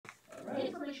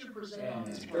information presented on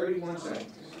this 31 seconds.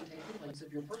 will take the place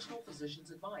of your personal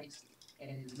physician's advice, and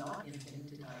it is not intended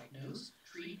to diagnose,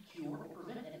 treat, cure, or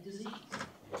prevent any disease.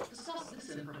 Discuss this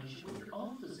information with your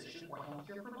own physician or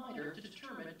healthcare provider to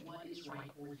determine what is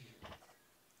right for you.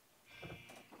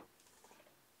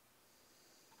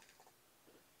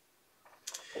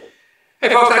 Hey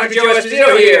folks, Dr.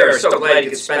 Joe here. So glad you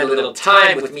could spend a little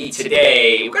time with me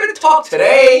today. We're going to talk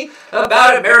today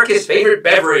about America's favorite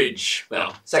beverage.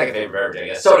 Well, second favorite beverage,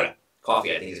 I guess. Soda.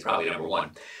 Coffee, I think, is probably number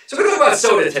one. So we're going to talk about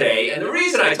soda today. And the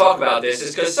reason I talk about this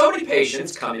is because so many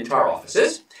patients come into our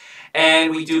offices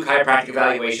and we do chiropractic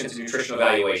evaluations and nutritional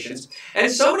evaluations.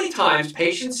 And so many times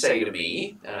patients say to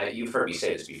me, you've heard me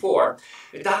say this before,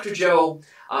 Dr. Joe,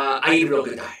 I eat a real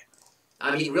good diet.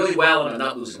 I'm eating really well and I'm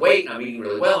not losing weight, and I'm eating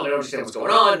really well and I don't understand what's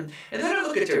going on. And then I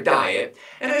look at their diet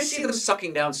and I see them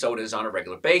sucking down sodas on a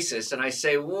regular basis. And I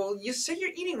say, well, you say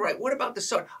you're eating right. What about the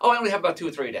soda? Oh, I only have about 2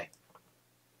 or 3 a day.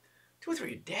 2 or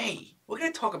 3 a day? We're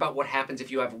going to talk about what happens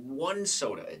if you have 1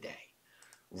 soda a day.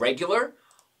 Regular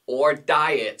or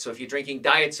diet. So if you're drinking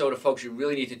diet soda, folks, you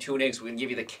really need to tune in. So we're going to give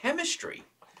you the chemistry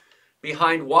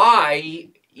behind why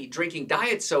drinking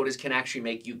diet sodas can actually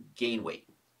make you gain weight.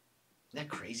 Isn't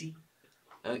that crazy?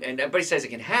 And everybody says it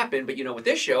can happen, but you know, with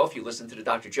this show, if you listen to the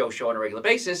Dr. Joe show on a regular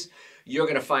basis, you're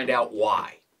going to find out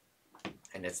why.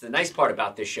 And that's the nice part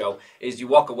about this show, is you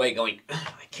walk away going,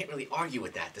 I can't really argue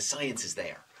with that. The science is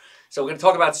there. So we're going to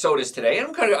talk about sodas today, and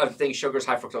we're going to other things, sugars,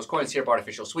 high fructose corn syrup,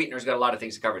 artificial sweeteners. Got a lot of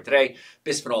things to cover today.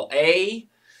 Bisphenol A.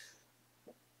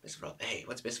 Bisphenol A.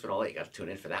 What's bisphenol A? You got to tune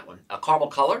in for that one. Caramel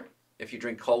color. If you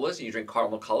drink colas and you drink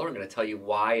caramel color, I'm going to tell you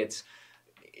why it's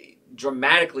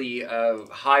dramatically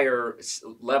higher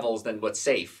levels than what's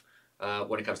safe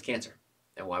when it comes to cancer,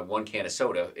 and why 1 can of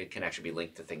soda, it can actually be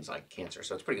linked to things like cancer.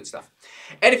 So it's pretty good stuff.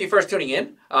 And if you're first tuning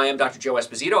in, I am Dr. Joe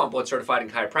Esposito. I'm board certified in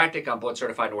chiropractic. I'm board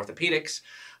certified in orthopedics.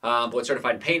 Board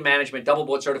certified in pain management, double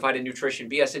board certified in nutrition,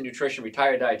 BS in nutrition,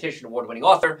 retired dietitian, award-winning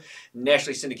author,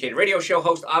 nationally syndicated radio show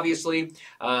host, obviously.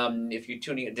 If you're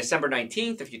tuning in December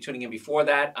 19th, if you're tuning in before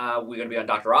that, we're going to be on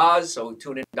Dr. Oz. So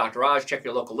tune in to Dr. Oz, check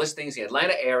your local listings. The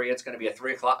Atlanta area, it's going to be at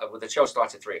 3 o'clock. Well, the show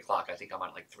starts at 3 o'clock. I think I'm on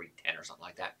like 3:10 or something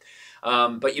like that.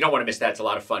 But you don't want to miss that. It's a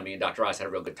lot of fun. Me and Dr. Oz had a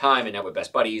real good time, and now we're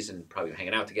best buddies and probably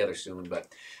hanging out together soon.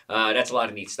 But that's a lot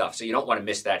of neat stuff. So you don't want to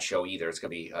miss that show either. It's going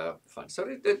to be fun. So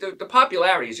the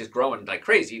popularity is just growing like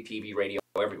crazy. TV, radio,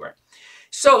 everywhere.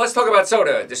 So let's talk about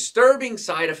soda. Disturbing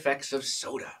side effects of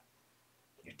soda.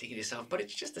 You're thinking to yourself, but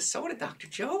it's just a soda, Dr.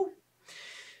 Joe.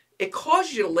 It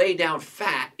causes you to lay down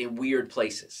fat in weird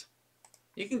places.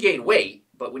 You can gain weight,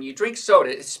 but when you drink soda,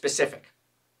 it's specific.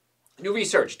 New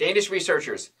research, Danish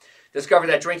researchers discovered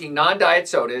that drinking non-diet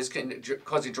sodas can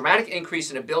cause a dramatic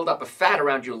increase in a buildup of fat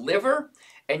around your liver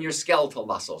and your skeletal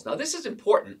muscles. Now, this is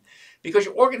important because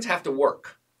your organs have to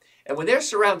work. And when they're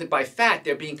surrounded by fat,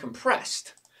 they're being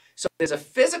compressed. So there's a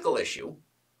physical issue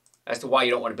as to why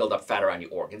you don't want to build up fat around your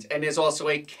organs. And there's also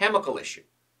a chemical issue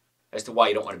as to why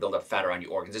you don't want to build up fat around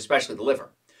your organs, especially the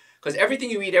liver. Because everything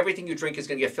you eat, everything you drink is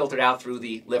going to get filtered out through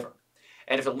the liver.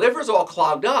 And if the liver is all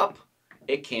clogged up,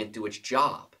 it can't do its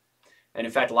job. And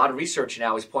in fact, a lot of research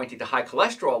now is pointing to high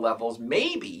cholesterol levels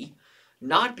maybe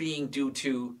not being due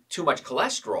to too much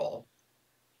cholesterol,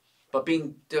 but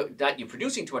being that you're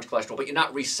producing too much cholesterol, but you're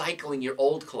not recycling your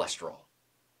old cholesterol.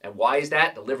 And why is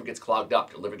that? The liver gets clogged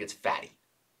up. The liver gets fatty.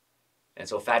 And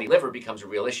so fatty liver becomes a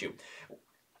real issue.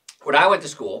 When I went to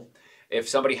school, if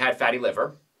somebody had fatty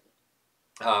liver,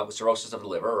 cirrhosis of the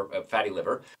liver, or fatty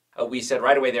liver, we said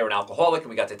right away they were an alcoholic, and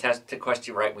we got the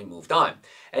question right, and we moved on.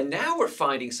 And now we're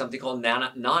finding something called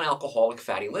non-alcoholic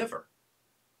fatty liver.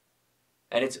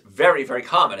 And it's very, very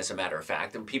common, as a matter of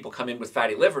fact. And people come in with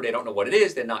fatty liver, they don't know what it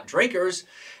is, they're not drinkers.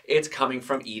 It's coming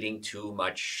from eating too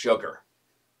much sugar.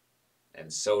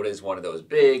 And soda is one of those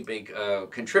big, big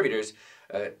contributors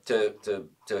to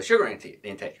sugar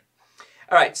intake.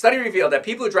 All right, study revealed that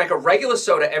people who drank a regular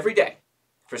soda every day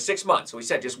for 6 months, so we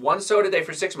said just 1 soda a day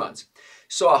for 6 months,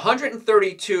 saw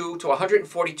 132 to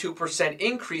 142%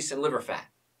 increase in liver fat.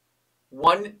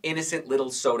 1 innocent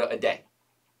little soda a day.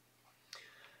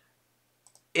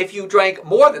 If you drank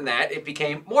more than that, it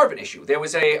became more of an issue. There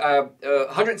was a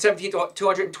 117 to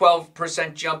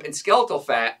 212% jump in skeletal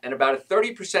fat and about a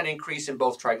 30% increase in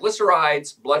both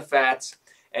triglycerides, blood fats,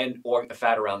 and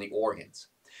fat around the organs.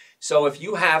 So if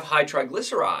you have high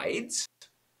triglycerides,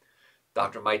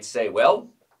 doctor might say, well,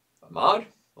 Ahmad,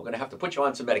 we're going to have to put you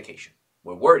on some medication.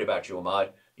 We're worried about you,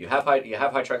 Ahmad. You have high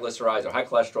triglycerides or high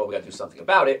cholesterol. We got to do something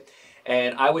about it.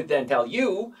 And I would then tell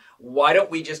you, why don't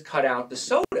we just cut out the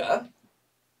soda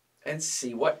and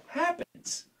see what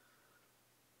happens?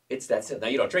 It's that simple.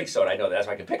 Now, you don't drink soda. I know that. That's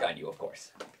why I can pick on you, of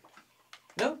course.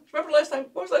 No? Remember last time?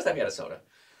 When was the last time you had a soda?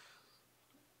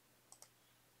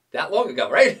 That long ago,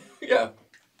 right? Yeah.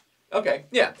 Okay.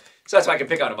 Yeah. So that's why I can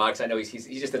pick on him, because I know he's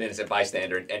just an innocent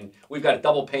bystander, and we've got a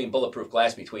double pane bulletproof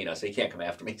glass between us, so he can't come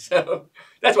after me. So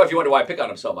that's why, if you wonder why I pick on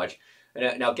him so much.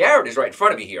 Now Garrett is right in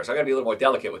front of me here, so I got to be a little more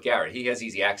delicate with Garrett. He has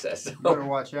easy access. So. You better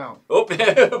watch out. Oh, but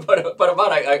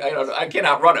I can't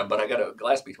outrun him, but I got a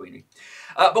glass between me.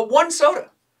 But one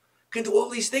soda can do all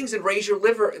these things and raise your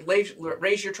liver,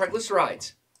 raise your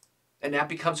triglycerides, and that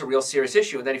becomes a real serious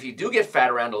issue. And then if you do get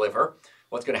fat around the liver,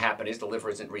 what's going to happen is the liver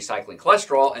isn't recycling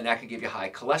cholesterol, and that can give you high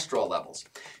cholesterol levels.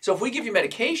 So if we give you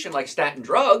medication like statin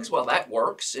drugs, well, that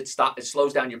works. It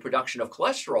slows down your production of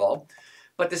cholesterol.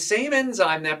 But the same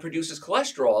enzyme that produces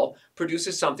cholesterol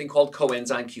produces something called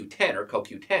coenzyme Q10, or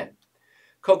CoQ10.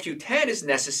 CoQ10 is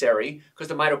necessary because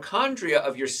the mitochondria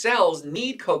of your cells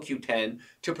need CoQ10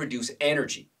 to produce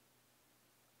energy.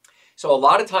 So a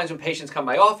lot of times when patients come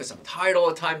to my office, I'm tired all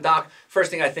the time, doc. First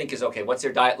thing I think is, okay, what's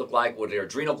their diet look like? What are their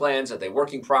adrenal glands? Are they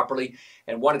working properly?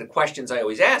 And one of the questions I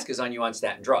always ask is, are you on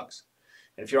statin drugs?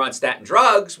 And if you're on statin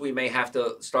drugs, we may have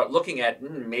to start looking at,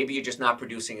 maybe you're just not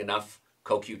producing enough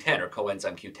CoQ10 or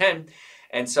coenzyme Q10.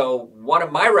 And so one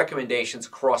of my recommendations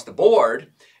across the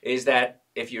board is that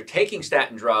if you're taking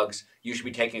statin drugs, you should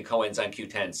be taking a coenzyme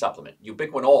Q10 supplement.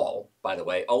 Ubiquinol, by the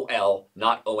way, O-L,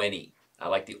 not O-N-E. I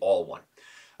like the all one.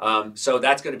 So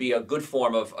that's going to be a good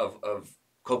form of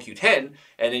CoQ10,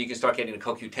 and then you can start getting the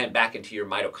CoQ10 back into your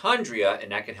mitochondria,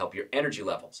 and that can help your energy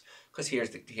levels. Because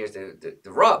here's the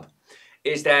rub,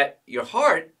 is that your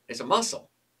heart is a muscle.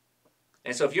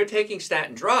 And so if you're taking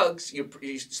statin drugs, you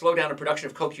slow down the production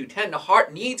of CoQ10. The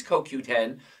heart needs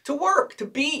CoQ10 to work, to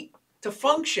beat, to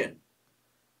function.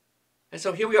 And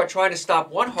so here we are trying to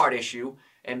stop one heart issue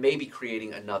and maybe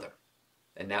creating another.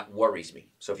 And that worries me.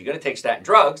 So if you're going to take statin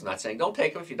drugs, I'm not saying don't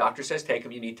take them. If your doctor says take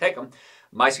them, you need to take them.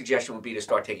 My suggestion would be to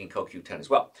start taking CoQ10 as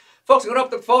well. Folks, I'm going to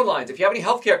open up the phone lines. If you have any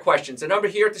healthcare questions, the number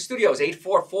here at the studio is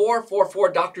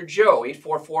 844-44-Dr.Joe,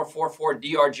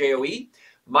 844-44-DRJOE.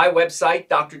 My website,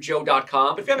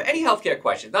 drjoe.com. But if you have any healthcare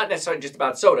questions, not necessarily just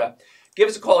about soda, give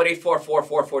us a call at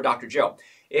 844-44-Dr.Joe.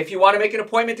 If you want to make an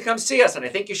appointment to come see us, and I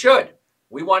think you should,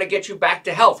 we want to get you back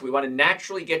to health. We want to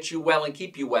naturally get you well and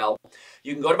keep you well.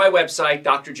 You can go to my website,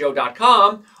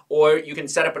 drjoe.com, or you can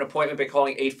set up an appointment by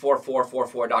calling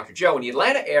 844-44-Dr.Joe. In the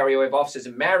Atlanta area, we have offices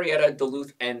in Marietta,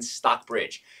 Duluth, and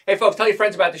Stockbridge. Hey, folks, tell your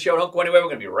friends about the show. Don't go anywhere. We're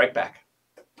going to be right back.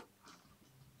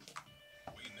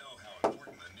 We know how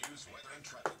important the news, weather, and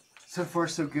traffic. So far,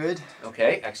 so good.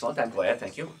 Okay, excellent. I'm glad.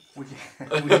 Thank you. We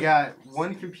got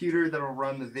one computer that'll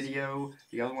run the video.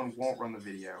 The other one won't run the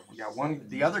video. We got one.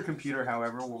 The other computer,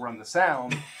 however, will run the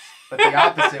sound, but the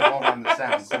opposite won't run the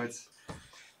sound. So it's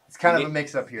kind of a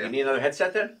mix-up here. You need another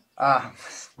headset then?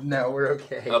 No, we're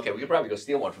okay. Okay, we could probably go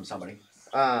steal one from somebody.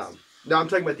 No, I'm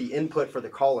talking about the input for the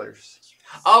callers.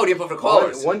 Oh, the input for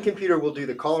callers. One computer will do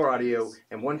the caller audio,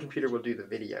 and one computer will do the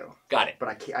video. Got it.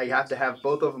 But I have to have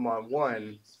both of them on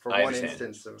one for I one understand.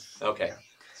 instance of. Okay. Yeah.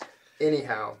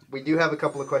 Anyhow, we do have a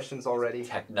couple of questions already.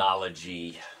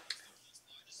 Technology.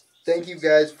 Thank you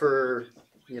guys for,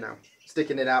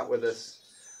 sticking it out with us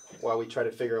while we try to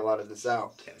figure a lot of this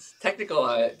out. Yes.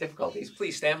 Technical difficulties.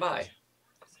 Please stand by.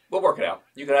 We'll work it out.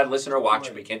 You can either listen or watch,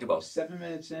 and we can't do both. 7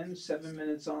 minutes in, 7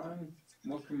 minutes on,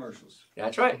 more commercials.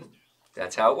 That's right.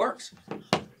 That's how it works.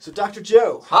 So, Dr.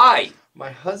 Joe. Hi. My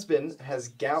husband has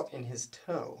gout in his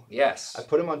toe. Yes. I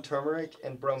put him on turmeric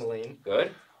and bromelain.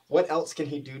 Good. What else can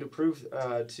he do to prove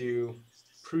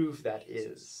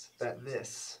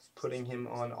putting him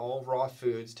on all raw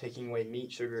foods, taking away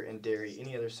meat, sugar, and dairy?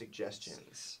 Any other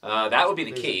suggestions? That would be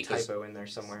the There's key. a typo in there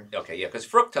somewhere. Okay, yeah, because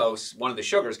fructose, one of the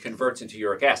sugars, converts into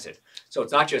uric acid. So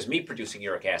it's not just meat producing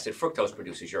uric acid, fructose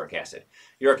produces uric acid.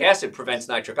 Uric acid prevents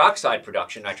nitric oxide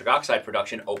production. Nitric oxide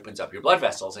production opens up your blood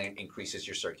vessels and increases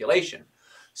your circulation.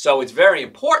 So it's very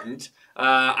important.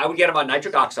 I would get him on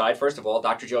nitric oxide, first of all,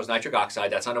 Dr. Joe's nitric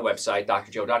oxide. That's on the website,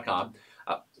 drjoe.com.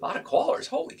 A lot of callers,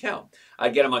 holy cow.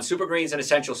 I'd get them on Super Greens, an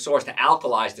essential source to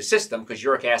alkalize the system, because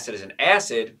uric acid is an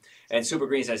acid, and Super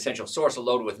Greens, an essential source, are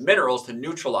loaded with minerals to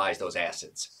neutralize those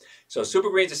acids. So Super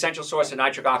Greens, essential source of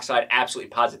nitric oxide,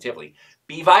 absolutely positively.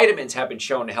 B vitamins have been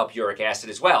shown to help uric acid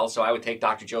as well, so I would take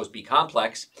Dr. Joe's B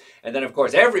complex. And then, of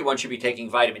course, everyone should be taking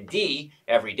vitamin D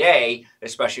every day,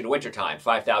 especially in the wintertime,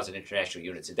 5,000 international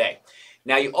units a day.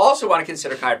 Now, you also want to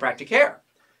consider chiropractic care.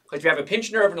 Because if you have a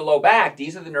pinched nerve in the low back,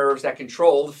 these are the nerves that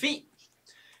control the feet.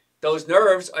 Those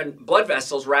nerves and blood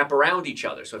vessels wrap around each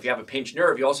other. So if you have a pinched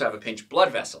nerve, you also have a pinched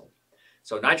blood vessel.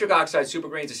 So nitric oxide, Super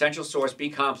Greens, essential source, B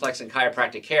complex, and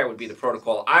chiropractic care would be the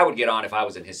protocol I would get on if I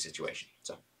was in his situation.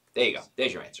 So there you go.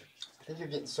 There's your answer. I think you're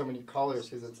getting so many callers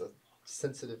because it's a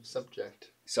sensitive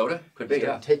subject. Soda? Could be,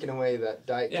 Start yeah. taking away that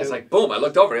Diet Yeah, Coke. it's like, boom, I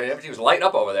looked over and everything was lighting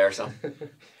up over there. So,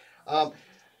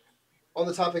 On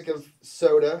the topic of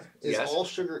soda, is Yes. all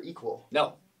sugar equal?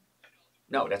 no,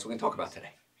 that's what we're going to talk about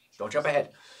today. Don't jump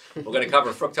ahead. We're going to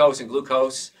cover fructose and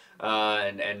glucose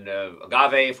and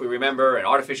agave, if we remember, and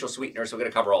artificial sweeteners. So we're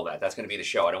going to cover all that. That's going to be the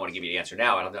show. I don't want to give you the answer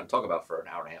now. I don't know what I'm talking about for an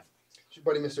hour and a half. It's your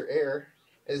buddy, Mr. Air.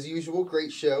 As usual,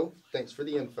 great show. Thanks for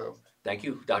the info. Thank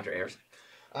you, Dr. Ayers.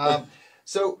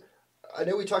 So, I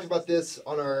know we talked about this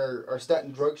on our stat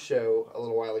and drug show a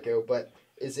little while ago, but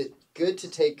is it good to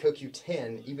take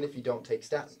CoQ10 even if you don't take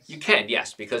statins? You can,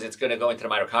 yes, because it's going to go into the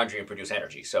mitochondria and produce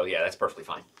energy. So, yeah, that's perfectly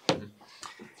fine.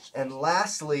 And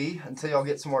lastly, until y'all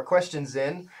get some more questions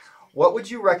in, what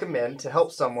would you recommend to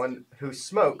help someone who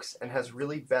smokes and has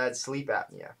really bad sleep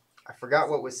apnea? I forgot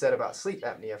what was said about sleep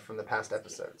apnea from the past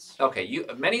episodes. Okay,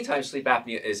 many times sleep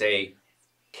apnea is a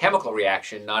chemical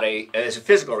reaction, is a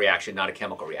physical reaction, not a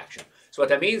chemical reaction. So what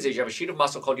that means is you have a sheet of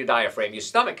muscle called your diaphragm. Your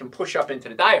stomach can push up into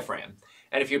the diaphragm.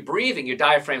 And if you're breathing, your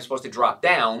diaphragm is supposed to drop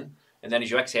down. And then as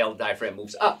you exhale, the diaphragm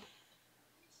moves up.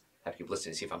 Have to keep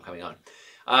listening to see if I'm coming on.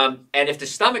 And if the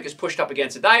stomach is pushed up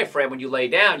against the diaphragm, when you lay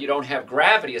down, you don't have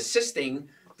gravity assisting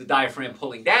the diaphragm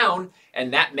pulling down.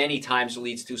 And that many times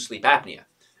leads to sleep apnea.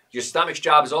 Your stomach's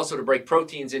job is also to break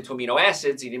proteins into amino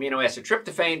acids. The amino acid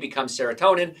tryptophan becomes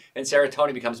serotonin, and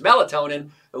serotonin becomes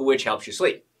melatonin, which helps you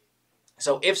sleep.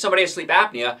 So if somebody has sleep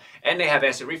apnea and they have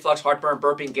acid reflux, heartburn,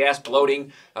 burping, gas,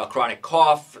 bloating, chronic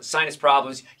cough, sinus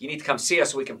problems, you need to come see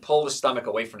us so we can pull the stomach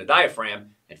away from the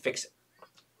diaphragm and fix it.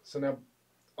 So now,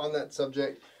 on that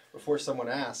subject, before someone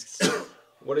asks,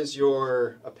 what is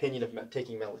your opinion of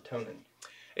taking melatonin?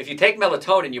 If you take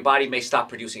melatonin, your body may stop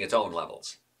producing its own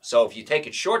levels. So if you take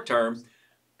it short term,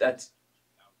 that's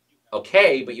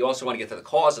okay, but you also want to get to the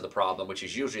cause of the problem, which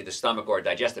is usually the stomach or a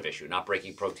digestive issue, not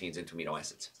breaking proteins into amino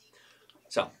acids.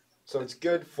 So it's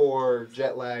good for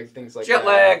jet lag, things like that. Jet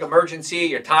lag, emergency,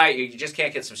 you're tired, you just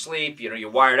can't get some sleep, you're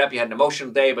wired up, you had an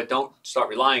emotional day, but don't start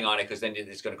relying on it because then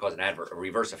it's going to cause a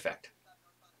reverse effect.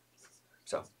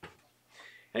 So,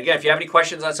 and again, if you have any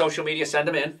questions on social media, send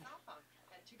them in.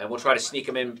 And we'll try to sneak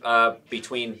them in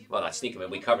between, well, not sneak them in,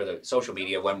 we cover the social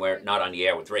media when we're not on the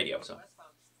air with radio. So.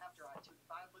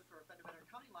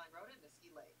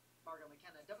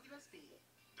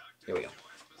 Here we go.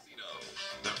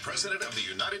 The President of the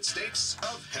United States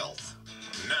of Health.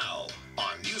 Now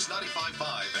on News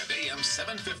 95.5 and AM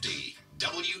 750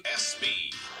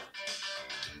 WSB.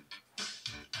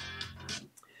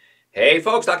 Hey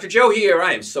folks, Dr. Joe here.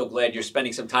 I am so glad you're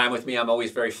spending some time with me. I'm always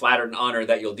very flattered and honored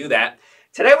that you'll do that.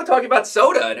 Today we're talking about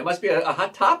soda, and it must be a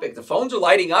hot topic. The phones are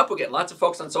lighting up. We're getting lots of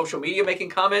folks on social media making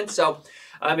comments. So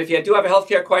if you do have a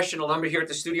healthcare question, the number here at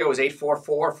the studio is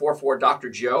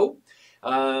 844-44-Dr.Joe.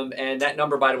 And that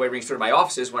number, by the way, rings through to my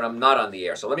offices when I'm not on the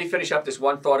air. So let me finish up this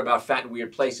one thought about fat in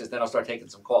weird places, then I'll start taking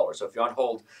some callers. So if you're on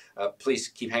hold, please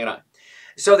keep hanging on.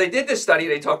 So they did this study.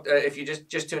 They talked, if you're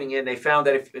just tuning in, they found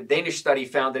that a Danish study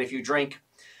found that if you drink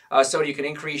soda, you can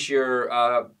increase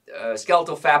your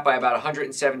skeletal fat by about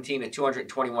 117 to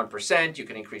 221%. You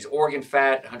can increase organ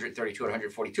fat 132 to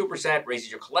 142%,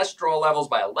 raises your cholesterol levels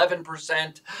by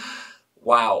 11%.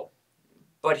 Wow.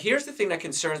 But here's the thing that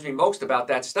concerns me most about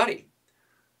that study.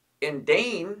 In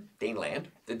Daneland,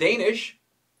 the Danish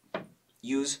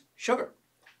use sugar.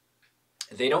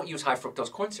 They don't use high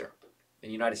fructose corn syrup. In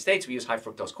the United States, we use high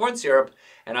fructose corn syrup,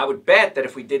 and I would bet that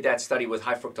if we did that study with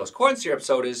high fructose corn syrup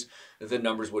sodas, the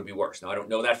numbers would be worse. Now, I don't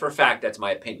know that for a fact. That's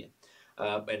my opinion.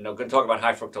 And I'm going to talk about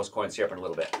high fructose corn syrup in a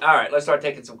little bit. All right, let's start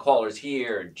taking some callers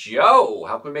here. Joe,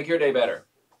 how can we make your day better?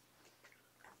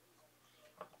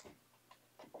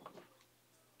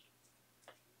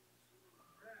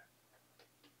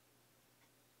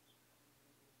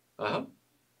 Uh-huh.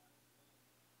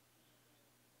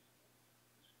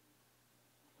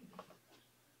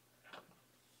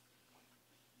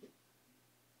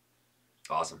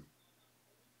 Awesome.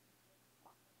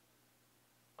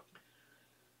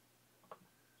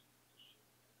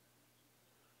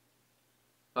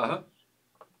 Uh-huh.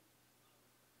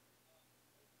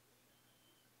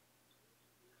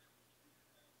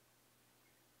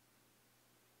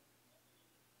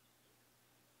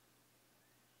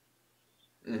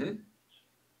 Mm-hmm.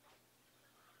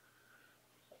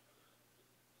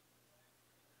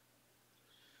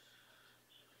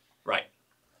 Right.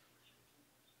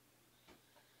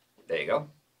 There you go.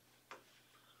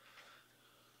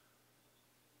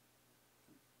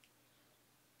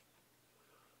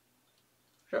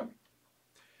 Sure.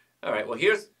 All right, well,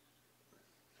 here's...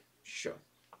 Sure.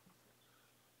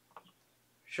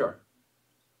 Sure.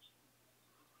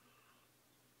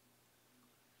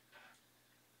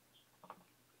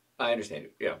 I understand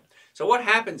it, yeah. So what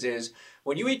happens is,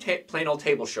 when you eat plain old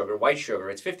table sugar, white sugar,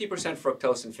 it's 50%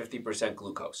 fructose and 50%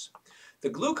 glucose. The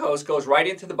glucose goes right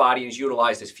into the body and is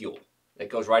utilized as fuel. It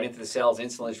goes right into the cells.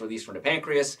 Insulin is released from the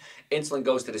pancreas. Insulin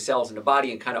goes to the cells in the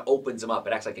body and kind of opens them up.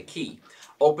 It acts like a key.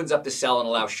 Opens up the cell and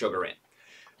allows sugar in.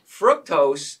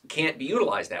 Fructose can't be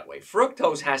utilized that way.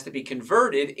 Fructose has to be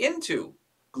converted into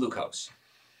glucose.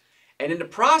 And in the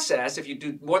process, if you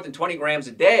do more than 20 grams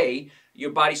a day,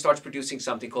 your body starts producing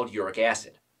something called uric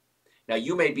acid. Now,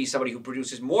 you may be somebody who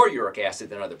produces more uric acid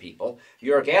than other people.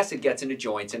 Uric acid gets into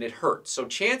joints and it hurts. So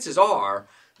chances are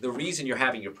the reason you're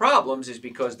having your problems is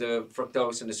because the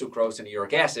fructose and the sucrose and the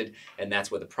uric acid, and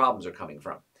that's where the problems are coming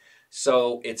from.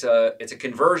 So it's a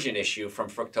conversion issue from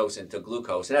fructose into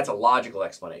glucose, and that's a logical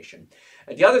explanation.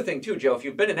 And the other thing too, Joe, if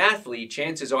you've been an athlete,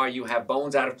 chances are you have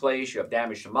bones out of place, you have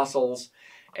damage to muscles,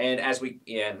 and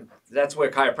that's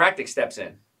where chiropractic steps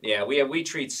in. Yeah, we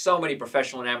treat so many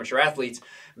professional and amateur athletes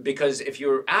because if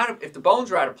the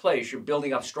bones are out of place, you're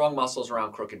building up strong muscles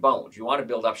around crooked bones. You want to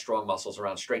build up strong muscles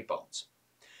around straight bones.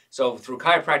 So through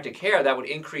chiropractic care, that would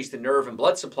increase the nerve and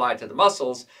blood supply to the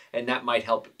muscles, and that might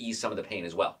help ease some of the pain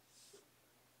as well.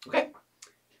 Okay.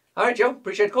 All right, Joe.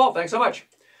 Appreciate the call. Thanks so much.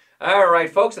 All right,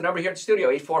 folks. The number here at the studio,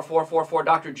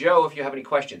 844-44-Dr. Joe, if you have any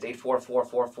questions.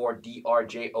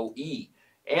 844-44-DRJOE.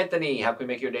 Anthony, how can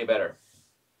we make your day better?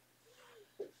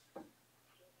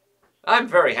 I'm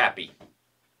very happy.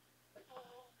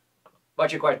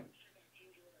 What's your question?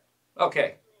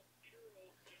 Okay.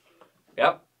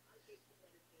 Yep.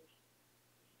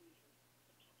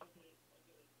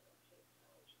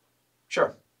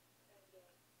 Sure.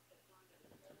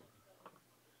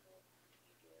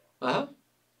 Uh-huh.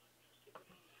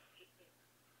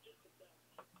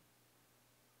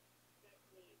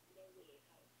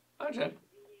 Okay.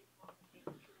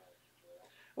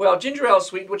 Well, ginger ale is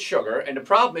sweetened with sugar, and the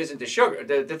problem isn't the sugar.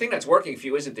 The thing that's working for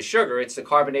you isn't the sugar, it's the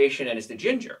carbonation and it's the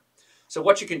ginger. So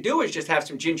what you can do is just have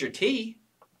some ginger tea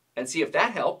and see if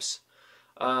that helps.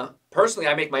 Personally,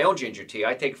 I make my own ginger tea.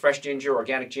 I take fresh ginger,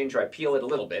 organic ginger, I peel it a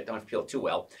little bit, don't have to peel it too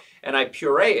well, and I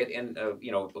puree it in a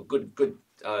good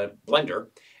blender,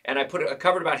 and I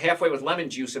cover it about halfway with lemon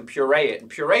juice and puree it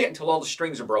until all the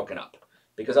strings are broken up,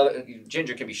 because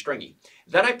ginger can be stringy.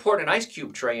 Then I pour it in an ice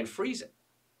cube tray and freeze it.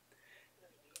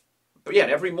 But yeah,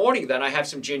 and every morning then I have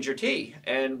some ginger tea,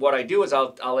 and what I do is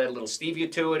I'll add a little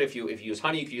stevia to it. If you use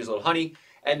honey, you can use a little honey,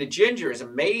 and the ginger is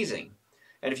amazing.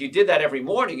 And if you did that every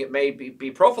morning, it may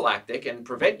be prophylactic and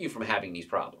prevent you from having these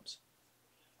problems.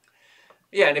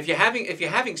 Yeah, and if you're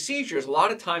having seizures, a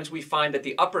lot of times we find that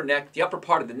the upper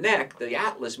part of the neck, the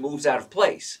atlas, moves out of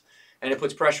place, and it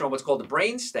puts pressure on what's called the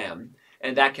brain stem,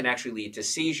 and that can actually lead to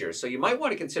seizures. So you might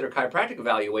want to consider chiropractic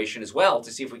evaluation as well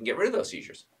to see if we can get rid of those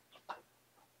seizures.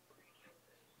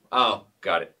 Oh,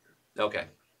 got it. Okay.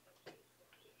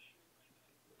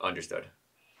 Understood.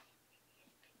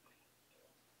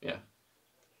 Yeah.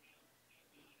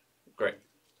 Great.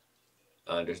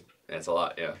 That's a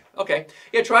lot, yeah. Okay.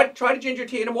 Yeah, try the ginger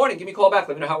tea in the morning. Give me a call back.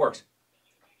 Let me know how it works.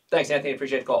 Thanks, Anthony.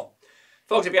 Appreciate the call.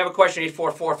 Folks, if you have a question,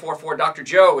 844-44-Dr.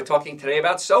 Joe. We're talking today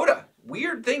about soda.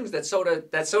 Weird things that soda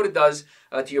does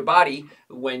to your body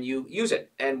when you use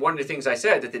it. And one of the things I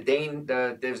said, that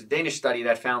there's a Danish study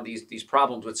that found these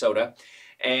problems with soda.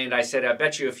 And I said, I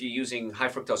bet you if you're using high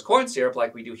fructose corn syrup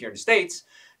like we do here in the States,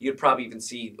 you'd probably even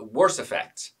see worse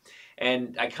effects.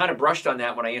 And I kind of brushed on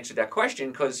that when I answered that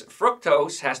question, because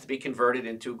fructose has to be converted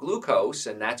into glucose,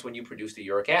 and that's when you produce the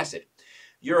uric acid.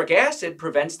 Uric acid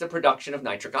prevents the production of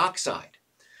nitric oxide.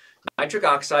 Nitric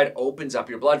oxide opens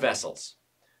up your blood vessels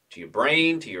to your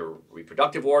brain, to your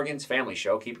reproductive organs. Family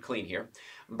show, keep it clean here.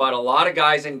 But a lot of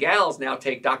guys and gals now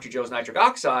take Dr. Joe's nitric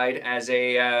oxide as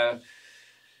an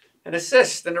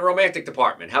assist in the romantic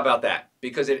department. How about that?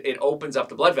 Because it opens up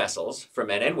the blood vessels for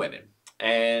men and women.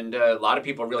 And a lot of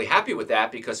people are really happy with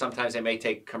that because sometimes they may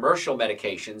take commercial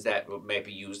medications that may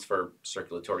be used for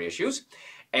circulatory issues,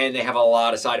 and they have a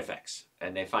lot of side effects.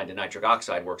 And they find the nitric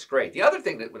oxide works great. The other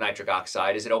thing with nitric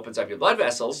oxide is it opens up your blood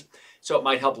vessels, so it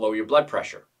might help lower your blood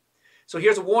pressure. So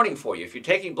here's a warning for you. If you're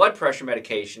taking blood pressure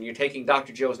medication, you're taking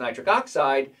Dr. Joe's nitric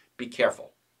oxide, be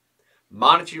careful.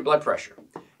 Monitor your blood pressure.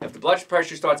 If the blood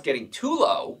pressure starts getting too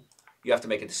low, you have to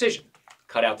make a decision.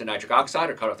 Cut out the nitric oxide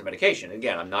or cut off the medication.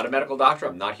 Again, I'm not a medical doctor.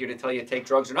 I'm not here to tell you to take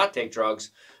drugs or not take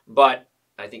drugs, but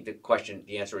I think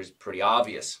the answer is pretty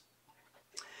obvious.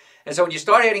 And so when you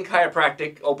start adding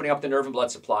chiropractic, opening up the nerve and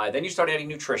blood supply, then you start adding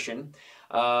nutrition,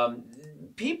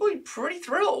 people are pretty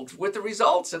thrilled with the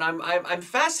results. And I'm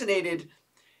fascinated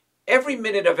every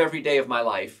minute of every day of my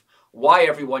life why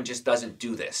everyone just doesn't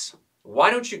do this.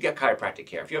 Why don't you get chiropractic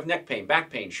care? If you have neck pain, back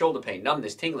pain, shoulder pain,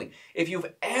 numbness, tingling, if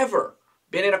you've ever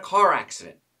been in a car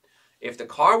accident. If the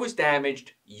car was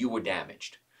damaged, you were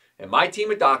damaged. And my team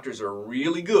of doctors are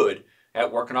really good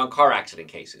at working on car accident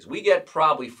cases. We get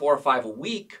probably 4 or 5 a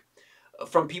week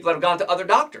from people that have gone to other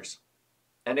doctors,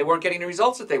 and they weren't getting the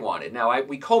results that they wanted. Now,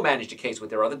 we co-managed a case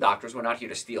with their other doctors. We're not here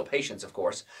to steal patients, of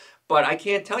course. But I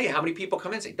can't tell you how many people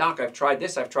come in and say, Doc, I've tried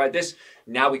this, I've tried this.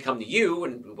 Now we come to you,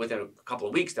 and within a couple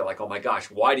of weeks, they're like, oh my gosh,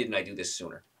 why didn't I do this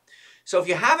sooner? So if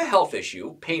you have a health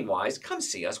issue, pain-wise, come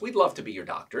see us. We'd love to be your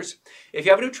doctors. If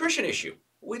you have a nutrition issue,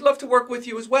 we'd love to work with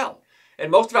you as well. And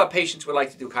most of our patients would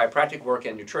like to do chiropractic work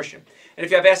and nutrition. And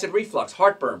if you have acid reflux,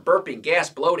 heartburn, burping,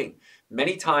 gas, bloating,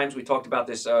 many times, we talked about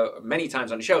this many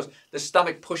times on the shows, the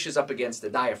stomach pushes up against the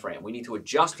diaphragm. We need to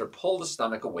adjust or pull the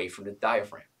stomach away from the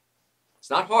diaphragm. It's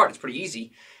not hard. It's pretty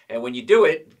easy. And when you do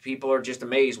it, people are just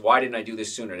amazed, why didn't I do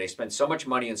this sooner? They spend so much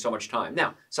money and so much time.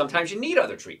 Now, sometimes you need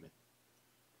other treatment.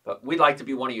 But we'd like to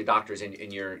be one of your doctors in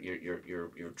your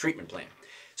treatment plan.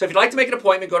 So if you'd like to make an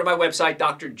appointment, go to my website,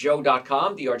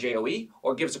 drjoe.com, D-R-J-O-E,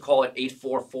 or give us a call at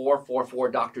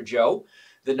 844-44-Dr.Joe.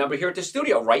 The number here at the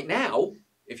studio right now,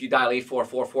 if you dial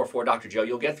 844-44-Dr.Joe,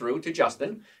 you'll get through to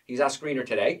Justin. He's our screener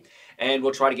today. And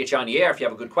we'll try to get you on the air if you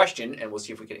have a good question, and we'll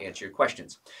see if we can answer your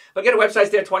questions. But again, the website's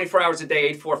there 24 hours a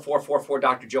day,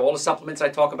 844-44-Dr.Joe. All the supplements I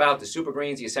talk about, the super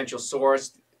greens, the essential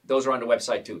source, those are on the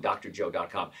website too,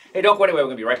 drjoe.com. Hey, don't go anywhere.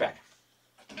 We're going to be right back.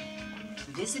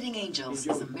 Visiting Angels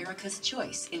is America's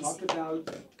choice in... Talk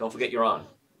about Don't forget you're on,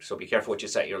 so be careful what you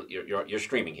say. You're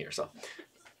streaming here, so.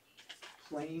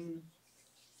 plain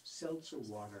seltzer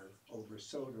water over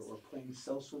soda or plain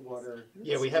seltzer water.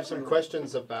 Yeah, we have some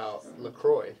questions about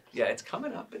LaCroix. Yeah, it's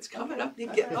coming up. It's coming up.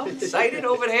 You're getting all excited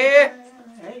over there.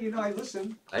 Hey, you know, I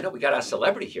listen. I know we got our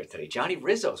celebrity here today. Johnny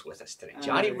Rizzo's with us today.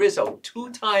 Johnny Rizzo,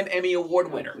 2-time Emmy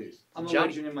Award winner. Please. I'm a Johnny-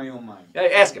 legend in my own mind. Yeah,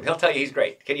 ask him. He'll tell you he's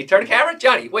great. Can you turn the camera?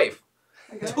 Johnny, wave.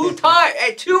 2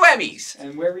 Emmys.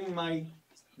 And wearing my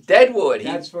Deadwood.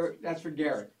 that's for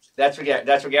Garrett. That's for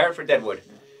Garrett for Deadwood.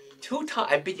 2 times.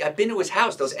 I've been to his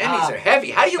house. Those Emmys Stop. are heavy.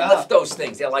 How do you Stop. lift those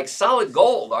things? They're like solid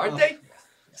gold, aren't they?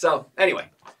 So anyway,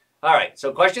 all right.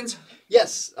 So questions?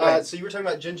 Yes. Go ahead. So you were talking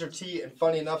about ginger tea, and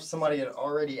funny enough, somebody had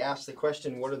already asked the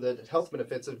question, what are the health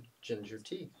benefits of ginger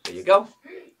tea? There you go.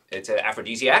 It's an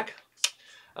aphrodisiac.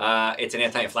 It's an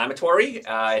anti-inflammatory.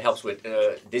 It helps with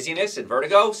dizziness and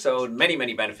vertigo. So many,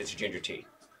 many benefits of ginger tea.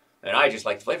 And I just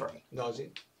like the flavor of it. Nausea.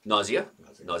 Nausea.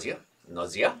 Nausea.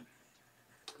 Nausea.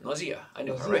 Nausea. I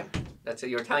knew her, Nausea. right? That's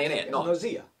your Italian aunt. No.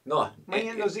 Nausea. No. My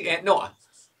Aunt Nausea. Aunt Noah.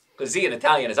 Because Z in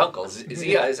Italian is uncle.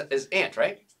 Zia is aunt,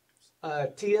 right?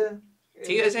 Tia.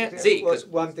 Tia is aunt? Z, 'cause-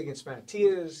 Well, I'm thinking Spanish.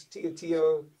 Tia is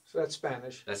Tio, so that's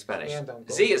Spanish. That's Spanish. And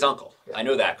uncle. Z is uncle. Yeah. I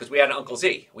know that because we had an Uncle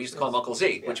Z. We used to call him Uncle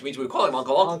Z, which means we would call him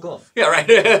Uncle. Uncle. Yeah, right.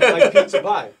 Like pizza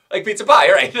pie. Like pizza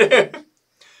pie, right?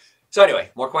 So anyway,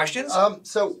 more questions?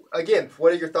 So again,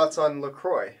 what are your thoughts on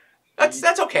LaCroix?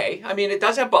 That's okay. I mean, it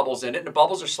does have bubbles in it, and the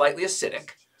bubbles are slightly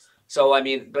acidic. So I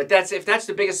mean, but if that's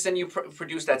the biggest sin you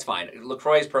produce, that's fine.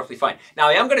 LaCroix is perfectly fine. Now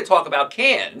I am going to talk about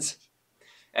cans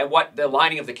and what the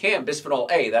lining of the can, bisphenol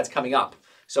A, that's coming up.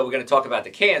 So we're going to talk about the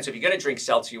can. So if you're going to drink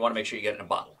seltzer, you want to make sure you get it in a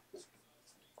bottle.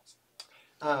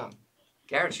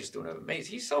 Garrett's just doing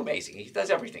amazing. He's so amazing. He does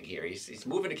everything here. He's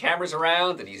moving the cameras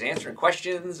around and he's answering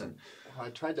questions and. I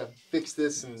tried to fix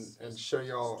this and show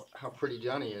y'all how pretty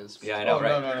Johnny is. Yeah, I know, Oh,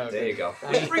 right? no. There you go.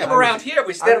 We bring him around here.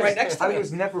 We stand right next to I him.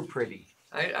 was never pretty.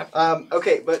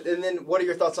 Okay, and then what are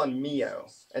your thoughts on Mio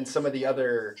and some of the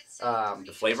other?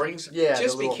 The flavorings? Yeah,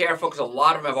 Just the be little- careful because a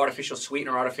lot of them have artificial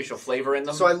sweetener, artificial flavor in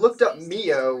them. So I looked up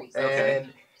Mio, and Okay.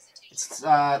 it's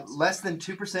less than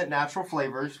 2% natural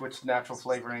flavors, which natural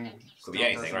flavoring Could be still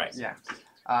anything, doesn't- right.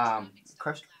 Yeah.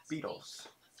 Crushed beetles.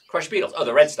 Crushed beetles. Oh,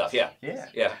 the red stuff. Yeah. Yeah.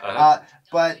 Yeah.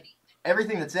 But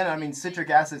everything that's in it, I mean, citric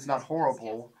acid's not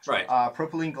horrible. Right.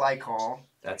 Propylene glycol,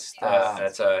 That's uh,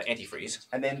 antifreeze.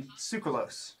 and then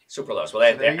sucralose. Sucralose.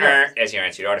 Well, There you go. there's your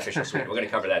answer. Artificial sweetener. We're going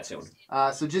to cover that soon.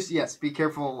 So just, yes, be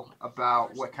careful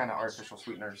about what kind of artificial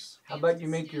sweeteners. How about you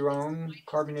make your own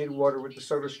carbonated water with the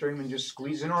soda stream and just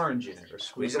squeeze an orange in it, or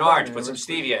Squeeze a an orange. lemon Put or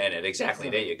some stevia in it. Exactly.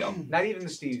 There you go. Not even the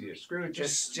stevia. Screw it.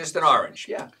 Just an orange.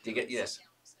 Yeah. Do you get yes?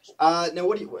 Now,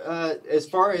 what do you, as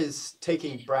far as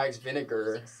taking Bragg's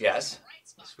vinegar, Yes.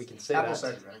 if we can say apple that,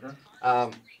 cider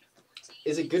vinegar.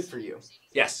 is it good for you?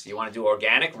 Yes. You want to do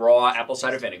organic raw apple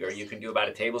cider vinegar. You can do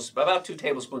about 2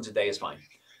 tablespoons a day is fine.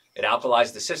 It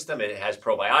alkalizes the system. It has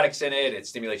probiotics in it. It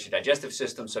stimulates your digestive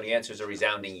system. So the answer is a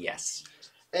resounding yes.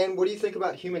 And what do you think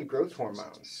about human growth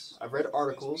hormones? I've read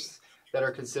articles that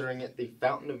are considering it the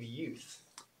fountain of youth.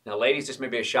 Now, ladies, this may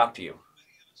be a shock to you.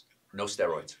 No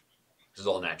steroids. This is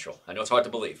all natural. I know it's hard to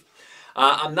believe.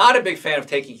 I'm not a big fan of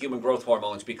taking human growth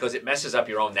hormones because it messes up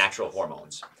your own natural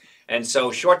hormones. And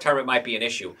so short term, it might be an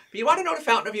issue. But you want to know the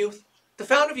fountain of youth? The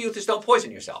fountain of youth is don't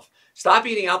poison yourself. Stop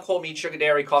eating alcohol, meat, sugar,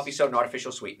 dairy, coffee, soda, and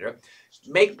artificial sweetener.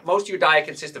 Make most of your diet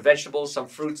consist of vegetables, some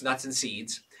fruits, nuts, and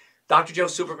seeds. Dr.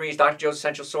 Joe's Super Greens, Dr. Joe's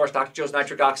Essential Source, Dr. Joe's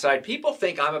Nitric Oxide. People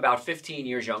think I'm about 15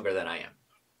 years younger than I am.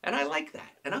 And I like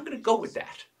that. And I'm going to go with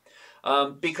that.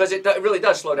 Because it really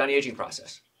does slow down the aging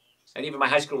process. And even my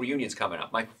high school reunion's coming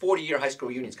up. My 40-year high school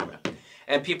reunion's coming up.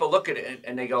 And people look at it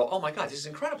and they go, oh my God, this is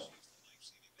incredible.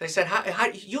 They said, how,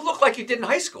 you look like you did in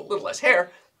high school. A little less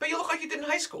hair, but you look like you did in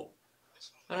high school.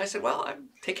 And I said, well, I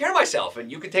take care of myself, and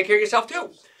you can take care of yourself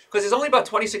too. Because there's only about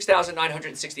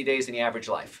 26,960 days in the average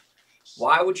life.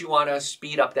 Why would you want to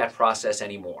speed up that process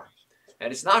anymore?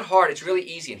 And it's not hard. It's really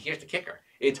easy. And here's the kicker.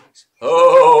 It's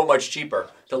so much cheaper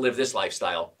to live this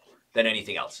lifestyle than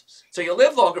anything else. So you'll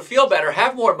live longer, feel better,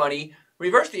 have more money,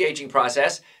 reverse the aging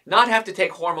process, not have to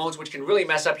take hormones, which can really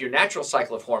mess up your natural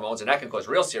cycle of hormones, and that can cause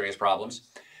real serious problems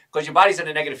because your body's in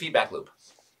a negative feedback loop.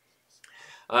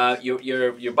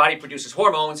 Your body produces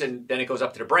hormones, and then it goes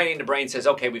up to the brain. The brain says,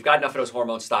 okay, we've got enough of those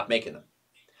hormones, stop making them.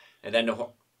 And then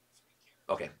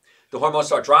the hormones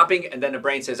start dropping, and then the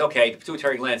brain says, okay, the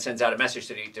pituitary gland sends out a message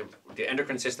to the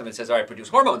endocrine system and says, all right, produce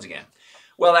hormones again.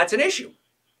 Well, that's an issue.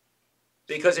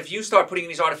 Because if you start putting in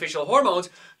these artificial hormones,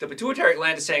 the pituitary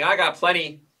gland is saying, I got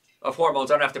plenty of hormones,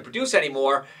 I don't have to produce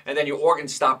anymore, and then your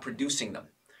organs stop producing them.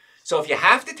 So if you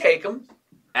have to take them,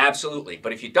 absolutely.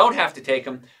 But if you don't have to take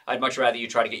them, I'd much rather you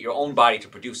try to get your own body to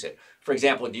produce it. For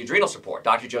example, the adrenal support.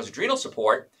 Dr. Joe's adrenal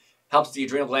support helps the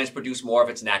adrenal glands produce more of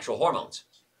its natural hormones.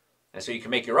 And so you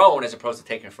can make your own as opposed to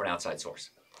taking it from an outside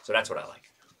source. So that's what I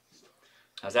like.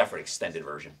 How's that for an extended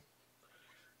version?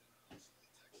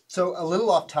 So a little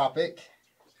off topic,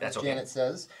 That's okay. Janet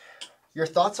says. Your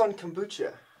thoughts on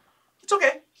kombucha? It's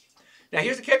okay. Now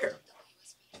here's the kicker.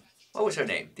 What was her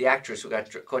name? The actress who got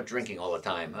caught drinking all the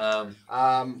time.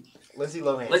 Lindsay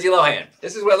Lohan. Lindsay Lohan.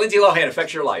 This is where Lindsay Lohan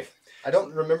affects your life. I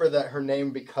don't remember her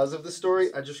name because of the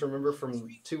story. I just remember from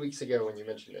 2 weeks ago when you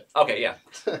mentioned it. Okay, yeah.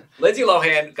 Lindsay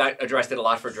Lohan got arrested a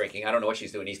lot for drinking. I don't know what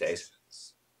she's doing these days.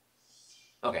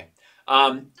 Okay.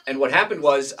 And what happened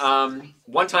was,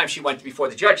 one time she went before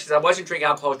the judge. She said, I wasn't drinking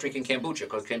alcohol, I was drinking kombucha,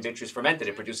 because kombucha is fermented.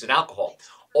 It produces alcohol.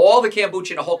 All the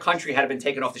kombucha in the whole country had been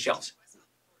taken off the shelves.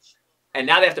 And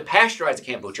now they have to pasteurize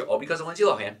the kombucha, all because of Lindsay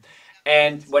Lohan.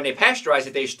 And when they pasteurize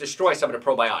it, they destroy some of the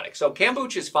probiotics. So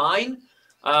kombucha is fine,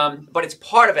 but it's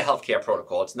part of a healthcare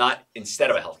protocol. It's not instead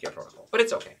of a healthcare protocol, but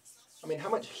it's okay. I mean, how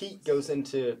much heat goes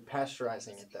into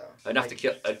pasteurizing it, though? Enough to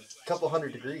kill... a couple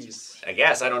hundred degrees. I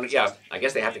guess. I don't know. Yeah, I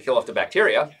guess they have to kill off the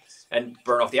bacteria and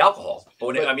burn off the alcohol. But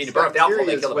when to burn off the alcohol,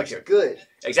 they kill the bacteria. Good.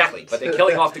 Exactly. But they're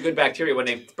killing off the good bacteria when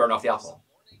they burn off the alcohol.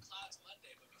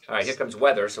 All right, here comes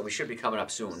weather, so we should be coming up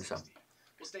soon. So.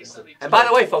 And by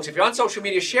the way, folks, if you're on social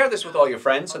media, share this with all your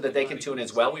friends so that they can tune in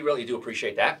as well. We really do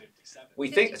appreciate that. We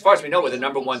think, as far as we know, we're the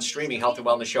 #1 streaming health and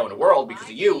wellness show in the world because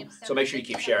of you. So make sure you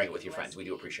keep sharing it with your friends. We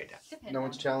do appreciate that. No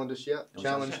one's challenged us yet.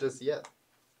 Challenged us yet.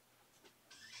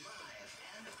 Live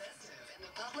and festive in the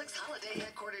Publix Holiday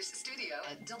Headquarters studio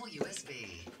at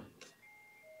WSB.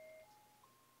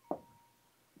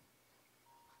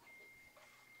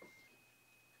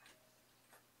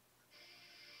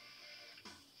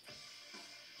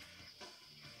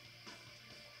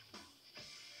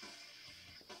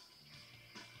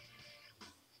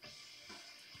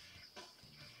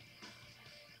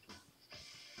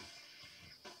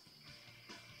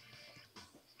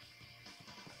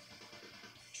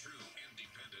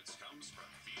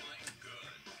 From feeling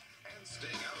good and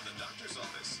staying out of the doctor's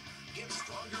office. Get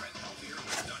stronger and healthier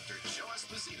with Dr. Joe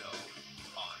Esposito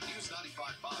on News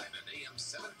 95.5 and AM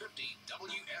 750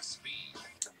 WSB.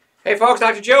 Hey folks,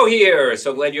 Dr. Joe here.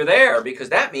 So glad you're there because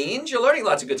that means you're learning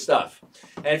lots of good stuff.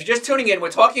 And if you're just tuning in, we're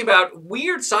talking about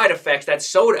weird side effects that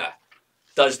soda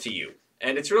does to you.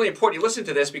 And it's really important you listen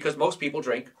to this because most people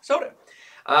drink soda.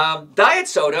 Diet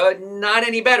soda, not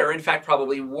any better. In fact,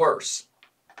 probably worse.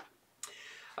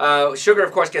 Sugar,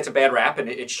 of course, gets a bad rap, and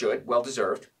it should.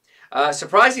 Well-deserved.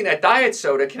 Surprising that diet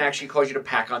soda can actually cause you to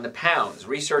pack on the pounds.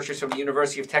 Researchers from the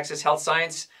University of Texas Health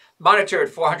Science monitored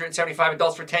 475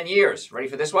 adults for 10 years. Ready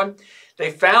for this one?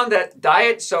 They found that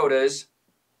diet sodas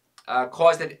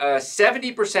caused a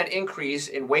 70% increase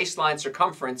in waistline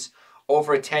circumference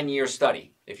over a 10-year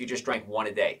study, if you just drank one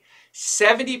a day.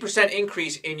 70%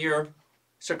 increase in your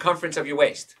circumference of your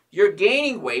waist. You're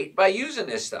gaining weight by using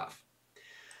this stuff.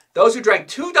 Those who drank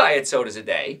 2 diet sodas a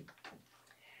day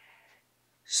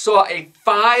saw a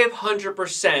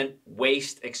 500%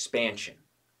 waist expansion.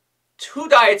 2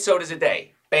 diet sodas a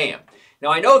day. Bam.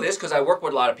 Now, I know this because I work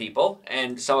with a lot of people,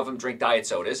 and some of them drink diet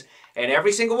sodas, and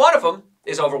every single one of them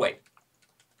is overweight.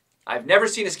 I've never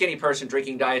seen a skinny person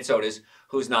drinking diet sodas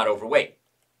who's not overweight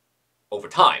over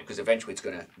time, because eventually it's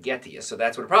going to get to you. So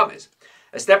that's what the problem is.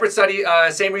 A separate study,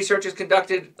 same researchers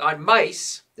conducted on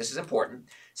mice, this is important,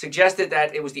 suggested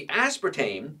that it was the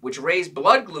aspartame which raised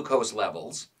blood glucose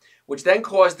levels, which then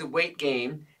caused the weight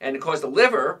gain and caused the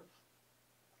liver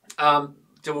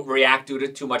to react due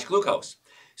to too much glucose.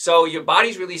 So your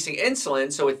body's releasing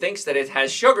insulin, so it thinks that it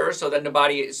has sugar, so then the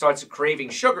body starts craving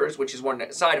sugars, which is one of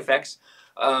the side effects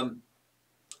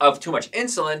of too much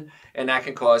insulin, and that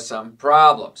can cause some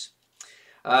problems.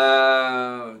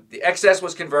 The excess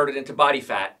was converted into body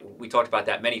fat. We talked about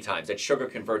that many times, that sugar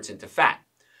converts into fat.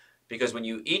 Because when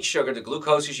you eat sugar, the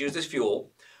glucose is used as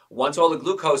fuel. Once all the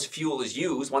glucose fuel is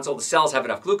used, once all the cells have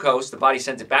enough glucose, the body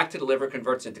sends it back to the liver,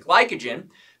 converts it into glycogen.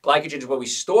 Glycogen is where we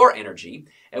store energy.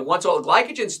 And once all the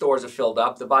glycogen stores are filled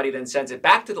up, the body then sends it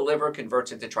back to the liver,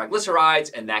 converts it into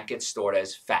triglycerides, and that gets stored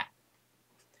as fat.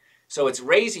 So it's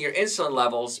raising your insulin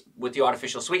levels with the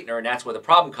artificial sweetener, and that's where the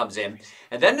problem comes in.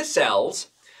 And then the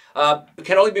cells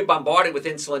can only be bombarded with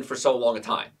insulin for so long a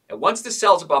time. And once the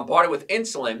cells are bombarded with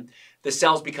insulin, the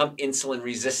cells become insulin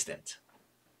resistant.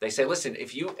 They say, listen,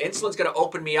 if insulin's going to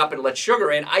open me up and let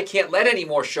sugar in, I can't let any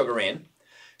more sugar in.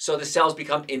 So the cells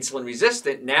become insulin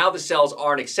resistant. Now the cells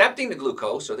aren't accepting the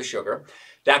glucose or the sugar.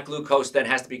 That glucose then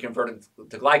has to be converted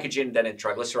to glycogen, then into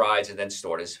triglycerides, and then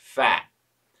stored as fat.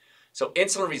 So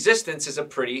insulin resistance is a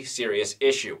pretty serious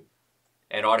issue.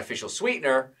 And artificial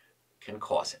sweetener can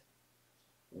cause it.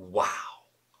 Wow.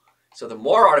 So the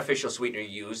more artificial sweetener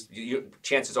you use,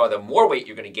 chances are the more weight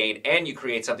you're going to gain, and you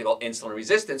create something called insulin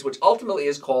resistance, which ultimately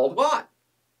is called what?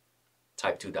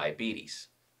 Type 2 diabetes.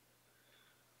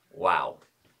 Wow.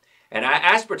 And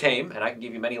aspartame, and I can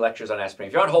give you many lectures on aspartame.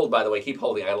 If you're on hold, by the way, keep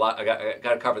holding. I got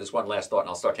to cover this one last thought, and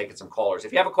I'll start taking some callers.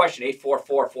 If you have a question,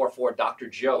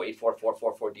 844-44-Dr.Joe,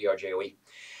 844-44-DRJOE.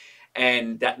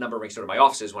 And that number rings through to my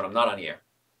offices when I'm not on the air.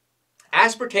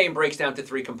 Aspartame breaks down to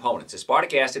three components: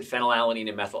 aspartic acid, phenylalanine,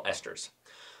 and methyl esters.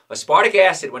 Aspartic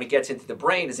acid, when it gets into the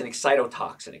brain, is an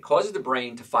excitotoxin. It causes the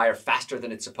brain to fire faster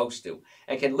than it's supposed to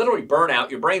and can literally burn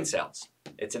out your brain cells.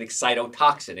 It's an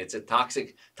excitotoxin. It's a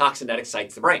toxin that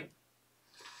excites the brain.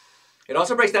 It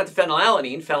also breaks down to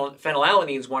phenylalanine.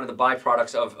 Phenylalanine is one of the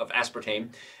byproducts of aspartame.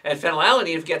 And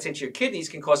phenylalanine, if it gets into your kidneys,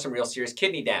 can cause some real serious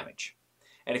kidney damage.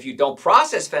 And if you don't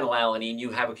process phenylalanine,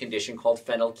 you have a condition called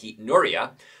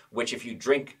phenylketonuria, which if you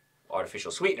drink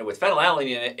artificial sweetener with phenylalanine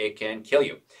in it, it can kill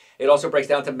you. It also breaks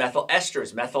down to methyl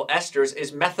esters. Methyl esters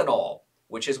is methanol,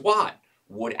 which is what?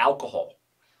 Wood alcohol.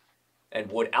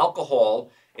 And wood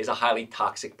alcohol is a highly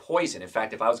toxic poison. In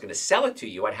fact, if I was going to sell it to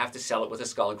you, I'd have to sell it with a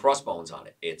skull and crossbones on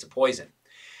it. It's a poison.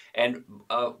 And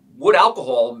wood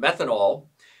alcohol, methanol,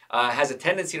 has a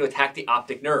tendency to attack the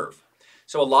optic nerve.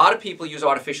 So a lot of people use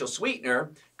artificial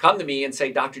sweetener, come to me and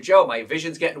say, Dr. Joe, my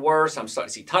vision's getting worse. I'm starting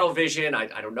to see tunnel vision. I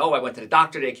don't know. I went to the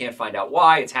doctor. They can't find out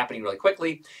why. It's happening really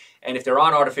quickly. And if they're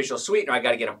on artificial sweetener, I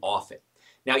got to get them off it.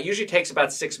 Now, it usually takes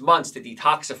about 6 months to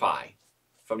detoxify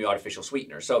from the artificial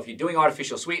sweetener. So if you're doing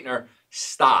artificial sweetener,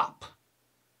 stop.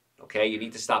 Okay, you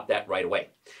need to stop that right away.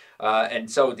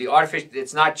 And so the artificial,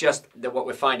 it's not just what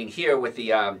we're finding here with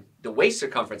the waist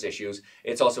circumference issues.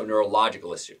 It's also a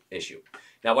neurological issue.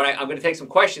 Now, I'm going to take some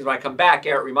questions. When I come back,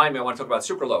 Garrett, remind me, I want to talk about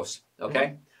sucralose,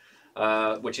 okay?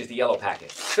 Which is the yellow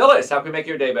packet. Phyllis, how can we make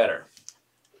your day better?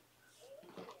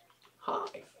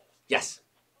 Hi. Yes.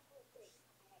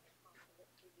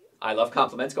 I love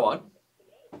compliments. Go on.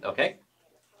 Okay.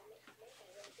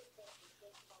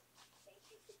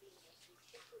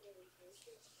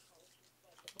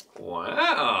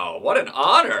 Wow, what an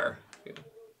honor.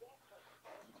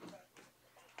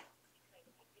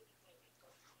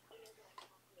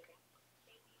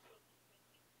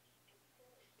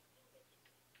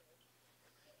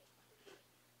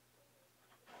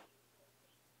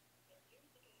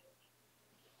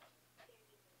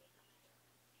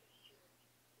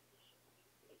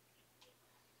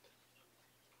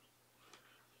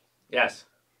 Yes.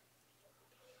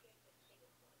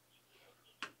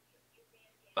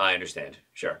 I understand.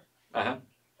 Sure. Uh-huh.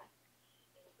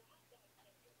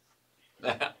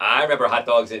 I remember hot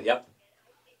dogs in, yep.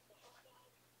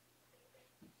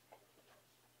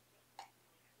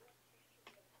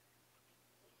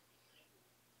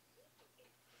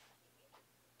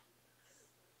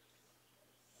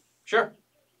 Sure.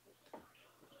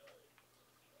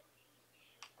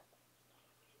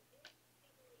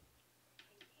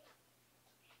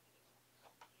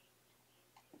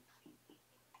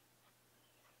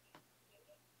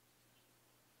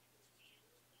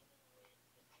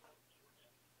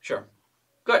 Sure.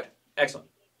 Good. Excellent.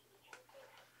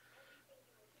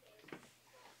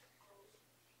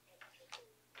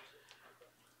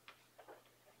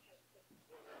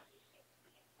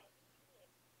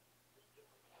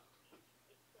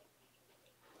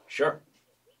 Sure.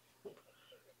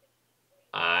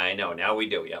 I know. Now we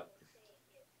do. Yep.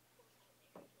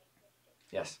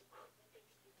 Yes.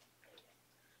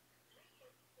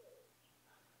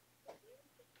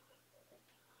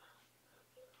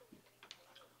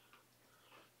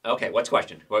 Okay. What's the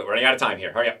question? We're running out of time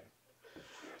here. Hurry up.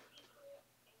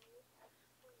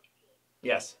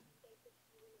 Yes.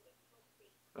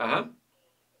 Uh-huh.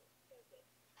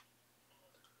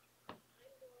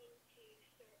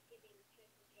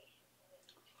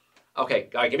 Okay.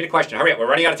 All right. Give me the question. Hurry up. We're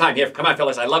running out of time here. Come on,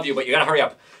 Phyllis. I love you, but you got to hurry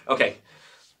up. Okay.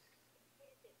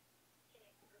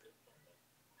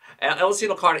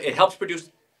 L-acetylcarnitine, it helps produce.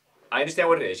 I understand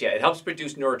what it is. Yeah, it helps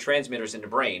produce neurotransmitters in the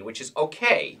brain, which is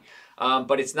okay,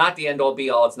 but it's not the end-all,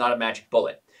 be-all. It's not a magic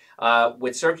bullet. You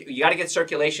got to get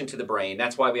circulation to the brain.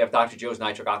 That's why we have Dr. Joe's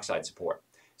nitric oxide support.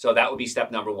 So that would be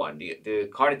step number one. The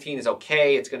carnitine is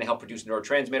okay. It's going to help produce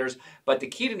neurotransmitters. But the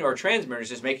key to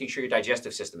neurotransmitters is making sure your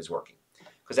digestive system is working.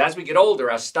 Because as we get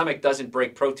older, our stomach doesn't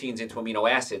break proteins into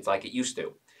amino acids like it used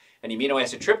to. And the amino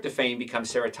acid tryptophan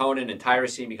becomes serotonin, and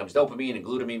tyrosine becomes dopamine, and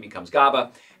glutamine becomes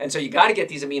GABA. And so you got to get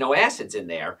these amino acids in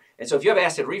there. And so if you have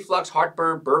acid reflux,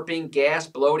 heartburn, burping, gas,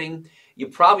 bloating, you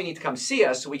probably need to come see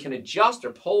us so we can adjust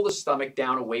or pull the stomach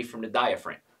down away from the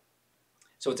diaphragm.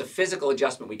 So it's a physical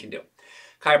adjustment we can do.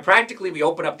 Chiropractically, we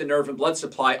open up the nerve and blood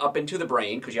supply up into the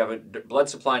brain because you have a blood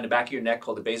supply in the back of your neck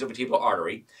called the basovertebral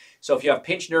artery. So if you have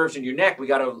pinched nerves in your neck, we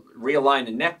got to realign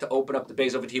the neck to open up the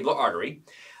basovertebral artery.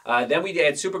 Then we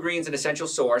add super greens and essential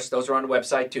source. Those are on the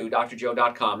website too,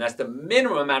 drjoe.com. That's the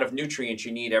minimum amount of nutrients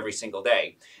you need every single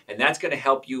day. And that's going to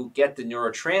help you get the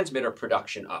neurotransmitter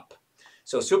production up.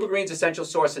 So super greens, essential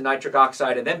source, and nitric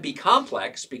oxide, and then B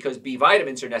complex because B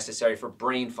vitamins are necessary for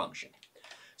brain function.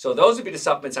 So those would be the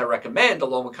supplements I recommend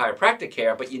along with chiropractic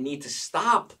care, but you need to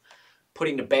stop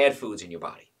putting the bad foods in your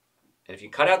body. And if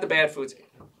you cut out the bad foods,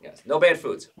 yes, no bad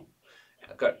foods.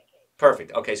 Good.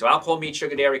 Perfect. Okay, so alcohol, meat,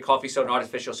 sugar, dairy, coffee, soda, and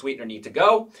artificial sweetener need to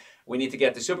go. We need to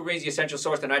get the super greens, the essential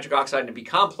source, the nitric oxide, and the B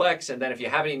complex. And then if you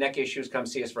have any neck issues, come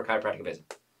see us for a chiropractic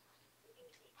visit.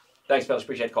 Thanks, fellas.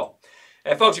 Appreciate the call.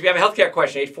 And folks, if you have a healthcare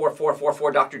question,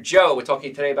 844-44-Dr.Joe. We're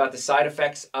talking today about the side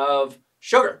effects of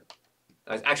sugar.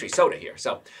 Actually, soda here.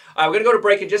 So we're going to go to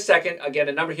break in just a second. Again,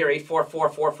 the number here,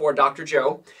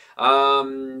 844-44-Dr.Joe.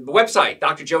 The website,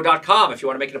 drjoe.com, if you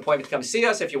want to make an appointment to come see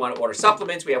us. If you want to order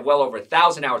supplements, we have well over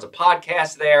 1,000 hours of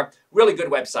podcasts there. Really good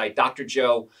website,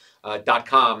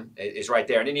 drjoe.com is right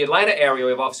there. And in the Atlanta area,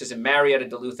 we have offices in Marietta,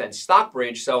 Duluth, and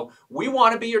Stockbridge. So we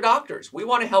want to be your doctors. We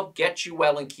want to help get you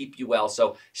well and keep you well.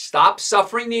 So stop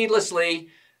suffering needlessly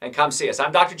and come see us.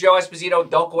 I'm Dr. Joe Esposito.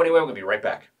 Don't go anywhere. We're going to be right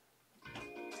back.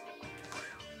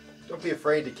 Don't be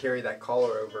afraid to carry that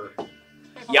collar over.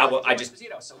 Yeah, well, I just...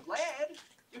 So glad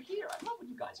you're here. I love when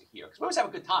you guys are here because we always have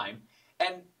a good time.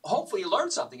 And hopefully you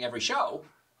learn something every show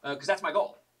because that's my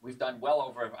goal. We've done well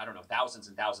over, I don't know, thousands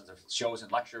and thousands of shows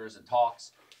and lectures and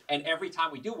talks. And every time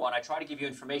we do one, I try to give you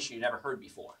information you never heard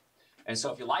before. And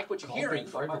so if you like what you're hearing,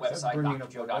 go to my website,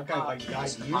 drjoe.com.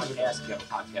 Listen to podcasts. If you have a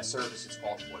podcast service, it's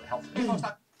called For the Health. I'm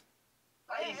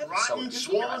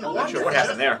not sure what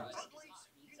happened there.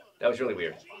 That was really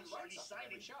weird.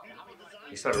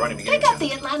 He started running again. Pick up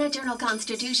the Atlanta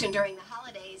Journal-Constitution during the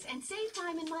holidays and save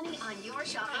time and money on your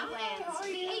shopping plans.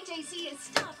 The AJC is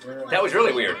stuffed with That was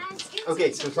really weird.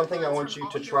 Okay, so something I want you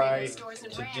to try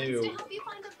to do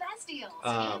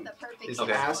is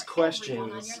ask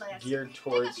questions geared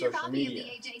towards social media.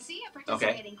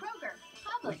 Okay.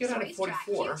 We get out at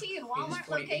 44.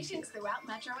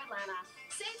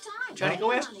 Johnny,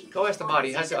 go ask the body.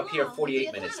 He has up here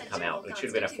 48 minutes to come out. It should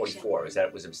have been at 44. Was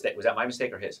that my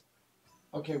mistake or his?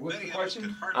 Okay, what's the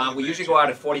question? We usually go out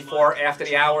at 44 after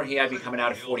the hour. He had me coming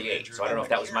out at 48. So I don't know if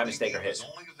that was my mistake or his.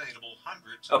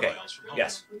 Okay.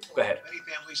 Yes. Go ahead. Many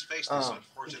families face this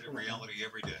unfortunate reality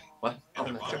every day. What?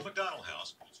 In the Ronald McDonald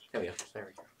House. There we go. There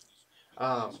we go.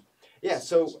 Yeah,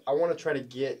 so I want to try to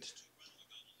get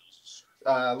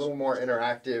a little more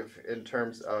interactive in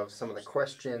terms of some of the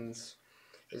questions.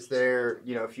 Is there,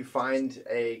 if you find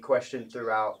a question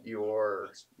throughout your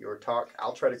talk,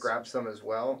 I'll try to grab some as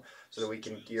well so that we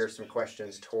can gear some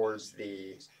questions towards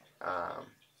the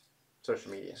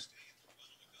social media.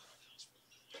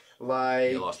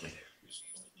 Like, You lost me.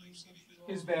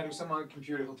 It's bad if someone on the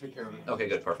computer will take care of it. Okay,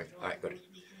 good. Perfect. All right, good.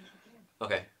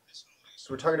 Okay.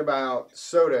 so we're talking about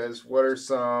sodas. What are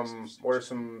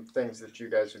some things that you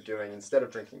guys are doing instead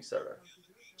of drinking soda?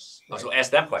 Oh, so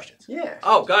ask them questions. Yeah.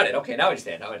 Oh, got it. Okay, now I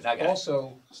understand. Now I got it.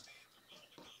 Also,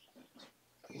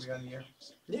 are we on the air?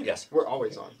 Yeah. Yes. We're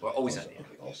always on. We're always on the air.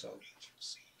 Also,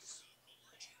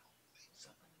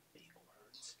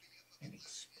 and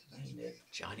explain it.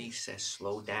 Johnny says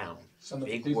slow down. Some of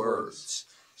the Big big words.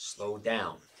 Slow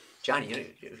down. Johnny,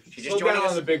 you just Slow joining down on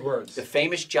us? the big words. The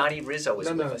famous Johnny Rizzo is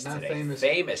No, with no, us not today.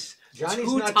 famous.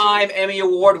 Johnny's not Two-time Emmy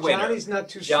Award winner. Johnny's not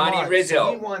too Johnny smart. Rizzo.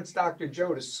 So he wants Dr.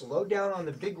 Joe to slow down on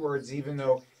the big words, even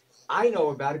though I know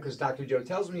about it because Dr. Joe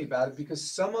tells me about it, because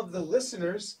some of the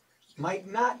listeners might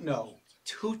not know.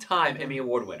 Two-time Emmy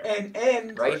Award winner.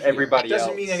 And right For everybody doesn't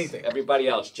else. mean anything. Everybody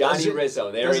else. Johnny Doesn't-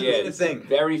 Rizzo. There doesn't he mean a is. thing.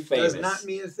 Very famous. Does not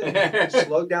mean a thing.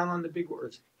 Slow down on the big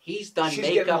words. He's done She's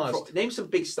getting makeup. lost. Name some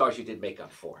big stars you did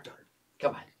makeup for.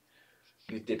 Come on.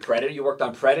 You did Predator. You worked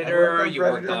on Predator. I worked on You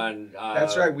worked Predator. on.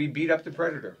 That's right. We beat up the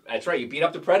Predator. That's right. You beat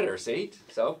up the Predator. See?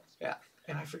 So. Yeah.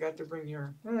 And I forgot to bring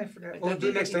your. Oh, I forgot. We'll We'll do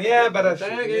it next time. Yeah, but So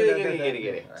there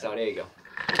you go.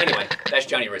 Anyway, that's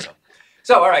Johnny Rizzo.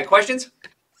 So, all right, questions?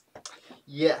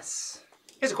 Yes.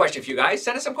 Here's a question for you guys.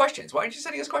 Send us some questions. Why aren't you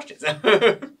sending us questions?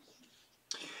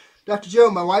 Dr. Joe,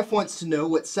 my wife wants to know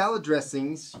what salad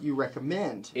dressings you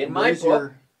recommend. In And my what is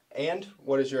book-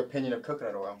 what is your opinion of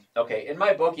coconut oil? Okay, in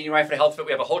my book, Eating Right for the Health of It,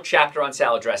 we have a whole chapter on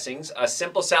salad dressings. A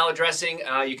simple salad dressing,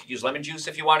 you could use lemon juice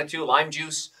if you wanted to, lime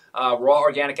juice, raw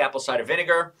organic apple cider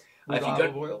vinegar. With If you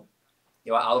olive oil?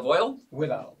 You want olive oil? With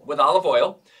olive oil. With olive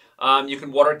oil. You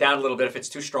can water it down a little bit if it's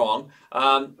too strong.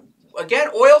 Again,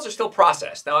 oils are still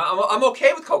processed. Now, I'm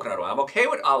okay with coconut oil. I'm okay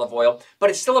with olive oil, but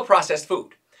it's still a processed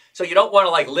food. So you don't want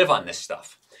to live on this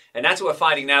stuff. And that's what we're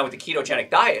finding now with the ketogenic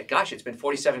diet. Gosh, it's been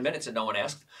 47 minutes and no one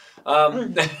asked.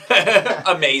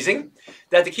 Amazing.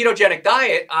 That the ketogenic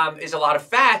diet is a lot of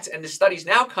fats, and the study's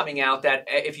now coming out that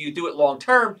if you do it long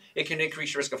term, it can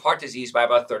increase your risk of heart disease by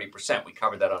about 30%. We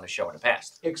covered that on the show in the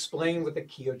past. Explain what the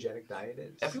ketogenic diet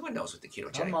is. Everyone knows what the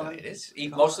ketogenic Come on. diet is.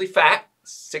 Eat Come mostly fat,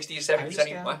 60 to I 70%.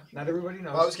 understand. What? Not everybody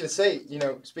knows. Well, I was going to say,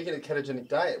 speaking of ketogenic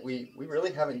diet, we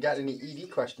really haven't got any ED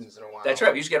questions in a while. That's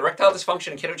right. We used to get erectile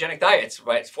dysfunction and ketogenic diets.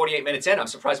 Right? It's 48 minutes in. I'm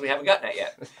surprised we haven't gotten that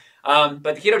yet.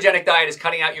 But the ketogenic diet is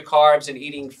cutting out your carbs and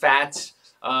eating fats.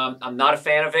 I'm not a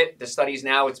fan of it. The studies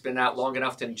now, it's been out long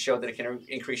enough to show that it can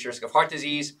increase your risk of heart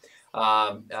disease.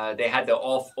 They had the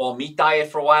all meat diet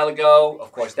for a while ago.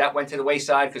 Of course, that went to the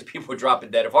wayside because people were dropping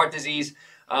dead of heart disease.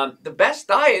 The best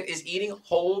diet is eating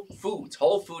whole foods.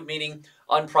 Whole food meaning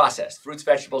unprocessed. Fruits,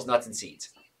 vegetables, nuts, and seeds.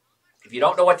 If you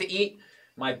don't know what to eat,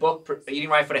 my book, Eating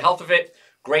Right for the Health of It,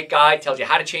 great guide, tells you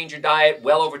how to change your diet,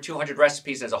 well over 200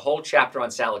 recipes. There's a whole chapter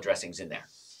on salad dressings in there.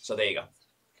 So there you go.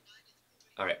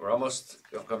 All right, we're almost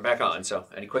coming back on. So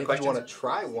any quick If questions? you want to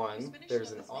try one,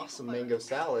 there's an awesome mango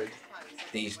salad.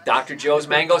 The Dr. Joe's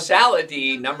Mango Salad,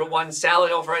 the #1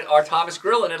 salad over at our Thomas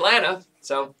Grill in Atlanta.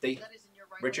 So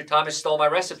Richard Thomas stole my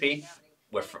recipe.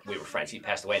 We were friends. He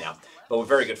passed away now, but we're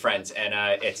very good friends. And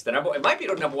it's the It might be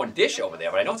the #1 dish over there,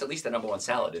 but I know it's at least the #1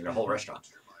 salad in the whole restaurant.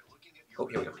 Oh,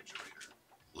 here we go.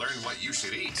 Learn what you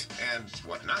should eat and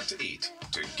what not to eat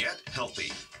to get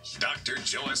healthy. Dr.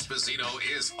 Joe Esposito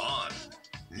is on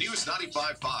News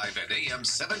 95.5 at AM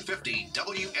 750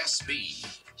 WSB.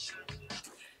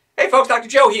 Hey folks, Dr.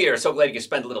 Joe here. So glad you could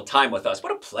spend a little time with us.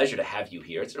 What a pleasure to have you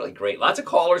here. It's really great. Lots of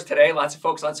callers today, lots of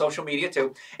folks on social media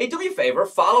too. Hey, do me a favor,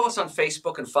 follow us on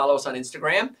Facebook and follow us on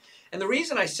Instagram. And the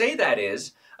reason I say that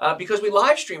is because we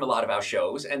live stream a lot of our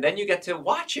shows, and then you get to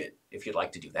watch it if you'd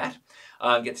like to do that.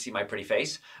 Get to see my pretty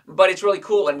face. But it's really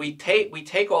cool, and we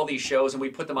take all these shows and we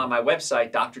put them on my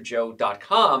website,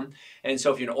 drjoe.com. And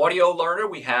so if you're an audio learner,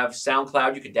 we have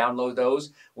SoundCloud. You can download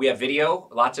those. We have video,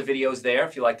 lots of videos there.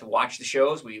 If you like to watch the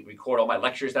shows, we record all my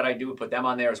lectures that I do. We put them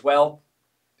on there as well.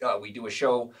 We do a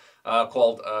show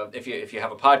called, if you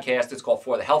have a podcast, it's called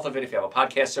For the Health of It, if you have a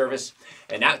podcast service.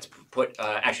 And that's put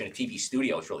actually in a TV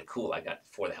studio. It's really cool. I got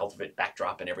For the Health of It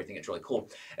backdrop and everything. It's really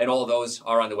cool. And all of those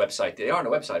are on the website. They are on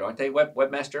the website, aren't they,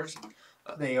 webmasters?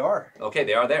 They are. Okay,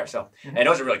 they are there. So, and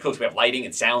those are really cool. So we have lighting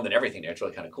and sound and everything there. It's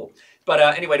really kind of cool. But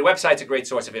anyway, the website's a great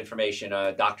source of information.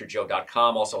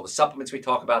 drjoe.com. Also, the supplements we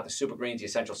talk about, the super greens, the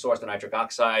essential source, the nitric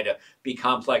oxide, B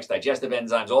complex, digestive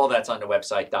enzymes, all that's on the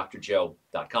website,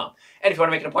 drjoe.com. And if you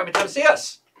want to make an appointment, come see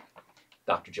us,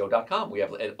 drjoe.com. We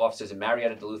have offices in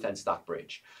Marietta, Duluth, and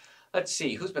Stockbridge. Let's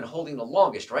see, who's been holding the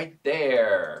longest? Right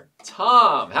there.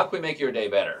 Tom, how can we make your day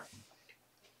better?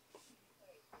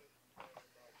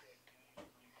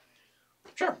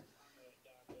 Sure.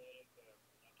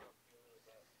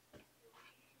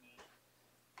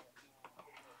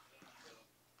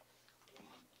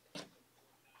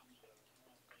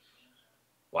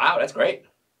 Wow, that's great.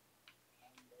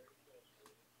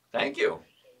 Thank you.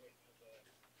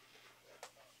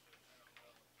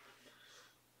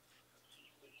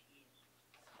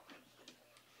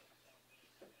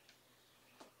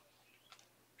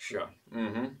 Sure.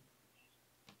 Mm-hmm.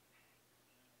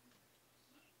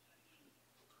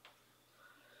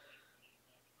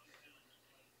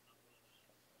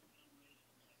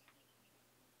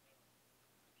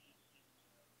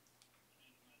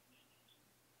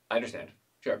 I understand.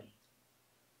 Sure.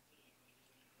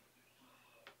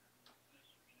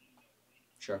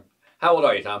 Sure. How old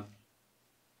are you, Tom?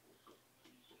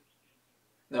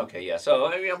 Okay, yeah.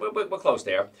 So yeah, we're close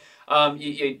there.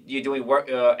 You're doing work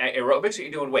aerobics, or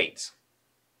you're doing weights?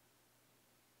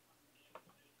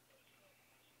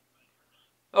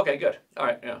 Okay, good. All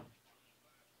right. Yeah.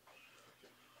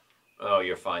 Oh,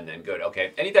 you're fine then. Good.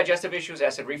 Okay. Any digestive issues?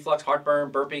 Acid reflux, heartburn,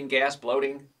 burping, gas,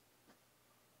 bloating?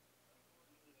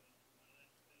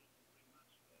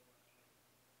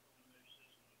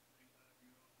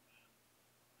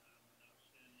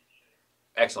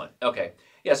 Excellent. Okay.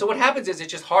 Yeah. So what happens is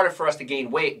it's just harder for us to gain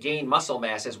weight, gain muscle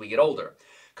mass as we get older.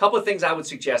 A couple of things I would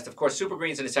suggest. Of course, super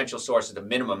green is an essential source of the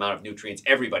minimum amount of nutrients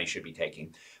everybody should be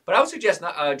taking. But I would suggest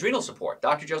adrenal support.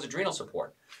 Dr. Joe's adrenal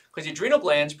support, because the adrenal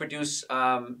glands produce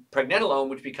pregnenolone,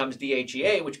 which becomes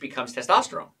DHEA, which becomes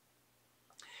testosterone.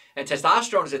 And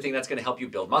testosterone is the thing that's going to help you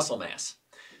build muscle mass.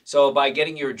 So by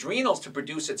getting your adrenals to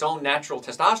produce its own natural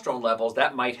testosterone levels,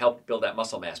 that might help build that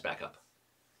muscle mass back up.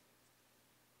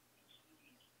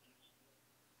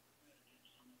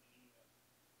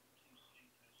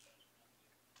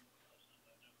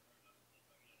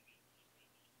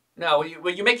 No,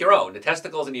 you make your own. The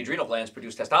testicles and the adrenal glands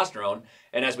produce testosterone,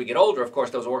 and as we get older, of course,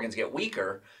 those organs get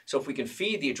weaker. So if we can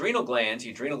feed the adrenal glands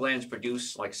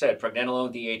produce, like I said,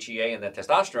 pregnenolone, DHEA, and then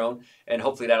testosterone, and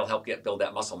hopefully that'll help build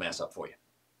that muscle mass up for you.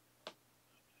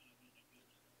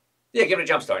 Yeah, give it a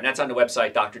jump start, and that's on the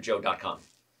website, drjoe.com.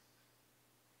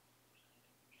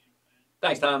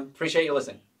 Thanks, Tom. Appreciate you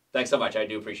listening. Thanks so much. I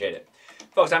do appreciate it.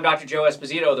 Folks, I'm Dr. Joe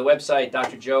Esposito, the website,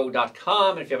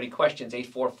 drjoe.com. And if you have any questions,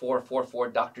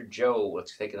 844-44-Dr. Joe.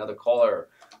 Let's take another caller.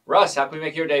 Russ, how can we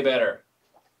make your day better?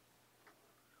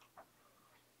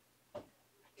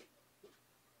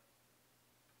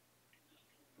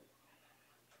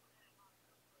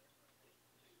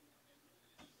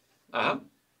 Uh-huh.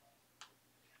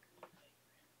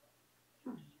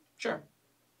 Sure.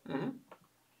 Mm-hmm.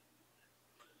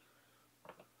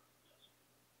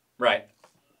 Right.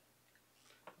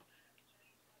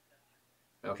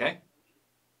 Okay.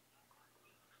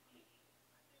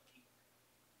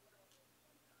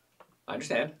 I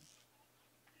understand.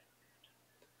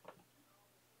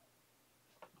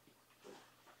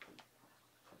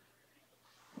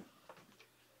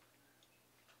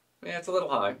 Yeah, it's a little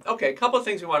high. Okay, a couple of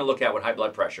things we want to look at with high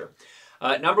blood pressure.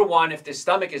 Number one, if the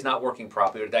stomach is not working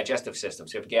properly, or the digestive system,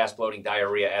 so you have gas, bloating,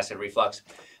 diarrhea, acid reflux,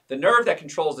 the nerve that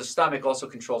controls the stomach also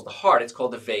controls the heart. It's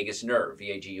called the vagus nerve,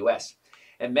 V-A-G-U-S.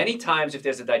 And many times, if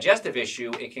there's a digestive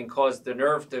issue, it can cause the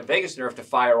vagus nerve to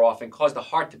fire off and cause the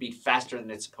heart to beat faster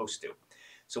than it's supposed to.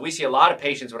 So we see a lot of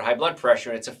patients with high blood pressure,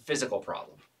 and it's a physical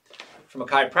problem. From a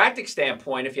chiropractic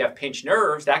standpoint, if you have pinched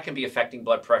nerves, that can be affecting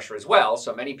blood pressure as well.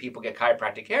 So many people get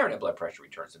chiropractic care and their blood pressure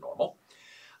returns to normal.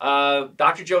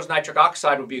 Dr. Joe's nitric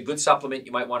oxide would be a good supplement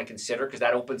you might want to consider, because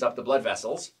that opens up the blood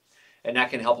vessels, and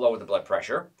that can help lower the blood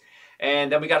pressure.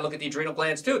 And then we got to look at the adrenal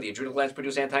glands too. The adrenal glands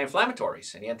produce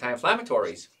anti-inflammatories, and the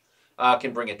anti-inflammatories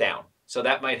can bring it down. So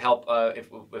that might help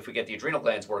if we get the adrenal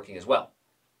glands working as well.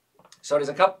 So there's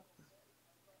a couple.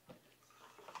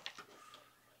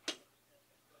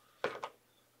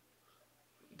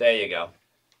 There you go.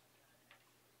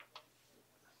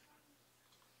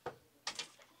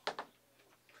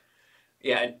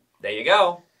 Yeah, there you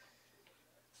go.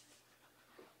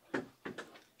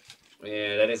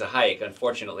 Yeah, that is a hike,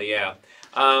 unfortunately, yeah.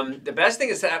 The best thing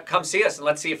is to come see us and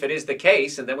let's see if it is the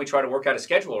case, and then we try to work out a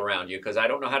schedule around you, because I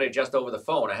don't know how to adjust over the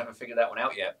phone. I haven't figured that one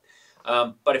out yet.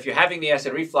 But if you're having the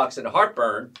acid reflux and the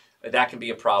heartburn, that can be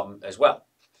a problem as well.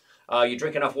 You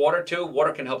drink enough water too.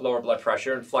 Water can help lower blood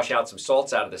pressure and flush out some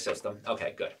salts out of the system.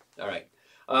 Okay, good. All right.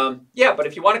 Yeah, but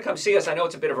if you want to come see us, I know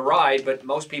it's a bit of a ride, but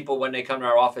most people, when they come to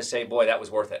our office, say, boy, that was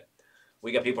worth it.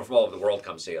 We got people from all over the world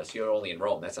come see us. You're only in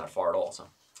Rome. That's not far at all. So,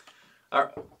 all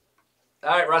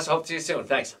right, Russ, I hope to see you soon.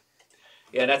 Thanks.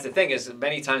 Yeah, that's the thing is,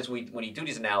 many times when you do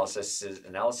these analyses,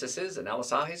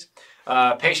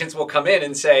 patients will come in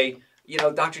and say, you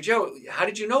know, Dr. Joe, how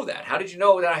did you know that? How did you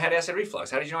know that I had acid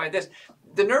reflux? How did you know I had this?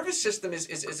 The nervous system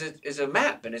is a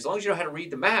map, and as long as you know how to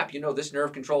read the map, you know this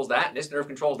nerve controls that, and this nerve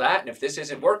controls that, and if this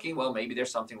isn't working, well, maybe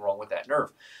there's something wrong with that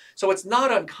nerve. So it's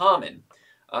not uncommon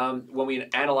when we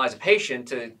analyze a patient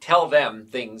to tell them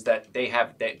things that they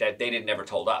have that they didn't never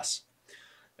told us.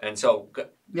 And so,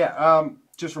 yeah,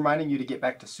 just reminding you to get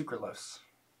back to sucralose.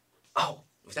 Oh,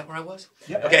 was that where I was?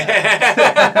 Yeah. Okay.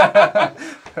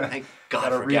 Thank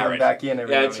God for Garrett. Back in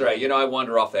every Yeah, that's right. You know, I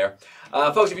wander off there.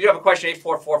 Folks, if you do have a question,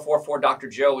 844-44-Dr.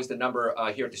 Joe is the number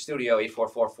here at the studio,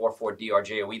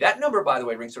 844-44-DRJOE. That number, by the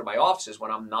way, rings through my offices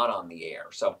when I'm not on the air.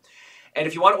 So And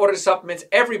if you want to order the supplements,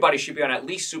 everybody should be on at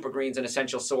least Super Greens, an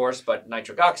essential source, but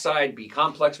nitric oxide, B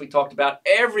complex we talked about.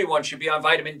 Everyone should be on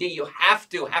vitamin D. You have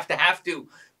to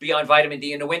be on vitamin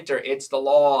D in the winter. It's the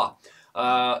law.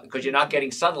 Because you're not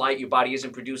getting sunlight, your body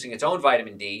isn't producing its own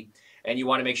vitamin D, and you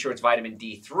want to make sure it's vitamin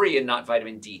D3 and not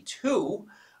vitamin D2. You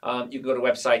can go to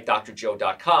website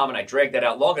drjoe.com, and I dragged that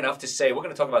out long enough to say we're going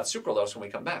to talk about sucralose when we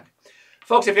come back.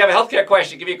 Folks, if you have a healthcare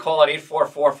question, give me a call at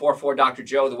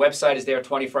 844-44-Dr.Joe. The website is there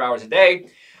 24 hours a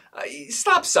day.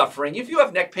 Stop suffering. If you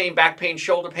have neck pain, back pain,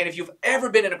 shoulder pain, if you've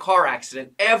ever been in a car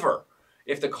accident, ever,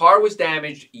 if the car was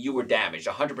damaged, you were damaged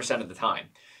 100% of the time.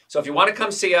 So if you want to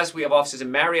come see us, we have offices in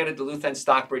Marietta, Duluth, and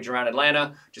Stockbridge around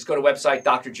Atlanta. Just go to website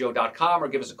drjoe.com or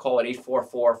give us a call at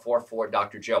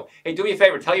 844-44-Dr.Joe. Hey, do me a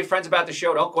favor. Tell your friends about the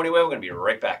show. Don't go anywhere. We're going to be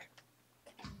right back.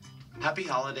 Happy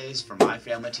holidays from my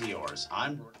family to yours.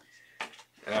 I'm...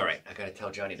 All right. I got to tell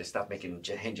Johnny to stop making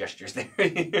hand gestures there.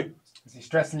 Is he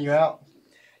stressing you out?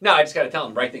 No, I just got to tell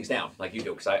him, write things down like you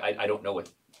do, because I don't know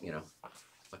what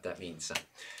that means. So.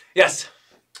 Yes.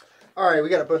 All right, we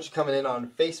got a bunch coming in on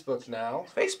Facebook now.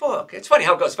 Facebook. It's funny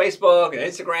how it goes. Facebook and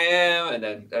Instagram and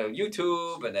then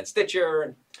YouTube and then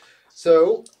Stitcher.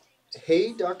 So,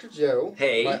 hey, Dr. Joe.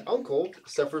 Hey. My uncle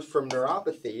suffers from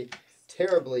neuropathy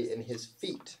terribly in his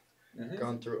feet. Mm-hmm.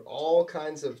 Gone through all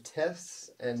kinds of tests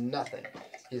and nothing.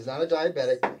 He's not a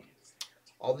diabetic.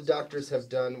 All the doctors have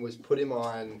done was put him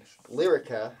on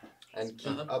Lyrica and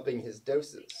keep upping his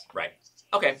doses. Right.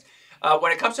 Okay.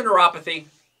 When it comes to neuropathy,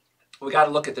 we got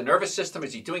to look at the nervous system.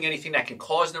 Is he doing anything that can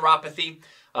cause neuropathy?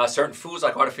 Certain foods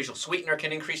like artificial sweetener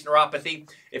can increase neuropathy.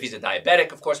 If he's a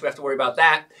diabetic, of course, we have to worry about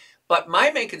that. But my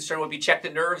main concern would be check the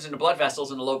nerves and the blood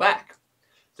vessels in the low back.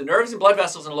 The nerves and blood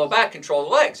vessels in the low back control the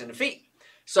legs and the feet.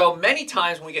 So many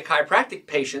times when we get chiropractic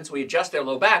patients, we adjust their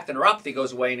low back, the neuropathy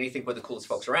goes away, and you think we're the coolest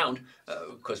folks around,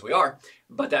 because we are.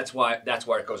 But that's why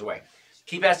it goes away.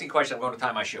 Keep asking questions. I'm going to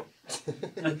tie my shoe.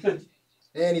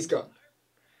 And he's gone.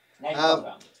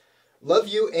 Love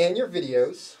you and your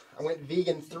videos. I went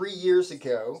vegan 3 years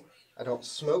ago. I don't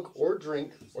smoke or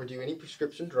drink or do any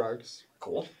prescription drugs.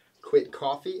 Cool. Quit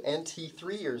coffee and tea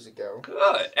 3 years ago.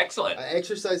 Good. Excellent. I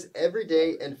exercise every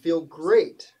day and feel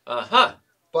great. Uh-huh.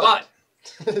 But.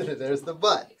 There's the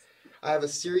but. I have a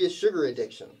serious sugar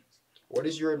addiction. What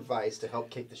is your advice to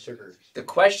help kick the sugar? The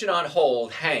question on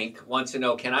hold, Hank wants to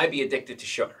know, can I be addicted to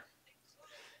sugar?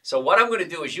 So what I'm going to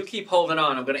do is you keep holding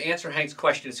on. I'm going to answer Hank's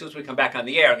question as soon as we come back on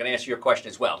the air. I'm going to answer your question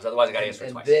as well, because otherwise I got to answer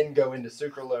it twice. And then go into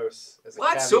sucralose as a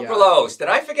What? caveat. Sucralose? Did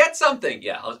I forget something?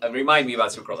 Yeah, remind me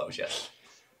about sucralose, yes.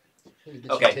 Get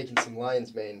you Okay. taking some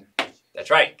lion's mane.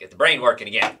 That's right. Get the brain working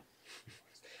again.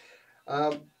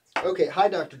 Okay, hi,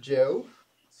 Dr. Joe.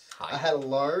 Hi. I had a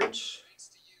large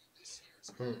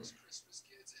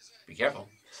Be careful.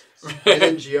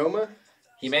 meningioma.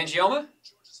 Hemangioma?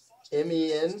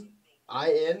 MENINGIOMA.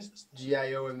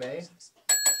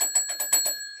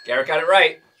 Garrett got it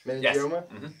right. Meningioma.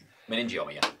 Yes.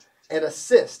 Meningioma, yeah. And a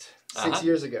cyst 6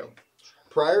 years ago.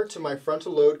 Prior to my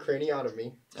frontal lobe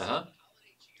craniotomy,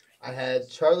 I had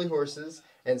Charlie horses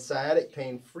and sciatic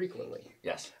pain frequently.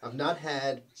 Yes. I've not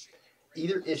had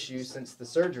either issue since the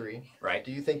surgery. Right.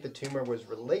 Do you think the tumor was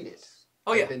related?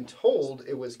 Oh, yeah. I've been told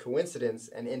it was coincidence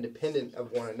and independent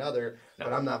of one another,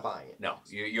 but I'm not buying it. No,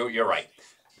 you're right.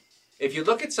 If you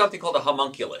look at something called a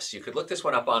homunculus, you could look this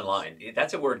one up online.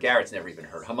 That's a word Garrett's never even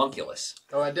heard, homunculus.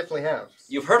 Oh, I definitely have.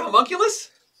 You've heard homunculus?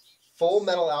 Full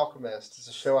Metal Alchemist is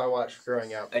a show I watched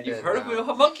growing up. And you've heard of a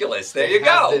homunculus. There they you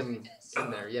have go. them in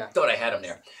there, yeah. Thought I had them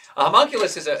there. A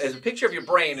homunculus is a picture of your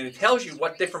brain, and it tells you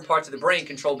what different parts of the brain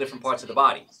control different parts of the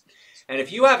body. And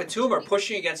if you have a tumor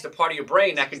pushing against a part of your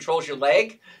brain that controls your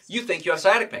leg, you think you have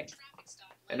sciatic pain.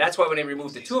 And that's why when they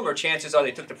removed the tumor, chances are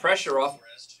they took the pressure off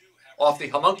the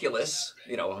homunculus.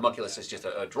 You know, homunculus is just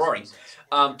a drawing.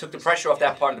 Took the pressure off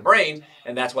that part of the brain,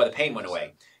 and that's why the pain went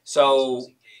away. So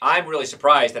I'm really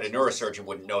surprised that a neurosurgeon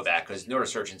wouldn't know that, because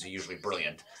neurosurgeons are usually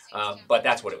brilliant. But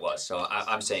that's what it was. So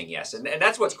I'm saying yes. And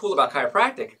that's what's cool about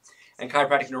chiropractic and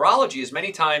chiropractic neurology is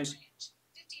many times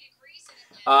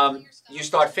you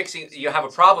start fixing, you have a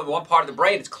problem in one part of the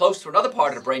brain, it's close to another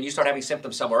part of the brain, you start having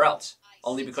symptoms somewhere else,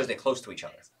 only because they're close to each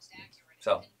other.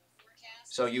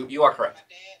 So you are correct.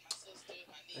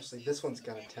 Actually, this one's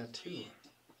got a tattoo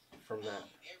from that.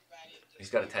 He's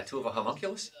got a tattoo of a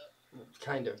homunculus?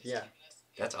 Kind of, yeah.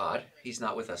 That's odd. He's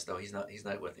not with us, though. He's not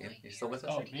with you. You still with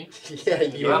us? Oh, me? Yeah,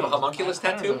 you have a homunculus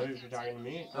I don't tattoo? know if you're talking to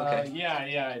me. Okay.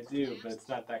 Yeah, I do, but it's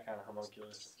not that kind of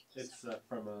homunculus. It's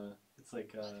from a, it's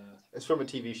like It's from a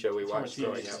TV show we it's from a watched TV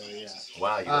growing show, up. yeah.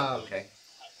 Wow, you okay.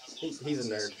 He's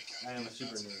a nerd. I am a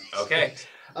super nerd. Okay.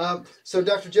 So,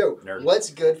 Dr. Joe, Nerd. what's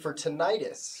good for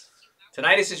tinnitus?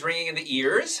 Tinnitus is ringing in the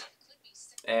ears.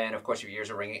 And of course, if your ears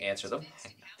are ringing, answer them.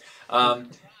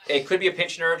 It could be a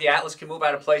pinched nerve. The atlas can move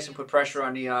out of place and put pressure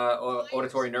on the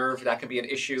auditory nerve. That can be an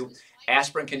issue.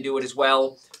 Aspirin can do it as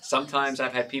well. Sometimes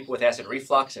I've had people with acid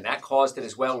reflux, and that caused it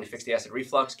as well. We fixed the acid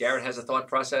reflux. Garrett has a thought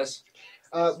process.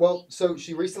 Well, so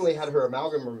she recently had her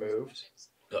amalgam removed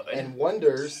Good. and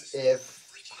wonders if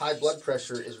high blood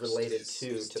pressure is related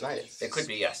to tinnitus. It could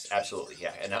be, yes, absolutely,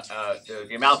 yeah. And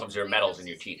the amalgams are metals in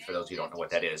your teeth, for those who don't know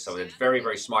what that is. So it's very,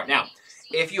 very smart. Now,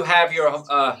 if you have your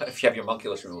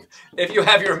homunculus removed, if you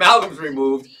have your amalgams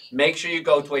removed, make sure you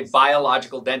go to a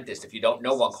biological dentist. If you don't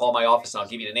know one, call my office and I'll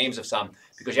give you the names of some,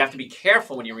 because you have to be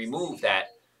careful when you remove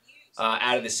that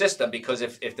out of the system, because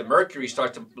if the mercury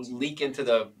starts to leak into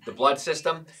the blood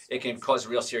system, it can cause a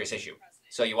real serious issue.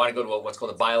 So you want to go to what's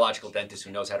called a biological dentist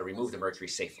who knows how to remove the mercury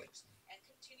safely.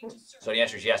 So the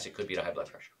answer is yes, it could be the high blood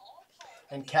pressure.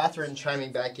 And Catherine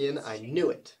chiming back in, I knew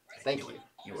it. Thank you.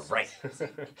 You were right.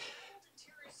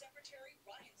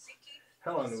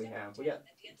 How long do we have? We got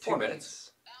 4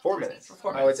 minutes. 4 minutes.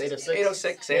 4 Oh, minutes. it's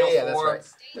 8:06, 8:04. Yeah, that's right.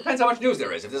 Depends how much news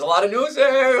there is. If there's a lot of news,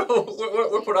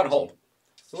 we're put on hold.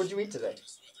 So what did you eat today?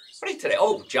 What did I eat today?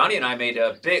 Oh, Johnny and I made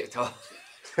a big...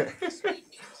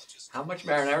 How much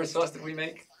marinara sauce did we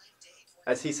make?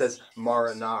 As he says,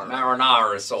 marinara.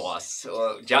 Marinara sauce.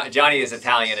 Johnny is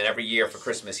Italian, and every year for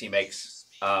Christmas he makes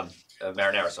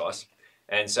marinara sauce.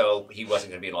 And so he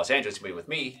wasn't going to be in Los Angeles to be with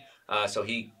me.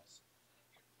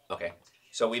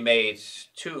 So we made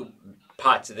 2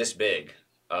 pots this big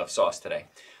of sauce today.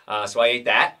 So I ate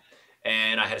that,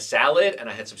 and I had a salad, and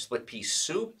I had some split pea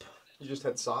soup. You just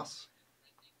had sauce?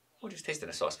 We're just tasting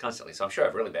the sauce constantly, so I'm sure I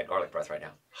have really bad garlic breath right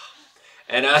now.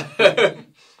 And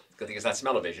good thing it's not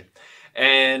smell-o-vision.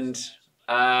 And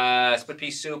split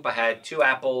pea soup, I had 2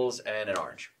 apples and an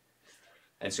orange.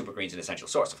 And super green's an essential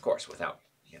source, of course, without,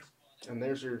 And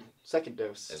there's your second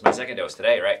dose. There's my second dose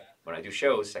today, right? When I do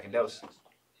shows, second dose.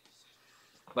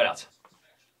 What else?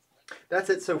 That's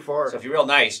it so far. So if you're real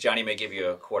nice, Johnny may give you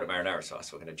a quart of marinara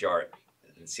sauce. We're going to jar it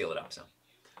and seal it up, so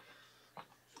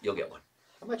you'll get one.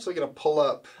 I'm actually going to pull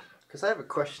up, because I have a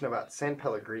question about San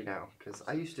Pellegrino, because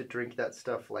I used to drink that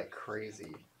stuff like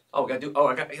crazy. Oh, I got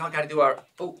to do our,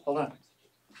 oh, hold on.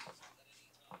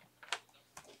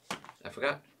 I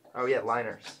forgot. Oh, yeah,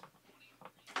 liners.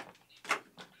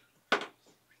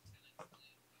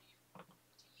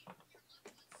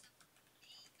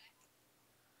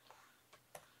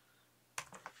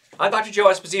 I'm Dr. Joe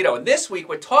Esposito, and this week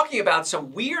we're talking about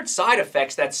some weird side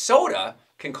effects that soda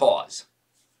can cause.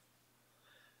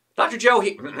 Dr. Joe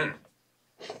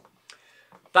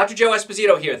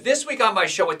Esposito here. This week on my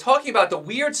show, we're talking about the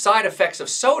weird side effects of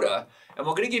soda, and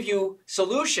we're going to give you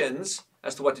solutions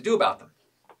as to what to do about them.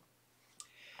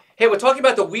 Hey, we're talking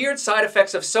about the weird side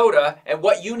effects of soda and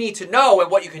what you need to know and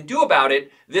what you can do about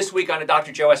it this week on the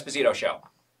Dr. Joe Esposito Show.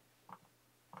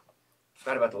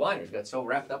 Forgot about the liners. Got so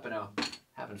wrapped up in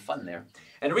having fun there.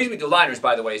 And the reason we do liners,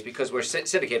 by the way, is because we're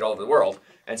syndicated all over the world,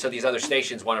 and so these other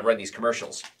stations want to run these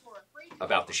commercials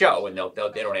about the show, and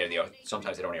they don't air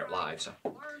sometimes they don't air it live. So,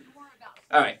 all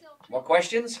right, more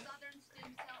questions?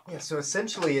 Yeah, so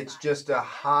essentially it's just a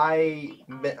high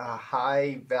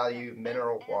value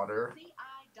mineral water.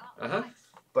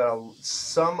 But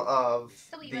some of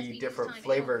the different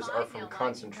flavors are from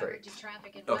concentrate.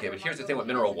 Okay, but here's the thing with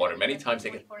mineral water. Many times they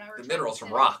get the minerals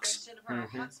from rocks.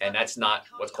 And that's not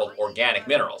what's called organic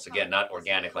minerals. Again, not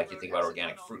organic like you think about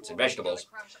organic fruits and vegetables.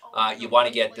 You want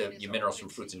to get your minerals from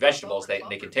fruits and vegetables. They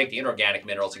can take the inorganic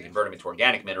minerals and convert them into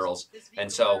organic minerals. And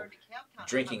so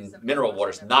drinking mineral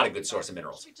water is not a good source of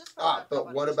minerals.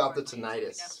 But what about the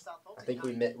tinnitus? I think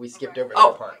we skipped over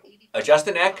that part. Adjust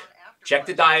the neck. Check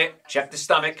the diet, check the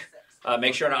stomach,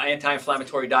 make sure an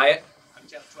anti-inflammatory diet.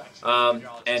 But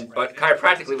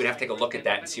chiropractically, we'd have to take a look at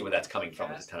that and see where that's coming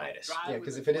from with the tinnitus. Yeah,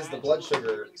 because if it is the blood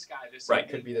sugar, right, it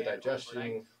could be the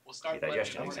digestion.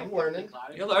 I'm learning.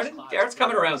 You're learning. Garrett's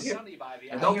coming around here.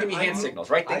 And don't give me hand signals.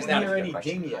 Write things down. I didn't hear any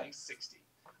ding yet.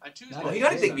 Well, he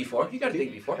got a ding before.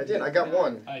 I did. I got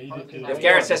one. If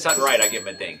Garrett says something right, I give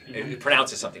him a ding. If he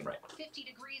pronounces something right.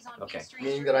 Okay.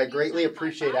 Meaning that I greatly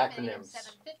appreciate acronyms.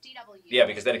 Yeah,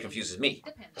 because then it confuses me.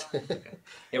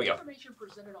 Here we go. Information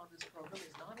presented on this program is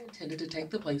not intended to take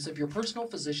the place of your personal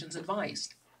physician's advice,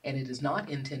 and it is not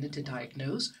intended to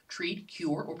diagnose, treat,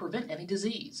 cure, or prevent any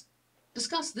disease.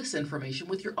 Discuss this information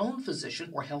with your own physician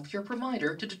or healthcare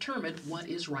provider to determine what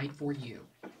is right for you.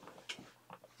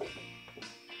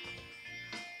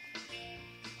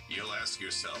 You'll ask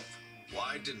yourself,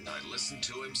 why didn't I listen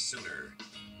to him sooner?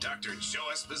 Dr. Joe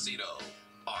Esposito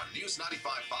on News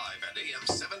 95.5 and AM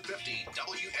 750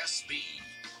 WSB.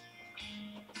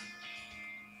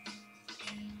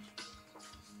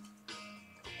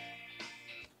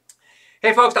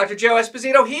 Hey folks, Dr. Joe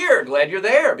Esposito here. Glad you're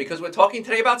there because we're talking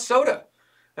today about soda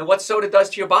and what soda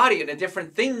does to your body and the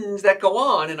different things that go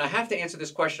on. And I have to answer this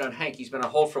question on Hank. He's been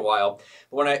on hold for a while.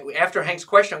 But after Hank's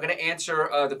question, I'm going to answer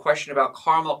the question about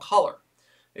caramel color.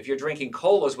 If you're drinking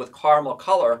colas with caramel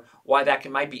color, why that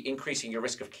might be increasing your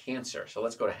risk of cancer. So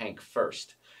let's go to Hank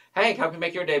first. Hank, how can we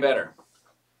make your day better?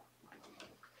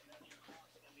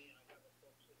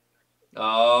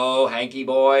 Oh, Hanky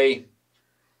boy.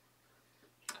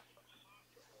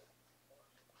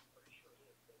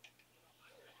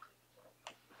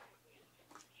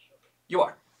 You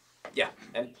are. Yeah.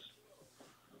 And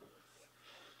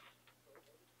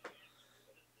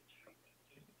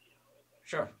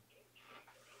sure.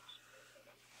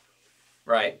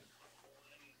 Right.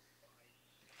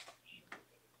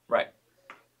 Right.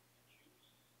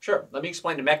 Sure. Let me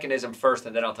explain the mechanism first,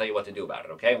 and then I'll tell you what to do about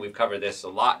it, okay? We've covered this a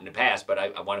lot in the past, but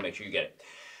I want to make sure you get it.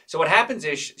 So what happens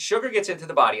is sugar gets into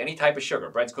the body, any type of sugar,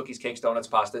 breads, cookies, cakes, donuts,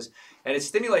 pastas, and it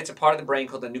stimulates a part of the brain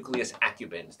called the nucleus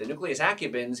accumbens. The nucleus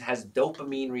accumbens has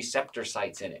dopamine receptor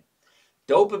sites in it.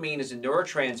 Dopamine is a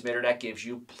neurotransmitter that gives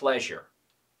you pleasure.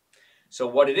 So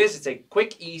what it is, it's a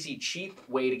quick, easy, cheap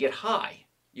way to get high.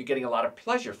 You're getting a lot of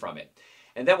pleasure from it.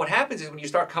 And then what happens is when you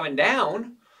start coming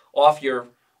down off your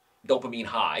dopamine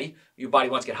high, your body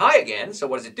wants to get high again. So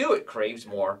what does it do? It craves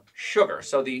more sugar.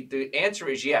 So the answer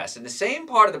is yes. And the same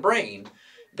part of the brain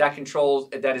that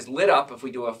is lit up if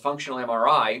we do a functional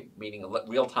MRI, meaning a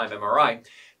real-time MRI,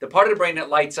 the part of the brain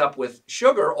that lights up with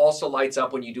sugar also lights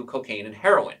up when you do cocaine and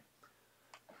heroin.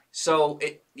 So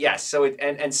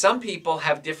and some people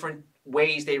have different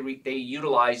ways they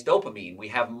utilize dopamine. We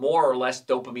have more or less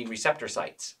dopamine receptor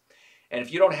sites. And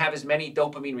if you don't have as many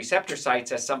dopamine receptor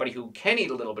sites as somebody who can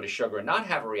eat a little bit of sugar and not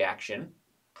have a reaction,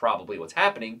 probably what's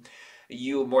happening,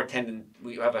 you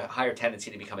have a higher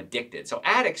tendency to become addicted. So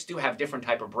addicts do have different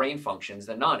type of brain functions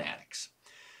than non-addicts.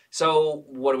 So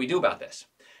what do we do about this?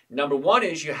 Number one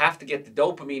is you have to get the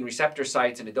dopamine receptor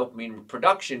sites and the dopamine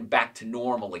production back to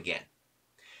normal again.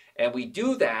 And we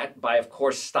do that by, of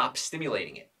course, stop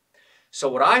stimulating it. So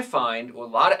what I find with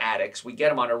a lot of addicts, we get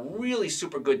them on a really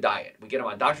super good diet. We get them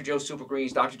on Dr. Joe's Super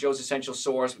Greens, Dr. Joe's Essential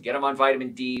Source. We get them on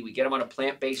vitamin D. We get them on a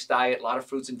plant-based diet, a lot of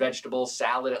fruits and vegetables,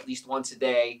 salad at least once a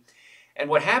day. And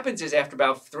what happens is after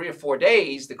about 3 or 4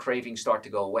 days, the cravings start to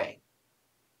go away.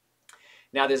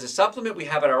 Now, there's a supplement we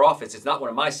have at our office. It's not one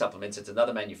of my supplements. It's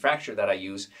another manufacturer that I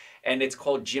use, and it's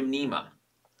called Gymnema.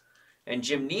 And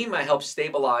Gymnema helps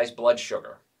stabilize blood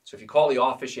sugar. So if you call the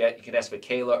office yet, you can ask for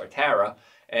Kayla or Tara,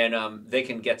 and they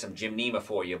can get some Gymnema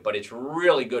for you. But it's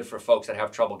really good for folks that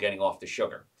have trouble getting off the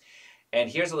sugar. And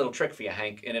here's a little trick for you,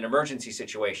 Hank. In an emergency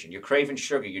situation, you're craving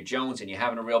sugar, you're jonesing, you're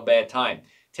having a real bad time.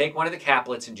 Take one of the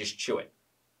caplets and just chew it.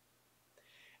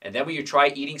 And then when you try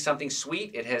eating something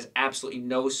sweet, it has absolutely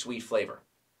no sweet flavor.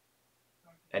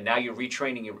 And now you're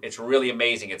retraining. It's really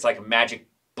amazing. It's like a magic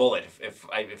bullet,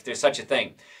 if there's such a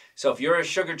thing. So if you're a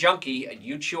sugar junkie and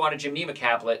you chew on a Gymnema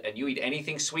caplet and you eat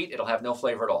anything sweet, it'll have no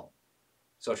flavor at all.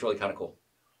 So it's really kind of cool.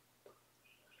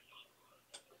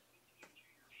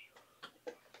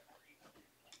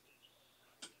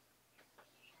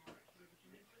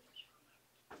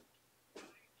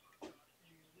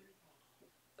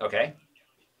 Okay.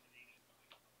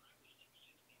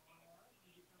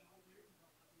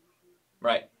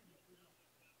 Right.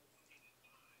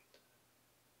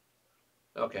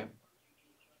 Okay.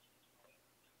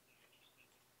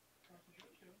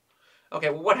 Okay,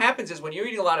 well what happens is when you're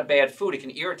eating a lot of bad food, it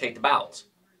can irritate the bowels.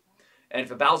 And if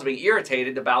the bowels are being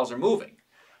irritated, the bowels are moving.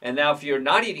 And now if you're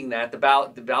not eating that, the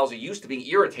bowels are used to being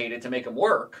irritated to make them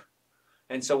work.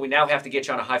 And so we now have to get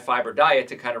you on a high fiber diet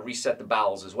to kind of reset the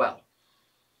bowels as well.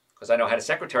 Because I know I had a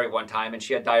secretary one time and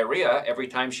she had diarrhea every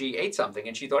time she ate something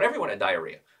and she thought everyone had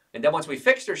diarrhea. And then once we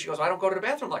fixed her, she goes, I don't go to the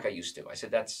bathroom like I used to. I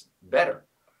said, that's better.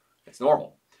 It's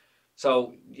normal.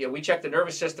 So yeah, we check the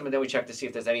nervous system and then we check to see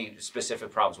if there's any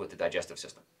specific problems with the digestive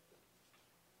system.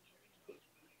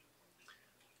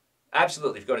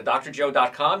 Absolutely. If you go to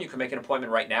drjoe.com, you can make an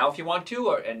appointment right now if you want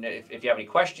to. And if you have any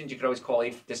questions, you can always call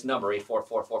this number,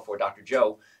 844-44-Dr.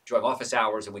 Joe, during office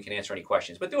hours, and we can answer any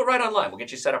questions. But do it right online. We'll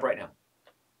get you set up right now.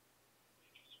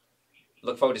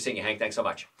 Look forward to seeing you, Hank. Thanks so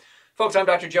much. Folks, I'm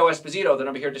Dr. Joe Esposito. The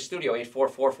number here at the studio,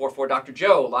 844-44-Dr.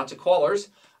 Joe. Lots of callers.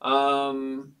 All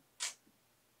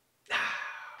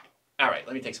right,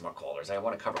 let me take some more callers. I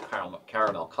want to cover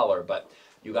caramel color, but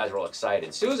you guys are all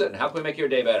excited. Susan, how can we make your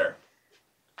day better?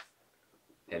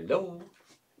 Hello.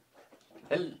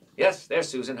 Hello. Yes, there's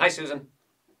Susan. Hi, Susan.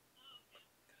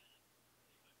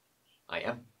 I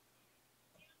am.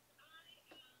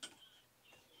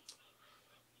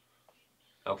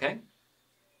 Okay.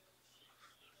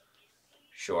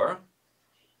 Sure.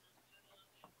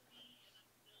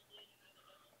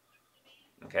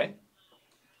 Okay.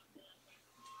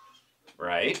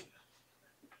 Right.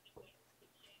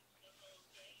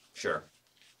 Sure.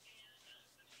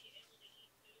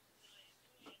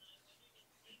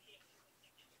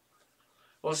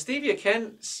 Well, stevia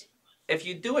can, if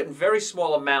you do it in very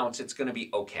small amounts, it's going to be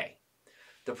okay.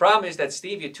 The problem is that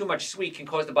stevia, too much sweet, can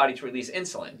cause the body to release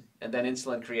insulin, and then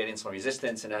insulin create insulin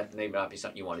resistance, and that may not be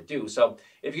something you want to do. So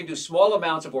if you can do small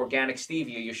amounts of organic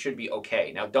stevia, you should be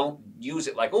okay. Now, don't use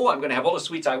it like, oh, I'm going to have all the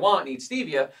sweets I want and eat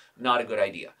stevia. Not a good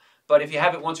idea. But if you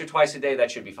have it once or twice a day,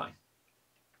 that should be fine.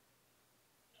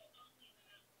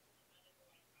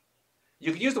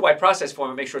 You can use the white processed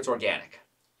form and make sure it's organic.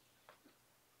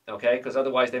 Okay, because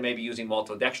otherwise they may be using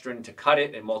maltodextrin to cut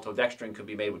it, and maltodextrin could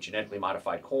be made with genetically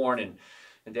modified corn, and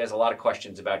there's a lot of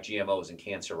questions about GMOs and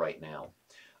cancer right now.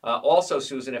 Also,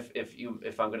 Susan,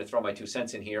 if I'm going to throw my 2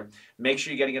 cents in here, make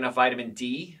sure you're getting enough vitamin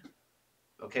D.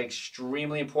 Okay,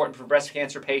 extremely important for breast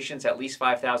cancer patients, at least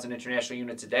 5,000 international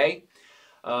units a day.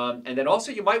 And then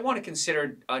also you might want to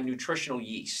consider nutritional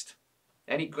yeast.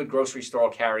 Any good grocery store will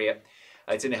carry it.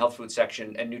 It's in the health food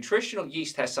section. And nutritional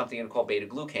yeast has something called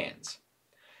beta-glucans.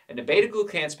 And the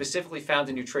beta-glucan specifically found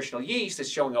in nutritional yeast is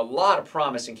showing a lot of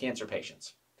promise in cancer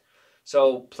patients.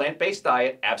 So plant-based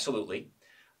diet, absolutely.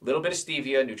 A little bit of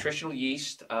stevia, nutritional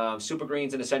yeast, super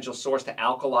greens, an essential source to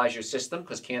alkalize your system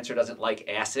because cancer doesn't like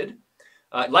acid.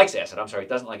 It likes acid, I'm sorry, it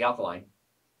doesn't like alkaline.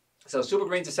 So super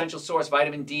greens, essential source,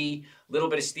 vitamin D, a little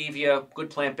bit of stevia, good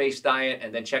plant-based diet,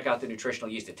 and then check out the nutritional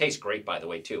yeast. It tastes great, by the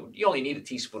way, too. You only need a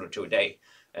teaspoon or 2 a day,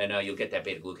 and you'll get that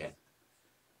beta-glucan.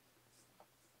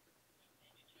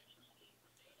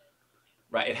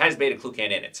 Right, it has beta-glucan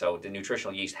in it, so the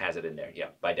nutritional yeast has it in there,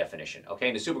 yeah, by definition. Okay,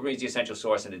 and the super greens, the essential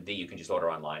source, and the D you can just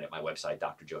order online at my website,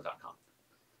 drjoe.com.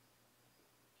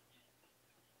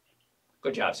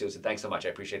 Good job, Susan. Thanks so much. I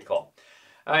appreciate the call.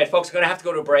 All right, folks, we're going to have to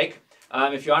go to a break.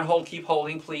 If you're on hold, keep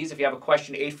holding, please. If you have a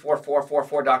question,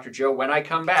 844-44-Dr. Joe. When I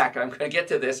come back, I'm going to get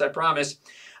to this, I promise.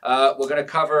 We're going to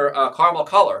cover caramel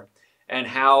color and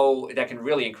how that can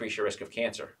really increase your risk of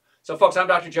cancer. So, folks, I'm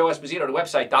Dr. Joe Esposito. The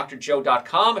website,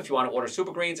 drjoe.com. If you want to order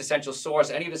super greens, essential source,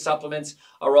 any of the supplements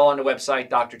are all on the website,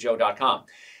 drjoe.com.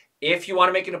 If you want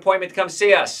to make an appointment to come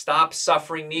see us, stop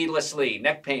suffering needlessly,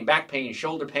 neck pain, back pain,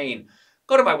 shoulder pain,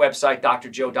 go to my website,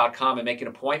 drjoe.com, and make an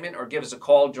appointment or give us a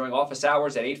call during office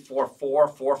hours at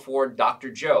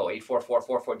 844-44-Dr. Joe,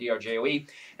 844-44-DRJOE.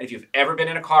 And if you've ever been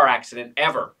in a car accident,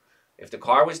 ever, if the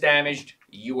car was damaged,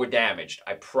 you were damaged.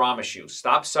 I promise you.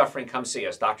 Stop suffering. Come see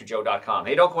us, drjoe.com.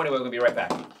 Hey, don't go anywhere. We're going to be right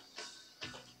back.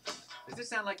 Does this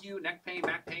sound like you? Neck pain,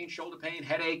 back pain, shoulder pain,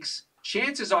 headaches?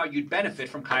 Chances are you'd benefit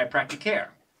from chiropractic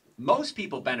care. Most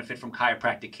people benefit from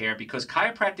chiropractic care because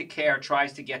chiropractic care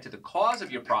tries to get to the cause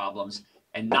of your problems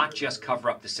and not just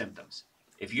cover up the symptoms.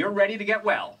 If you're ready to get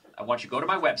well, I want you to go to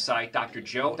my website,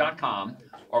 drjoe.com,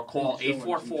 or call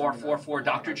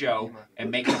 844-44-Dr. Joe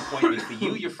and make an appointment for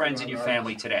you, your friends, and your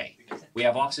family today. We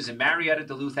have offices in Marietta,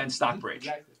 Duluth, and Stockbridge.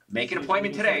 Make an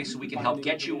appointment today so we can help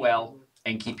get you well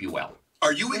and keep you well.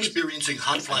 Are you experiencing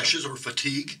hot flashes or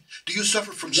fatigue? Do you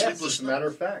suffer from sleepless nights? As a matter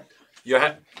of fact.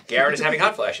 Garrett is having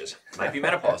hot flashes. Might be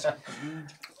menopause.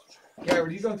 Garrett,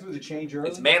 are you going through the change early?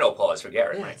 It's menopause for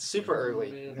Garrett. Yeah, it's super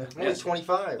early. I'm only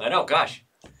 25. I know, gosh.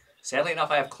 Sadly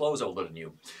enough, I have clothes older than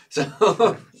you. So,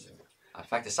 in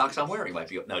fact, the socks I'm wearing might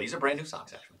be... No, these are brand new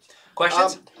socks, actually.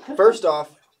 Questions? First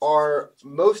off, are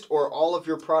most or all of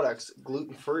your products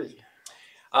gluten-free?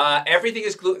 Everything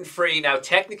is gluten-free. Now,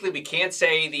 technically, we can't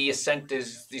say the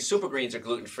super greens are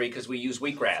gluten-free because we use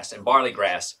wheatgrass and barley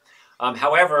grass.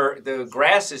 However, the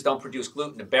grasses don't produce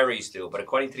gluten, the berries do, but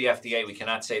according to the FDA, we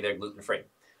cannot say they're gluten-free.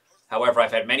 However,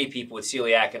 I've had many people with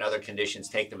celiac and other conditions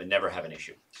take them and never have an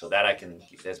issue. So that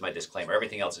that's my disclaimer.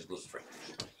 Everything else is gluten-free.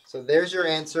 So there's your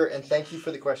answer, and thank you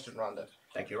for the question, Rhonda.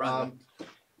 Thank you, Rhonda.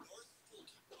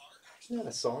 Isn't that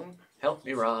a song? Help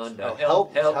me, Rhonda. Oh,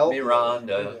 help me,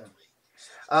 Rhonda.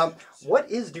 What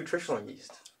is nutritional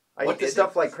yeast? I eat this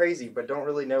stuff like crazy, but don't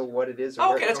really know what it is.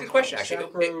 Okay, that's a good question, actually.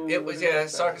 It was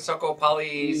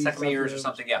sarcopolysaccharides or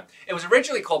something, yeah. It was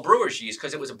originally called brewer's yeast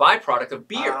because it was a byproduct of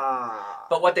beer.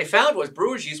 But what they found was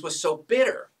brewer's yeast was so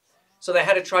bitter. So they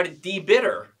had to try to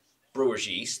de-bitter brewer's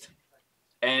yeast.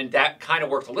 And that kind of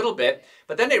worked a little bit.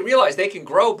 But then they realized they can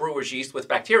grow brewer's yeast with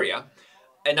bacteria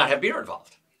and not have beer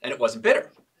involved. And it wasn't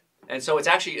bitter. And so it's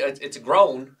actually, it's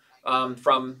grown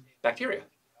from bacteria.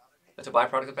 It's a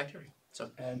byproduct of bacteria. So.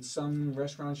 And some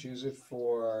restaurants use it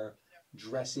for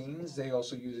dressings. They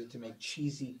also use it to make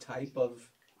cheesy type of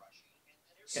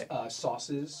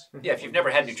sauces. Yeah, if you've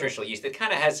never had nutritional yeast, it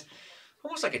kind of has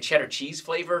almost like a cheddar cheese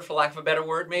flavor, for lack of a better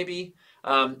word, maybe.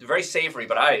 Very savory,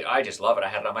 but I just love it. I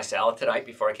had it on my salad tonight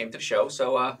before I came to the show.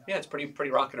 So yeah, it's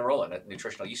pretty rock and roll, that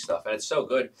nutritional yeast stuff, and it's so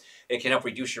good. It can help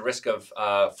reduce your risk of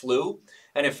flu.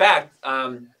 And in fact,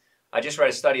 I just read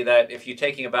a study that if you're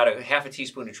taking about a half a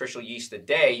teaspoon nutritional yeast a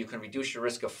day, you can reduce your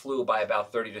risk of flu by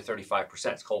about 30 to 35%.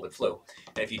 It's cold and flu.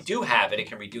 And if you do have it, it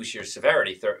can reduce your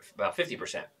severity about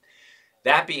 50%.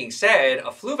 That being said,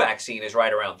 a flu vaccine is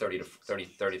right around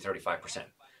 35%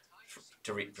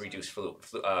 to reduce flu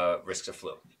risks of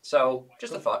flu. So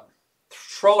just a thought,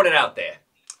 throwing it out there.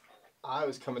 I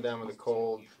was coming down with a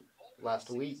cold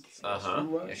last week.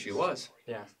 Yes, you was.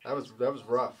 Yeah, that was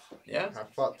rough. Yeah, I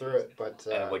fought through it, but.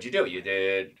 What'd you do? You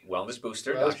did wellness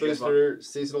booster. Wellness booster,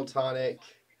 seasonal tonic,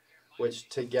 which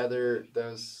together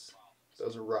those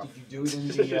are rough. Did you do it in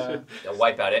the? They'll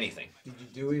wipe out anything. Did you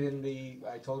do it in the?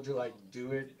 I told you, like,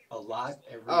 do it a lot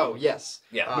every. Oh yes.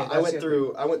 Yeah. I went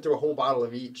through a whole bottle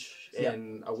of each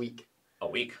in a week. A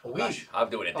week. A week. Gosh, I'll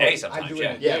do it a day sometimes. I do it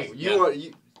in a Yeah. day.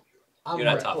 You're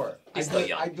not tough. He's still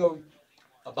young. I do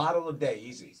a bottle a day,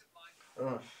 easy.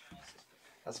 Ugh,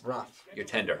 that's rough. You're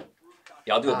tender.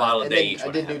 Yeah, I'll do a bottle a day each.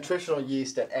 I did nutritional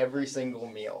yeast at every single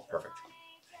meal. Perfect.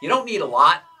 You don't need a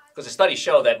lot because the studies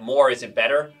show that more isn't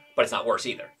better, but it's not worse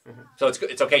either. So it's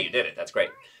good. It's okay you did it. That's great.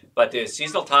 But the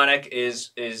seasonal tonic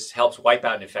helps wipe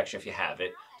out an infection if you have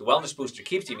it. The wellness booster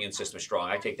keeps the immune system strong.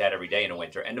 I take that every day in the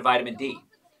winter, and the vitamin D.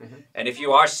 And if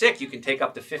you are sick, you can take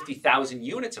up to 50,000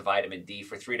 units of vitamin D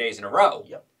for 3 days in a row.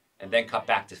 Yep. And then cut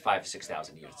back to 5,000 to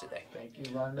 6,000 units a day. Thank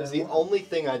you, Ron. That's the only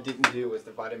thing I didn't do was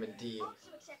the vitamin D.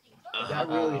 That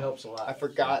really helps a lot. I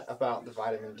forgot about the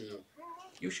vitamin D.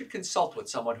 You should consult with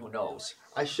someone who knows.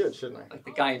 I should, shouldn't I? Like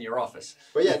the guy in your office.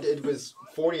 But yeah, it was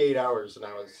 48 hours and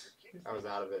I was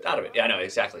out of it. Out of it. Yeah, I know,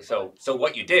 exactly. So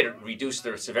what you did reduced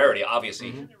their severity,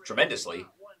 obviously, tremendously.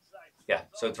 Yeah,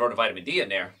 so throw the vitamin D in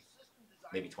there.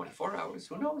 Maybe 24 hours.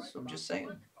 Who knows? I'm just saying.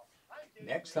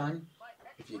 Next time,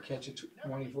 if you catch it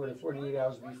 24 to 48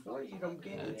 hours before, you don't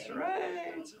get it. That's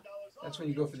right. That's when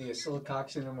you go for the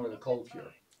acylcarcinum or the cold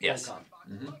cure. Yes.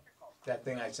 Cold that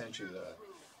thing I sent you,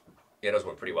 Yeah, those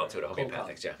work pretty well too, the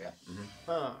homeopathics, yeah.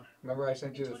 Remember I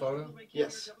sent you the photo?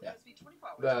 Yes. Yeah.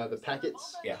 The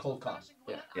packets? Yeah. Cold calm.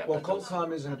 Yeah. Well, cold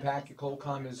calm isn't a packet. Cold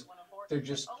calm is, they're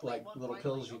just like little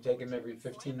pills. You take them every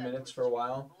 15 minutes for a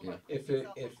while. Yeah. If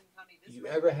you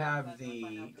ever have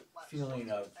the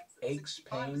feeling of aches,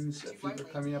 pains, a fever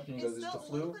coming up, and you go, "This is the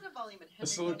flu,"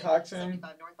 acylcarcinum,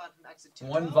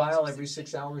 1 vial every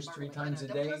 6 hours, 3 times a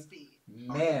day.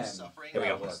 Man, here we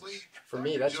go. For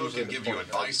me, that's Joe usually can the give you point.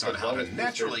 advice on how to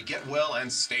naturally get well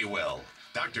and stay well.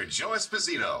 Dr. Joe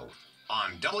Esposito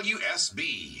on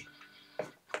WSB.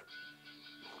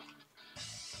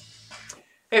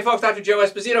 Hey folks, Dr. Joe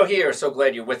Esposito here. So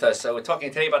glad you're with us. So we're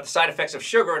talking today about the side effects of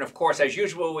sugar, and of course, as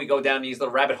usual, we go down these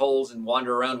little rabbit holes and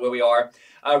wander around where we are.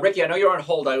 Ricky, I know you're on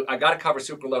hold. I got to cover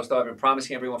sucralose, though. I've been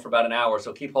promising everyone for about an hour,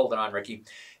 so keep holding on, Ricky.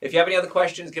 If you have any other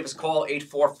questions, give us a call,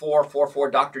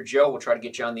 844-44-Dr. Joe. We'll try to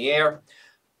get you on the air.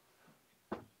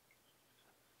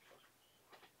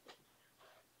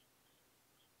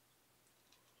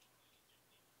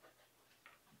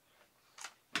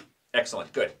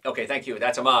 Excellent. Good. Okay, thank you.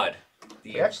 That's Ahmad.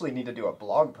 We actually need to do a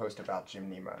blog post about Jim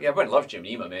Nima. Yeah, everybody loves Jim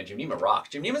Nima, man. Jim Nima rocks.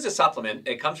 Jim Nima is a supplement.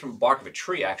 It comes from the bark of a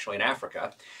tree, actually, in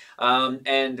Africa.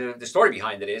 And the story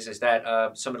behind it is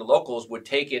that some of the locals would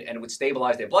take it and it would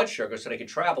stabilize their blood sugar so they could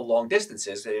travel long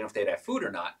distances. They didn't know if they'd have food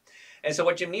or not. And so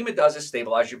what Jim Nima does is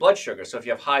stabilize your blood sugar. So if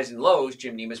you have highs and lows,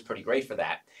 Jim Nima is pretty great for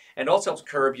that. And it also helps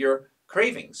curb your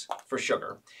cravings for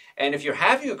sugar. And if you're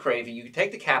having a craving, you can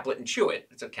take the caplet and chew it.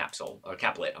 It's a capsule, or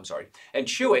caplet, I'm sorry. And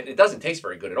chew it. It doesn't taste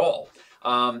very good at all.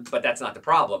 But that's not the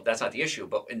problem. That's not the issue.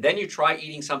 And then you try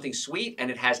eating something sweet and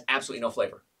it has absolutely no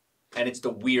flavor. And it's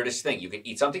the weirdest thing. You can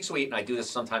eat something sweet, and I do this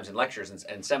sometimes in lectures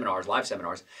and seminars, live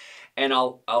seminars, and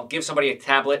I'll give somebody a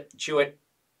tablet, chew it,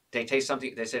 they taste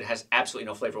something, they said it has absolutely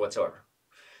no flavor whatsoever.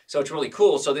 So it's really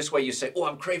cool. So this way you say, oh,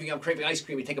 I'm craving ice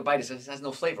cream. You take a bite, it says it has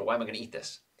no flavor. Why am I going to eat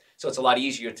this? So it's a lot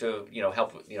easier to,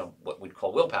 help with, what we'd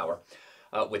call willpower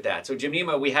with that. So Jim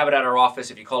Nima, we have it at our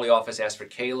office. If you call the office, ask for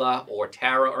Kayla or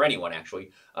Tara or anyone,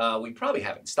 actually. We probably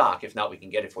have it in stock. If not, we can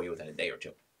get it for you within a day or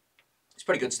two. It's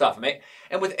pretty good stuff, mate.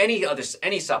 And with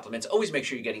any supplements, always make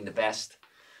sure you're getting the best.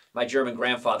 My German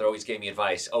grandfather always gave me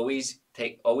advice. Always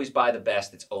buy the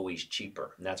best. It's always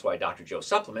cheaper. And that's why Dr. Joe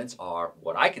supplements are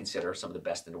what I consider some of the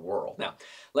best in the world. Now,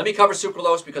 let me cover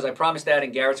sucralose because I promised that,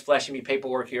 and Garrett's flashing me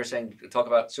paperwork here saying talk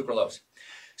about sucralose.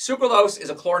 Sucralose is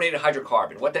a chlorinated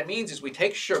hydrocarbon. What that means is we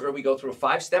take sugar, we go through a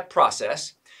 5-step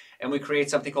process, and we create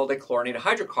something called a chlorinated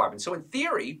hydrocarbon. So in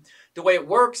theory, the way it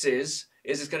works is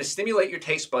is it's going to stimulate your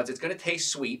taste buds. It's going to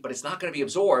taste sweet, but it's not going to be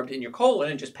absorbed in your colon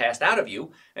and just passed out of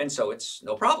you, and so it's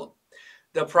no problem.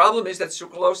 The problem is that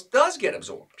sucralose does get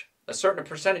absorbed. A certain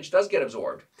percentage does get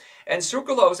absorbed. And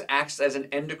sucralose acts as an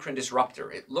endocrine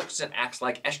disruptor. It looks and acts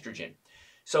like estrogen.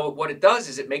 So what it does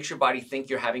is it makes your body think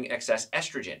you're having excess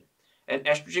estrogen. And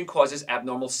estrogen causes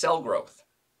abnormal cell growth.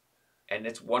 And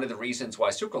it's one of the reasons why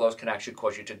sucralose can actually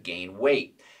cause you to gain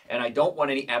weight. And I don't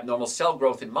want any abnormal cell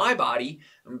growth in my body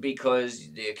because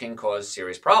it can cause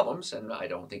serious problems. And I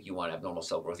don't think you want abnormal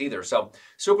cell growth either. So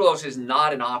sucralose is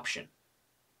not an option.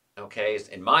 Okay,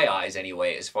 in my eyes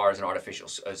anyway, as far as an artificial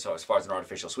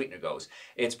sweetener goes.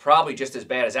 It's probably just as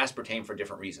bad as aspartame for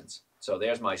different reasons. So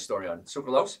there's my story on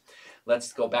sucralose.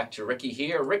 Let's go back to Ricky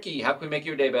here. Ricky, how can we make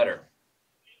your day better?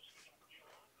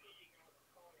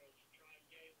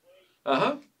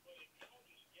 Uh-huh.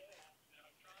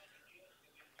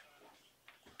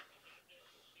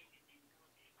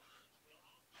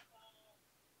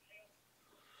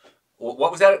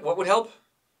 What was that? What would help?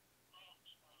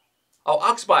 Oh,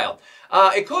 ox bile.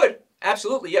 It could.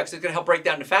 Absolutely, yeah, because it's going to help break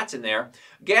down the fats in there.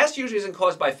 Gas usually isn't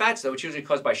caused by fats, though. It's usually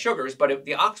caused by sugars. But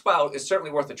the ox bile is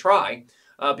certainly worth a try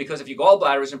because if your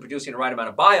gallbladder isn't producing the right amount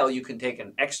of bile, you can take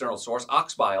an external source,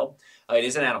 ox bile. It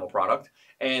is an animal product,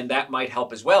 and that might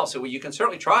help as well. So you can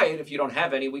certainly try it. If you don't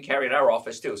have any, we carry it at our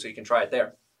office, too, so you can try it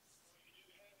there.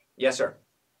 Yes, sir.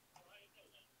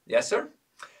 Yes, sir.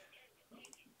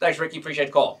 Thanks, Ricky. Appreciate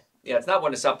the call. Yeah, it's not one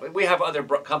to supplement. We have other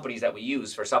companies that we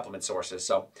use for supplement sources.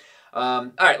 So,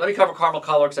 all right, let me cover caramel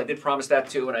color because I did promise that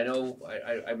too, and I know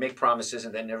I make promises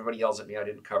and then everybody yells at me I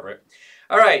didn't cover it.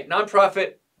 All right,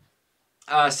 nonprofit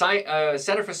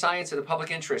Center for Science of the Public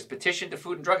Interest petitioned the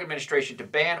Food and Drug Administration to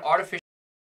ban artificial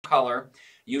color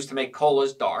used to make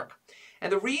colas dark.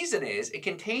 And the reason is it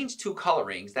contains two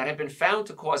colorings that have been found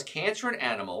to cause cancer in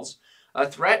animals, a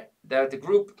threat that the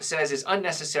group says is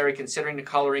unnecessary considering the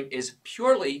coloring is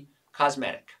purely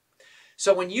cosmetic.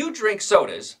 So when you drink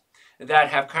sodas that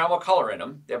have caramel color in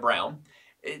them, they're brown,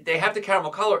 they have the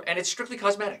caramel color and it's strictly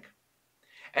cosmetic.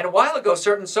 And a while ago,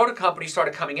 certain soda companies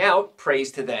started coming out, praise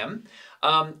to them,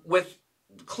 with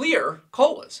clear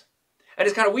colas. And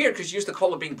it's kind of weird because you're used to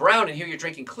cola being brown and here you're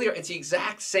drinking clear. It's the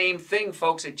exact same thing,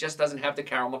 folks. It just doesn't have the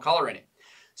caramel color in it.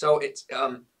 So it's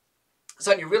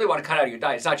something you really want to cut out of your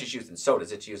diet. It's not just used in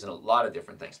sodas. It's used in a lot of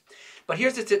different things. But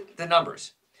here's the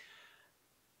numbers.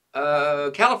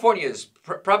 California's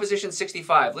Proposition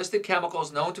 65 listed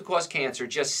chemicals known to cause cancer.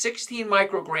 Just 16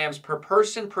 micrograms per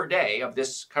person per day of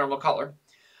this caramel color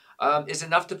is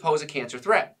enough to pose a cancer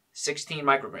threat. 16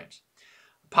 micrograms.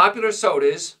 Popular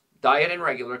sodas, diet and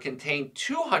regular, contain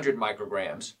 200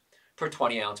 micrograms per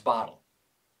 20-ounce bottle.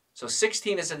 So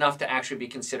 16 is enough to actually be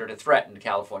considered a threat in the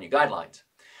California guidelines.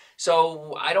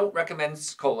 So I don't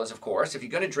recommend colas, of course. If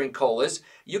you're going to drink colas,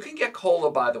 you can get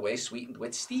cola, by the way, sweetened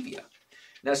with stevia.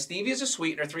 Now, stevia is a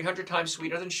sweetener, 300 times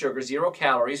sweeter than sugar, 0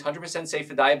 calories, 100% safe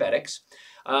for diabetics.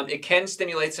 It can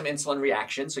stimulate some insulin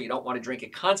reaction, so you don't want to drink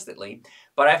it constantly.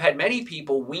 But I've had many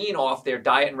people wean off their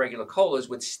diet and regular colas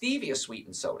with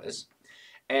stevia-sweetened sodas,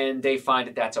 and they find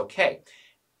that that's okay.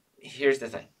 Here's the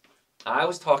thing. I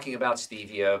was talking about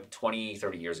stevia 20,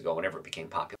 30 years ago, whenever it became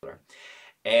popular.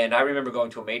 And I remember going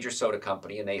to a major soda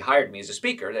company, and they hired me as a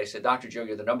speaker. They said, Dr. Joe,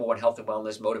 you're the #1 health and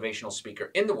wellness motivational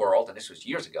speaker in the world. And this was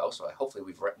years ago, so hopefully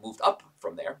we've moved up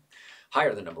from there,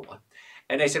 higher than #1.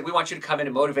 And they said, we want you to come in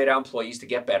and motivate our employees to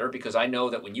get better because I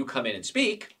know that when you come in and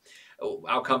speak,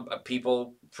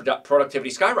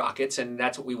 productivity skyrockets, and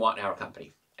that's what we want in our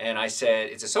company. And I said,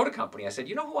 it's a soda company. I said,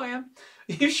 you know who I am?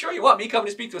 You sure you want me coming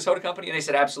to speak to a soda company? And they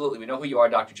said, absolutely. We know who you are,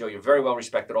 Dr. Joe. You're very well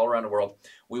respected all around the world.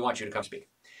 We want you to come speak.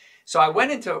 So I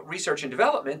went into research and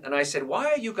development, and I said, why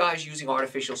are you guys using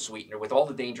artificial sweetener with all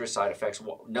the dangerous side effects?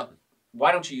 No,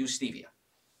 why don't you use stevia?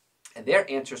 And their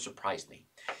answer surprised me.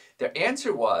 Their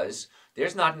answer was,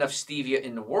 there's not enough stevia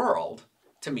in the world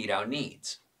to meet our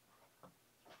needs.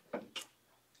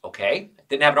 Okay,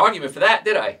 didn't have an argument for that,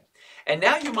 did I? And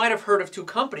now you might have heard of two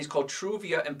companies called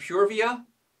Truvia and Purevia.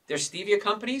 They're stevia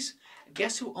companies.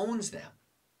 Guess who owns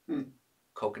them?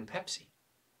 Coke and Pepsi.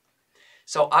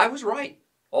 So I was right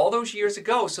all those years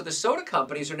ago. So the soda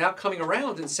companies are now coming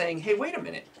around and saying, hey, wait a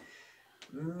minute.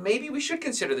 Maybe we should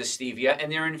consider this stevia.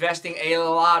 And they're investing a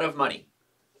lot of money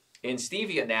in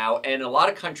stevia now. And a lot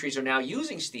of countries are now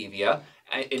using stevia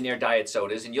in their diet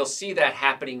sodas. And you'll see that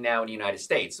happening now in the United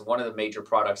States. One of the major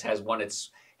products has one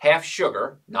that's half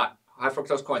sugar, not high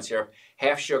fructose corn syrup,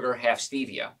 half sugar, half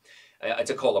stevia.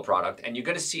 It's a cola product. And you're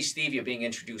going to see stevia being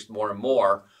introduced more and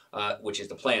more, which is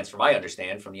the plans, from I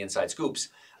understand, from the Inside Scoops.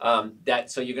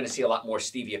 So you're going to see a lot more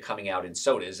stevia coming out in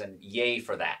sodas, and yay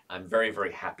for that. I'm very,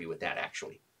 very happy with that,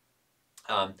 actually.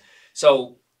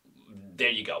 So there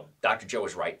you go. Dr. Joe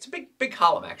is right. It's a big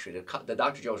column, actually. The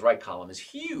Dr. Joe is right column is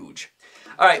huge.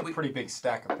 All right. That's a pretty big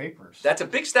stack of papers. That's a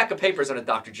big stack of papers on a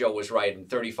Dr. Joe was right in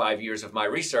 35 years of my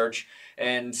research.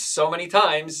 And so many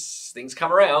times things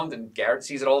come around, and Garrett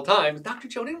sees it all the time. Dr.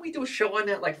 Joe, didn't we do a show on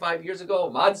that like 5 years ago?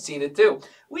 Maud's seen it too.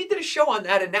 We did a show on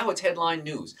that, and now it's headline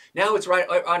news. Now it's right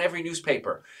on every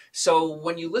newspaper. So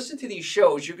when you listen to these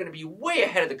shows, you're going to be way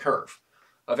ahead of the curve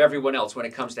of everyone else when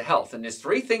it comes to health. And there's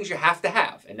 3 things you have to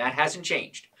have, and that hasn't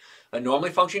changed. A normally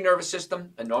functioning nervous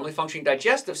system, a normally functioning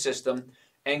digestive system,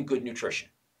 and good nutrition.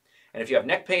 And if you have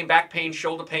neck pain, back pain,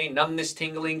 shoulder pain, numbness,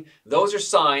 tingling, those are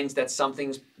signs that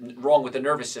something's wrong with the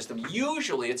nervous system.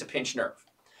 Usually it's a pinched nerve.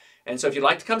 And so if you'd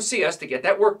like to come see us to get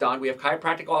that work done, we have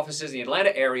chiropractic offices in the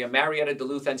Atlanta area, Marietta,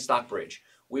 Duluth, and Stockbridge.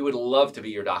 We would love to be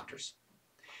your doctors.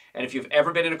 And if you've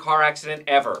ever been in a car accident,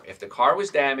 ever, if the car was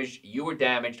damaged, you were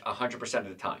damaged 100% of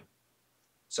the time.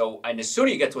 So, and the sooner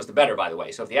you get to us, the better, by the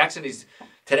way. So if the accident is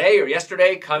today or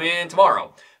yesterday, come in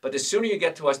tomorrow. But the sooner you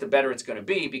get to us, the better it's going to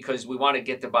be, because we want to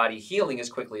get the body healing as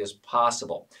quickly as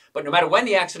possible. But no matter when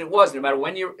the accident was, no matter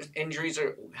when your injuries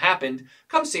happened,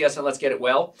 come see us and let's get it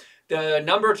well. The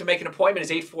number to make an appointment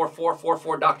is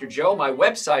 844-44-Dr.Joe. My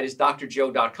website is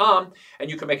drjoe.com, and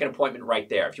you can make an appointment right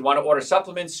there. If you want to order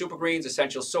supplements, Super Greens,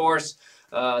 Essential Source,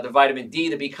 the vitamin D,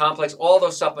 the B complex, all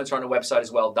those supplements are on the website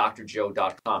as well,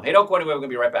 drjoe.com. Hey, don't go anywhere. We're going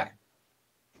to be right back.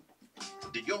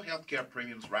 Did your healthcare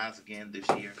premiums rise again this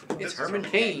year? It's Herman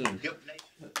Cain.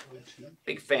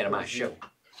 Big fan of my show.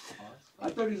 I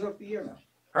thought he's off the air now.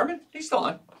 Herman? He's still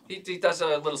on. He does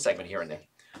a little segment here and there.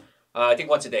 I think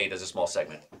once a day he does a small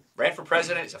segment. Ran for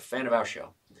president. He's a fan of our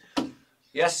show.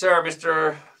 Yes, sir,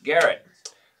 Mr. Garrett.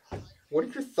 What are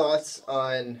your thoughts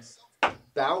on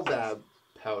baobab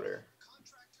powder?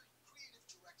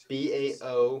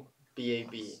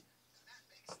 B-A-O-B-A-B.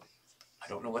 I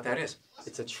don't know what that is.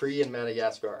 It's a tree in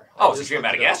Madagascar. Oh, it's a tree in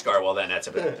Madagascar. Well, then that's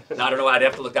a bit. No, I don't know. I'd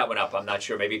have to look that one up. I'm not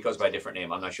sure. Maybe it goes by a different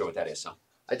name. I'm not sure what that is. So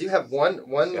I do have one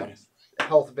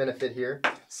health benefit here.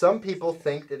 Some people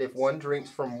think that if one drinks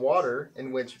from water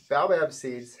in which baobab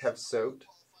seeds have soaked,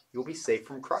 you'll be safe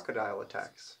from crocodile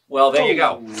attacks. Well, there you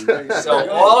go. So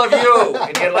all of you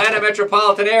in the Atlanta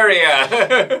metropolitan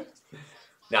area.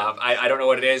 Now, I don't know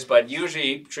what it is, but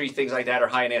usually tree things like that are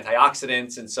high in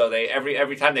antioxidants, and so they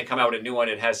every time they come out with a new one,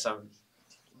 it has some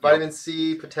vitamin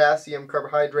C, potassium,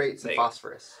 carbohydrates, and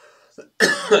phosphorus.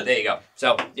 There you go.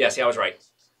 So yes, I was right.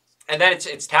 And then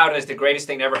it's touted as the greatest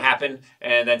thing to ever happen,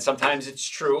 and then sometimes it's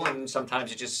true, and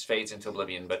sometimes it just fades into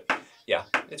oblivion. But yeah,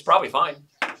 it's probably fine.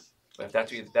 If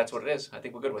that's what it is, I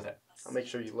think we're good with it. I'll make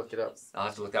sure you look it up. I'll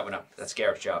have to look that one up. That's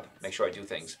Garrett's job. Make sure I do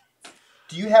things.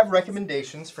 Do you have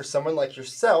recommendations for someone like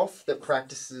yourself that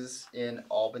practices in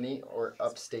Albany or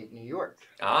upstate New York?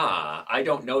 I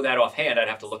don't know that offhand. I'd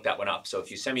have to look that one up. So if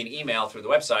you send me an email through the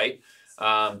website,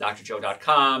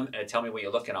 drjoe.com, and tell me where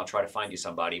you're looking, I'll try to find you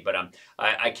somebody. But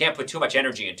I can't put too much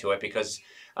energy into it because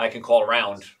I can call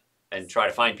around and try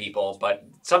to find people. But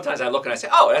sometimes I look and I say,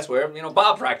 oh, that's where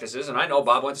Bob practices, and I know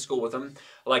Bob went to school with him,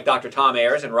 like Dr. Tom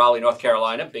Ayers in Raleigh, North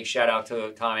Carolina. Big shout out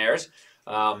to Tom Ayers.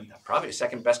 Probably the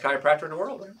second best chiropractor in the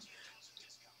world. Right?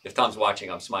 If Tom's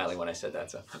watching, I'm smiling when I said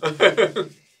that. So,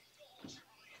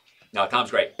 no,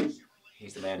 Tom's great.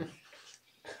 He's the man.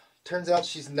 Turns out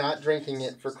she's not drinking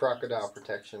it for crocodile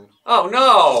protection. Oh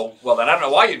no! Well, then I don't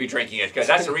know why you'd be drinking it, because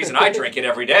that's the reason I drink it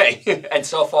every day. And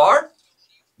so far,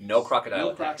 no crocodile.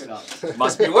 No crocodile.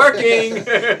 Must be working.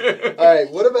 All right.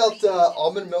 What about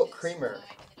almond milk creamer?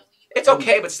 It's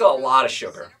okay, but still a lot of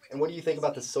sugar. And what do you think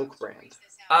about the Silk brand?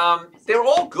 They're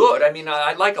all good. I mean,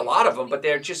 I like a lot of them, but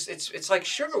they're just, it's like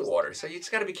sugar water. So you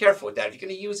just got to be careful with that. If you're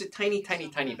going to use a tiny, tiny,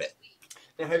 tiny bit.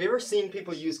 Now, have you ever seen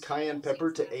people use cayenne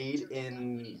pepper to aid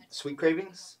in sweet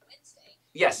cravings?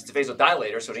 Yes, it's a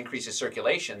vasodilator, so it increases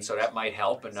circulation, so that might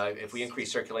help. And if we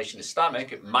increase circulation in the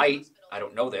stomach, it might, I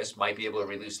don't know this, might be able to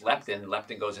release leptin.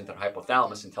 Leptin goes into the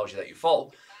hypothalamus and tells you that you're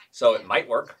full. So it might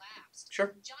work.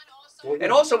 Sure.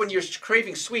 And also, when you're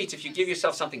craving sweets, if you give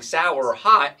yourself something sour or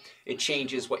hot, it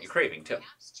changes what you're craving, too.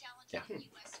 Yeah.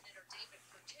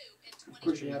 Of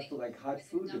course, you have to like hot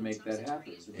food to make that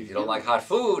happen. If you don't like hot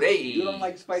food, hey. If you don't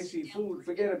like spicy food,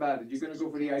 forget about it. You're going to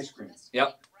go for the ice cream.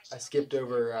 Yep. I skipped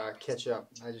over ketchup.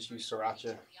 I just used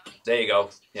sriracha. There you go.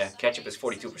 Yeah, ketchup is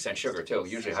 42% sugar, too.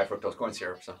 Usually high fructose corn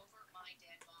syrup, so.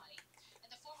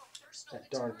 That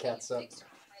darn catsup.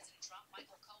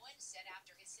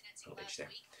 Little bitch there.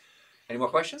 Any more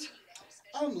questions?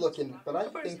 I'm looking, but I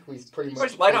think we've pretty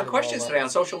much... Light on questions today on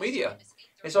social media.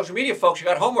 Hey, social media folks, you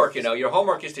got homework, Your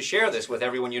homework is to share this with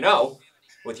everyone you know,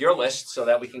 with your list, so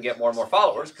that we can get more and more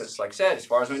followers. Because, like I said, as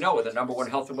far as we know, we're the #1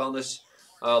 health and wellness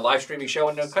live streaming show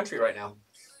in the country right now.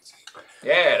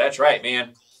 Yeah, that's right,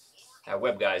 man. That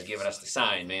web guy's giving us the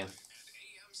sign, man.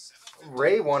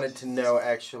 Ray wanted to know,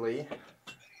 actually,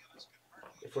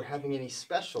 if we're having any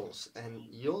specials, and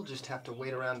you'll just have to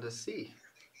wait around to see.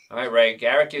 All right, Ray.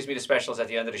 Garrett gives me the specials at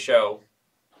the end of the show,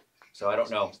 so I don't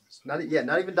know. Not even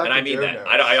Dr. And I mean Joe that. knows.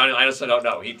 I honestly don't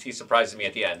know. He surprises me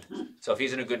at the end. So if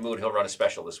he's in a good mood, he'll run a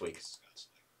special this week.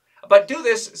 But do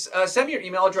this. Send me your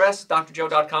email address,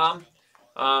 drjoe.com,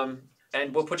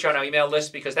 and we'll put you on our email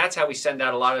list because that's how we send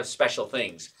out a lot of special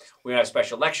things. We have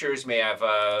special lectures. We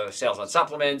have sales on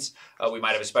supplements. We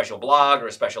might have a special blog or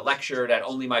a special lecture that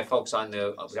only my folks on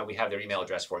that we have their email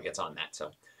address for gets on that.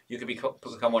 So you can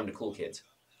become one of the cool kids.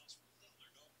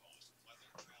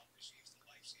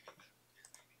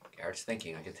 Garrett's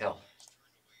thinking. I can tell.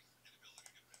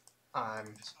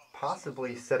 I'm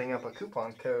possibly setting up a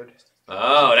coupon code.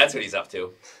 Oh, that's what he's up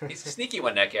to. He's a sneaky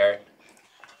one, that Garrett.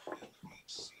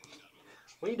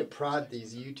 We need to prod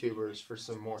these YouTubers for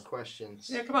some more questions.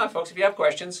 Yeah, come on, folks. If you have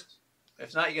questions.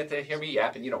 If not, you get to hear me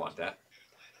yap, and you don't want that.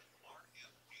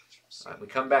 All right, we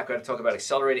come back. We're going to talk about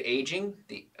accelerated aging,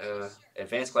 the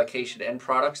advanced glycation end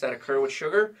products that occur with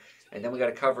sugar, and then we got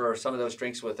to cover some of those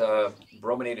drinks with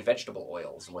brominated vegetable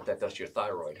oils and what that does to your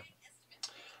thyroid.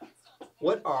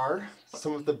 What are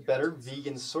some of the better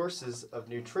vegan sources of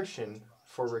nutrition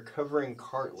for recovering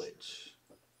cartilage?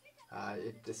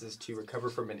 This is to recover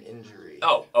from an injury.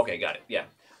 Oh, okay, got it. Yeah.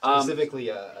 Specifically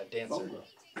a dancer.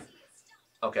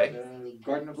 Okay.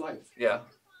 Garden of Life. Yeah.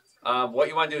 What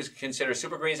you want to do is consider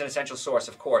super greens an essential source,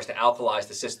 of course, to alkalize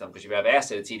the system because if you have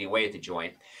acid, it's eating away at the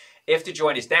joint. If the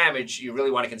joint is damaged, you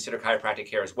really want to consider chiropractic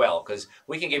care as well because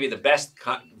we can give you the best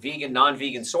vegan,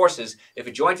 non-vegan sources. If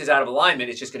a joint is out of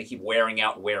alignment, it's just going to keep wearing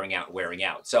out, wearing out, wearing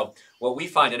out. So what we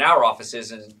find in our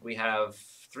offices, and we have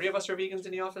 3 of us are vegans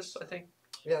in the office, I think.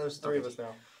 Yeah, there's 3 of us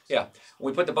now. Yeah.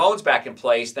 When we put the bones back in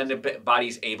place, then the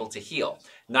body's able to heal.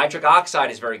 Nitric oxide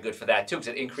is very good for that too because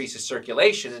it increases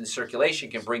circulation, and the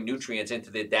circulation can bring nutrients into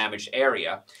the damaged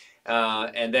area.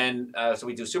 And then, so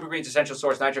we do super greens, essential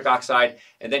source, nitric oxide,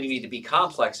 and then you need the B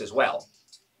complex as well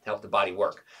to help the body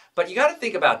work. But you got to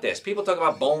think about this. People talk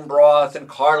about bone broth and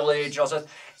cartilage, all stuff.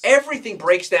 Everything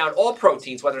breaks down, all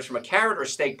proteins, whether it's from a carrot or a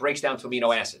steak, breaks down to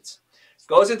amino acids.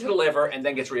 Goes into the liver and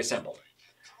then gets reassembled.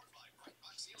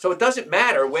 So it doesn't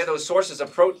matter where those sources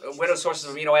of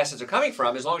amino acids are coming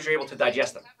from as long as you're able to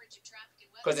digest them.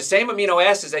 Because the same amino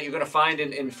acids that you're going to find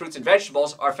in fruits and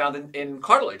vegetables are found in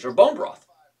cartilage or bone broth.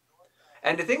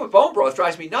 And the thing with bone broth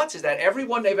drives me nuts is that every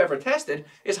one they've ever tested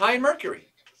is high in mercury,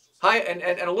 high and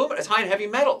aluminum. It's high in heavy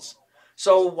metals.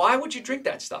 So why would you drink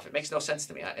that stuff? It makes no sense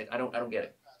to me. I don't get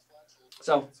it.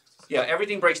 So yeah,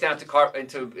 everything breaks down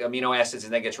into amino acids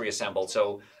and then gets reassembled.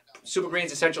 So super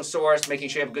greens, essential source, making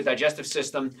sure you have a good digestive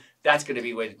system. That's going to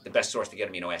be the best source to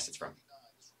get amino acids from.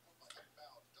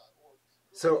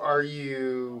 So are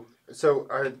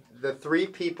the 3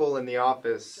 people in the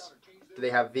office? Do they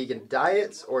have vegan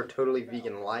diets or totally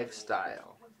vegan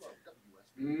lifestyle?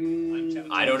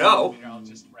 I don't know.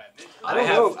 I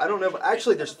don't know. But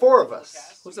actually, there's 4 of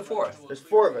us. Who's the 4th? There's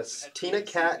 4 of us. Tina,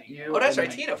 Kat, you. Oh, that's right,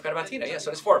 Tina. I forgot about Tina. Yeah, so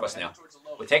there's 4 of us now.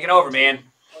 We're taking over, man.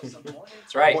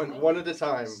 That's right. One at a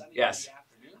time. Yes.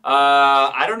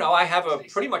 I don't know. I have a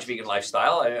pretty much vegan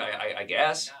lifestyle, I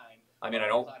guess. I mean, I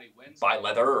don't buy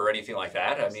leather or anything like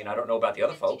that. I mean, I don't know about the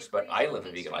other folks, but I live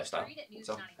a vegan lifestyle.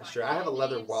 So that's true. I have a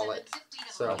leather wallet.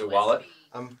 So leather wallet.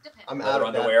 I'm leather out of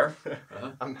underwear.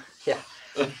 That.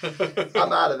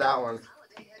 I'm out of that one.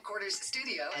 Headquarters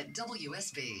studio at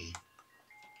WSB.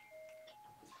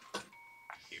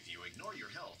 If you ignore your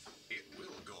health, it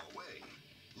will go away.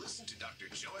 Listen to Dr.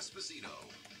 Joe Esposito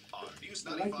on News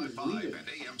 95.5 and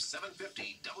AM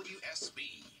 750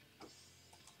 WSB.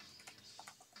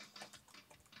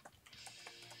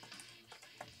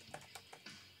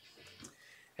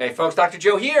 Hey folks, Dr.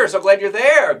 Joe here. So glad you're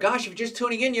there. Gosh, if you're just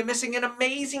tuning in, you're missing an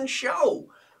amazing show.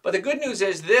 But the good news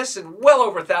is this and well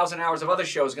over 1,000 hours of other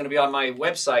shows are going to be on my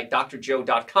website,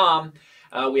 drjoe.com.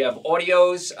 We have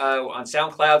audios on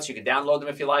SoundCloud, so you can download them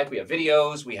if you like. We have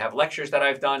videos. We have lectures that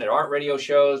I've done that aren't radio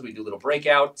shows. We do little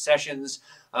breakout sessions.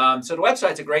 So the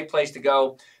website's a great place to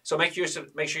go. So make sure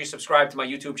you subscribe to my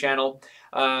YouTube channel.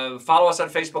 Follow us on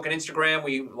Facebook and Instagram.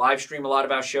 We live stream a lot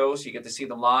of our shows, so you get to see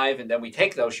them live, and then we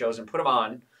take those shows and put them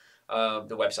on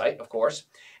the website, of course.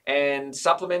 And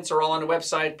supplements are all on the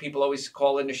website. People always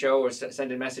call in the show or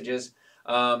send in messages.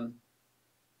 The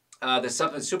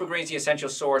supplement, Super Greens, the essential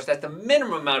source. That's the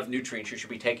minimum amount of nutrients you should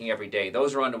be taking every day.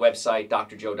 Those are on the website,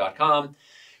 drjoe.com.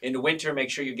 In the winter, make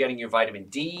sure you're getting your vitamin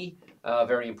D.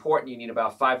 Very important. You need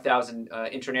about 5,000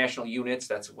 international units.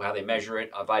 That's how they measure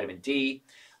it, vitamin D.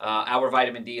 Our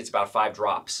vitamin D, it's about 5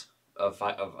 drops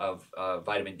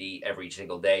vitamin D every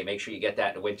single day. Make sure you get that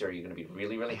in the winter. You're going to be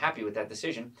really, really happy with that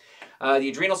decision. The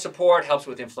adrenal support helps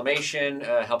with inflammation,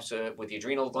 helps with the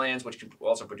adrenal glands, which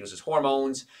also produces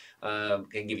hormones,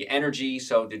 can give you energy.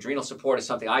 So the adrenal support is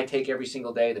something I take every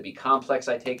single day. The B complex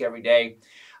I take every day.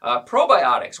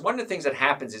 Probiotics. One of the things that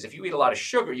happens is if you eat a lot of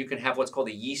sugar, you can have what's called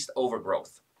a yeast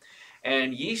overgrowth.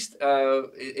 And yeast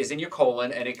is in your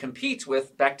colon, and it competes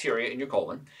with bacteria in your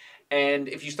colon. And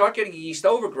if you start getting yeast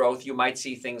overgrowth, you might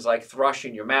see things like thrush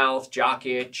in your mouth, jock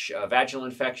itch, vaginal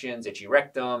infections, itchy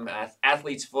rectum,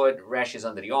 athlete's foot, rashes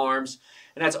under the arms.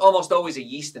 And that's almost always a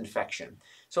yeast infection.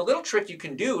 So a little trick you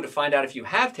can do to find out if you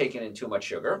have taken in too much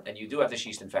sugar, and you do have this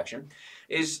yeast infection,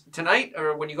 is tonight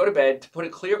or when you go to bed, to put a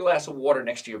clear glass of water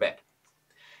next to your bed.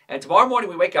 And tomorrow morning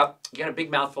we wake up, get a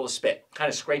big mouthful of spit. Kind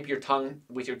of scrape your tongue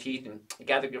with your teeth and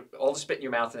gather all the spit in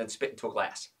your mouth and then spit into a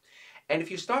glass. And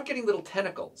if you start getting little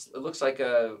tentacles, it looks like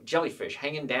a jellyfish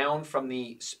hanging down from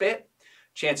the spit,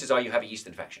 chances are you have a yeast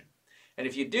infection. And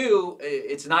if you do,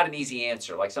 it's not an easy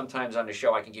answer. Like sometimes on the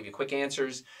show I can give you quick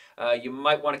answers. You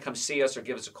might want to come see us or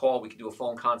give us a call. We can do a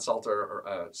phone consult or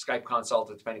a Skype consult,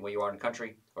 depending where you are in the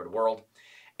country or the world.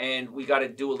 And we got to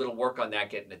do a little work on that,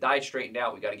 getting the diet straightened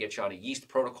out. We got to get you on a yeast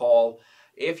protocol.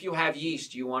 If you have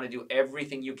yeast, you want to do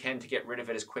everything you can to get rid of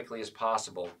it as quickly as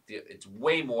possible. It's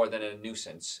way more than a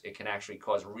nuisance. It can actually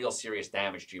cause real serious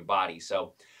damage to your body.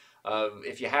 So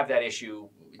if you have that issue,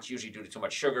 it's usually due to too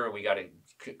much sugar, and we got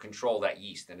to control that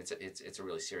yeast, and it's a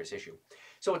really serious issue.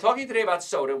 So we're talking today about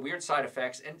soda, weird side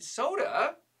effects, and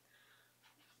soda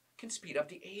can speed up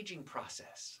the aging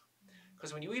process.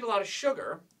 Because when you eat a lot of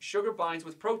sugar, sugar binds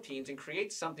with proteins and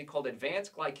creates something called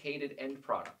advanced glycated end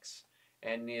products.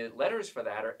 And the letters for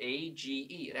that are AGE.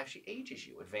 It actually ages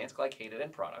you, advanced glycated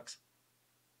end products.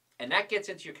 And that gets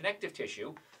into your connective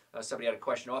tissue. Somebody had a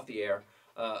question off the air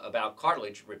about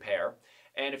cartilage repair.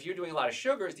 And if you're doing a lot of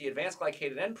sugars, the advanced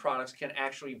glycated end products can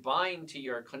actually bind to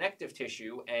your connective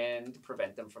tissue and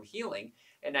prevent them from healing.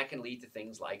 And that can lead to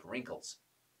things like wrinkles.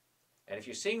 And if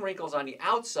you're seeing wrinkles on the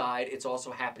outside, it's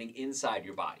also happening inside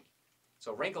your body.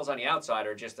 So wrinkles on the outside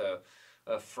are just a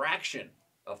fraction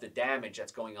of the damage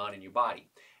that's going on in your body.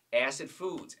 Acid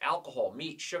foods, alcohol,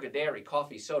 meat, sugar, dairy,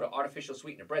 coffee, soda, artificial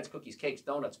sweetener, breads, cookies, cakes,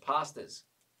 donuts, pastas.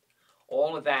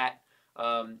 All of that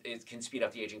it can speed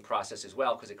up the aging process as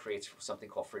well because it creates something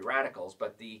called free radicals.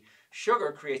 But the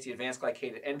sugar creates the advanced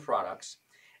glycated end products.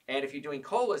 And if you're doing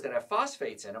colas that have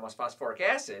phosphates in them, or phosphoric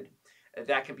acid,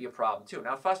 that can be a problem too.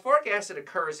 Now, phosphoric acid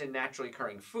occurs in naturally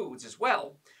occurring foods as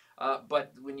well,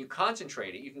 but when you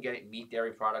concentrate it, you can get it in meat,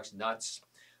 dairy products, nuts.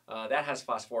 That has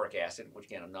phosphoric acid, which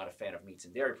again, I'm not a fan of meats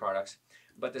and dairy products,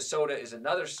 but the soda is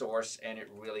another source, and it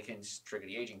really can trigger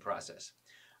the aging process.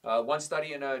 One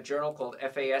study in a journal called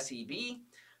FASEB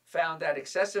found that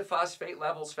excessive phosphate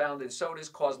levels found in sodas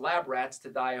caused lab rats to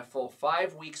die a full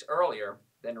 5 weeks earlier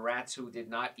than rats who did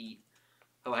not eat,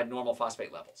 who had normal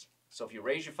phosphate levels. So if you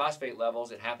raise your phosphate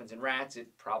levels, it happens in rats,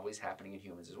 it probably is happening in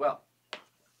humans as well.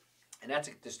 And that's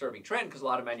a disturbing trend because a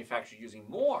lot of manufacturers are using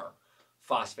more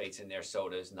phosphates in their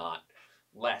sodas, not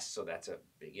less. So that's a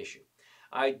big issue.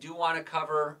 I do want to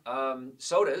cover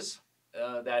sodas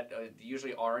that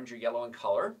usually orange or yellow in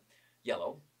color.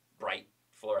 Yellow, bright,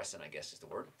 fluorescent, I guess is the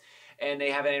word. And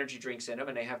they have energy drinks in them,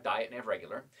 and they have diet and they have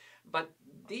regular. But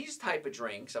these type of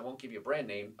drinks, I won't give you a brand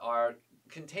name,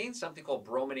 contain something called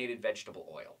brominated vegetable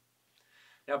oil.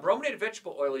 Now, brominated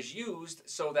vegetable oil is used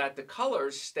so that the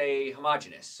colors stay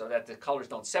homogeneous, so that the colors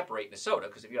don't separate in the soda,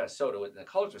 because if you had a soda and the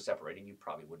colors were separating, you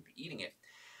probably wouldn't be eating it.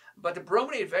 But the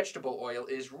brominated vegetable oil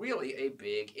is really a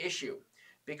big issue,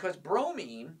 because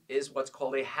bromine is what's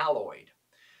called a haloid.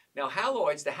 Now,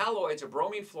 the haloids are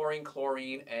bromine, fluorine,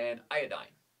 chlorine, and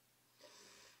iodine.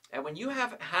 And when you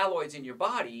have haloids in your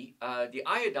body, the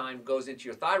iodine goes into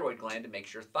your thyroid gland and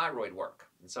makes your thyroid work.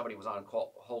 And somebody was on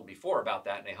hold before about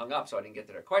that, and they hung up, so I didn't get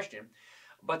to their question.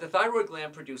 But the thyroid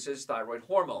gland produces thyroid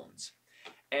hormones.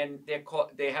 And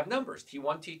they have numbers,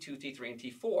 T1, T2, T3, and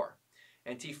T4.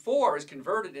 And T4 is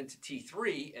converted into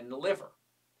T3 in the liver.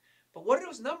 But what do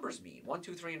those numbers mean, 1,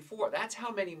 2, 3, and 4? That's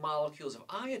how many molecules of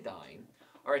iodine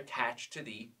are attached to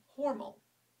the hormone.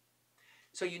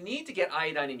 So you need to get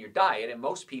iodine in your diet, and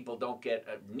most people don't get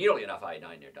nearly enough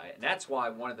iodine in their diet. And that's why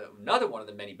another one of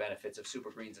the many benefits of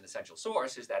Super Greens, an essential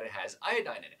source, is that it has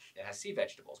iodine in it. It has sea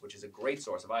vegetables, which is a great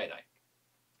source of iodine.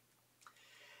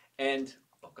 And,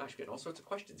 oh gosh, getting all sorts of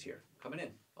questions here coming in.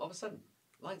 All of a sudden,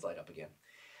 lines light up again.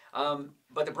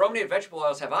 But the brominated vegetable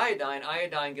oils have iodine.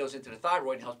 Iodine goes into the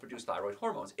thyroid and helps produce thyroid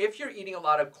hormones. If you're eating a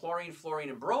lot of chlorine, fluorine,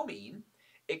 and bromine,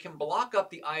 it can block up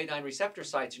the iodine receptor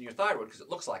sites in your thyroid because it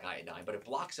looks like iodine, but it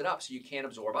blocks it up so you can't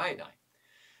absorb iodine.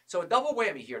 So a double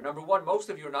whammy here. Number one, most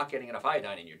of you are not getting enough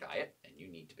iodine in your diet, and you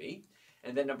need to be.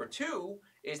 And then number two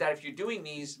is that if you're doing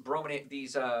these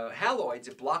haloids,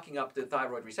 it's blocking up the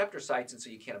thyroid receptor sites, and so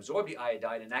you can't absorb the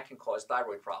iodine, and that can cause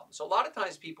thyroid problems. So a lot of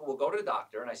times people will go to the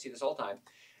doctor, and I see this all the time,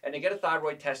 and they get a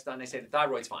thyroid test done. They say the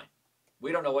thyroid's fine.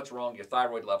 We don't know what's wrong. Your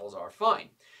thyroid levels are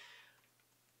fine.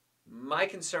 My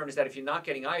concern is that if you're not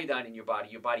getting iodine in your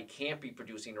body can't be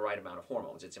producing the right amount of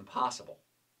hormones. It's impossible.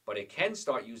 But it can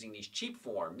start using these cheap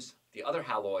forms, the other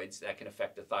haloids, that can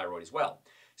affect the thyroid as well.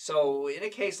 So in a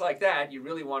case like that, you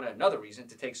really want another reason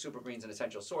to take Super Greens, an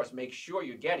essential source. Make sure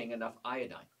you're getting enough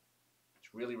iodine.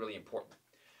 It's really, really important.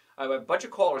 I have a bunch of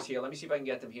callers here. Let me see if I can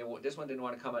get them here. This one didn't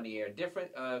want to come on the air.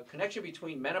 Different connection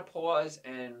between menopause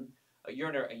and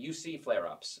urinary UC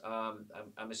flare-ups.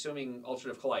 I'm assuming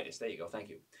ulcerative colitis. There you go. Thank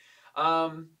you.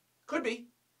 Could be.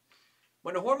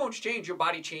 When the hormones change, your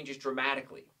body changes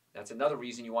dramatically. That's another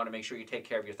reason you want to make sure you take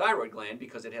care of your thyroid gland,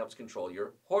 because it helps control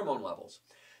your hormone levels.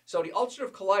 So the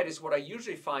ulcerative colitis, what I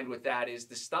usually find with that is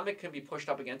the stomach can be pushed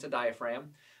up against the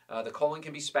diaphragm. The colon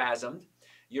can be spasmed.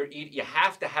 You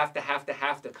have to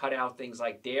cut out things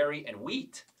like dairy and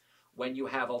wheat when you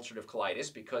have ulcerative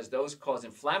colitis, because those cause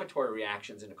inflammatory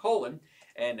reactions in the colon,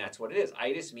 and that's what it is.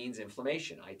 Itis means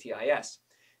inflammation, I-T-I-S.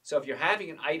 So if you're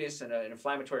having an itis and an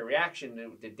inflammatory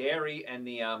reaction, the dairy and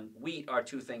the wheat are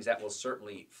two things that will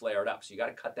certainly flare it up. So you got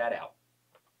to cut that out.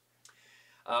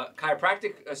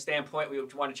 Chiropractic standpoint, we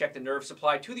want to check the nerve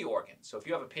supply to the organ. So if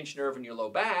you have a pinched nerve in your low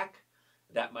back,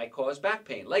 that might cause back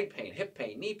pain, leg pain, hip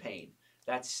pain, knee pain.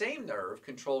 That same nerve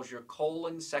controls your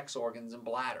colon, sex organs, and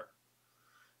bladder.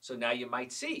 So now you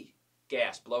might see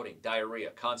gas, bloating,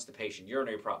 diarrhea, constipation,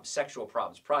 urinary problems, sexual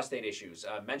problems, prostate issues,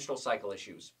 menstrual cycle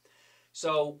issues.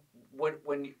 So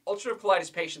when ulcerative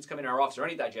colitis patients come in our office or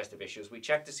any digestive issues, we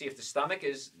check to see if the stomach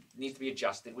needs to be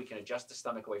adjusted. We can adjust the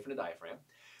stomach away from the diaphragm.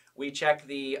 We check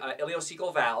the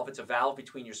ileocecal valve. It's a valve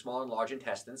between your small and large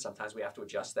intestines. Sometimes we have to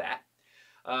adjust that.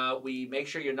 We make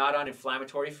sure you're not on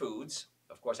inflammatory foods.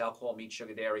 Of course, alcohol, meat,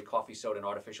 sugar, dairy, coffee, soda, and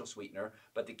artificial sweetener.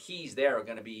 But the keys there are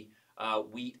going to be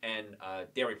wheat and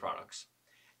dairy products.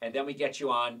 And then we get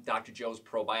you on Dr. Joe's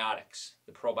probiotics.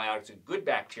 The probiotics are good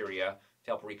bacteria to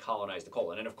help recolonize the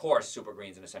colon. And of course, Super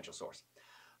Greens, an essential source.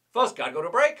 Folks, got to go to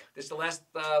a break. This is the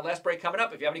last break coming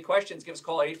up. If you have any questions, give us a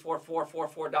call at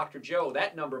 844-44-Dr.Joe.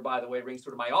 That number, by the way, rings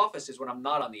through to my office is when I'm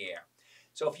not on the air.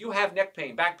 So if you have neck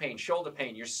pain, back pain, shoulder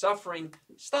pain, you're suffering,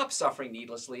 stop suffering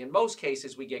needlessly. In most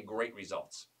cases, we get great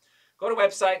results. Go to the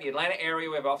website in the Atlanta area.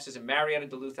 We have offices in Marietta,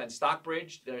 Duluth, and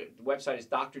Stockbridge. The website is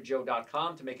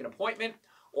drjoe.com to make an appointment,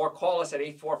 or call us at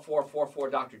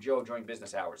 844-44-Dr.Joe during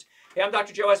business hours. Hey, I'm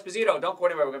Dr. Joe Esposito. Don't go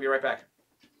anywhere. We're going to be right back.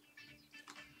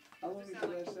 How long is the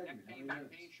last segment? How many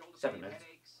minutes? 7 minutes.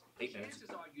 8 minutes.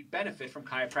 Chances are you'd benefit from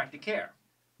chiropractic care.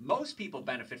 Most people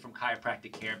benefit from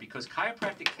chiropractic care because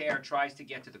chiropractic care tries to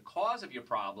get to the cause of your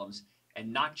problems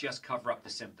and not just cover up the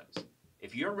symptoms.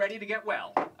 If you're ready to get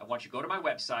well, I want you to go to my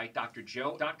website,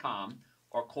 drjoe.com,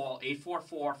 or call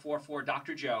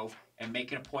 844-44-Dr.Joe and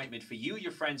make an appointment for you,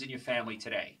 your friends, and your family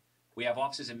today. We have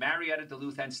offices in Marietta,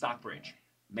 Duluth, and Stockbridge.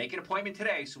 Make an appointment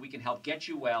today so we can help get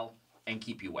you well and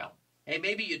keep you well. Hey,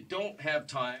 maybe you don't have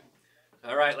time.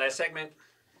 All right, last segment.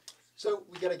 So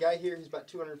we got a guy here who's about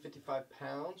 255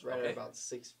 pounds, right Okay. at about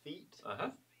 6 feet. Uh-huh.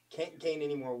 Can't gain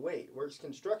any more weight. Works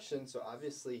construction, so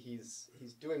obviously he's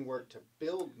doing work to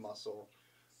build muscle.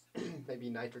 Maybe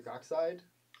nitric oxide.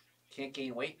 Can't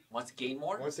gain weight. Wants to gain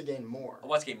more? Wants to gain more. Oh,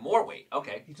 wants to gain more weight.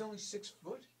 Okay. He's only 6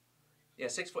 foot. Yeah,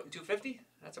 6 foot and 250.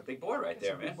 That's a big boy right That's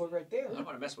there, a man. big boy right there. I don't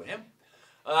want to mess with him.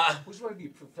 Who's want to be a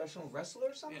professional wrestler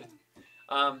or something?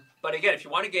 But again, if you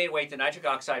want to gain weight, the nitric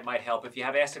oxide might help. If you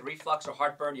have acid reflux or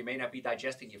heartburn, you may not be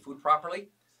digesting your food properly.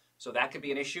 So that could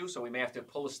be an issue. So we may have to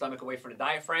pull the stomach away from the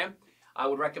diaphragm. I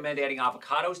would recommend adding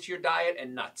avocados to your diet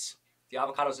and nuts. The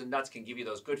avocados and nuts can give you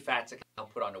those good fats that can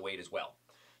help put on the weight as well.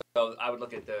 So I would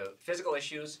look at the physical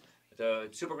issues, the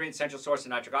Super Green essential source of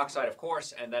nitric oxide, of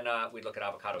course, and then we'd look at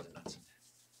avocados and nuts.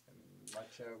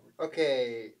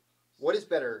 Okay, what is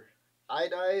better,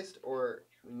 iodized or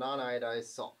non-iodized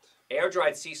salt?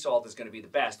 Air-dried sea salt is going to be the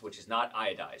best, which is not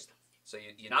iodized. So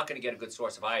you're not going to get a good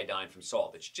source of iodine from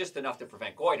salt. It's just enough to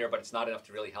prevent goiter, but it's not enough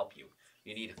to really help you.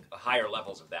 You need higher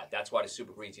levels of that. That's why the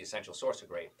Super Greens, the essential source, are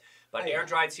great. But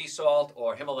air-dried sea salt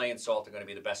or Himalayan salt are going to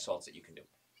be the best salts that you can do.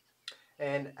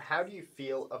 And how do you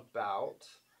feel about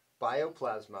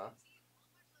bioplasma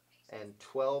and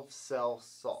 12-cell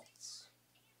salts?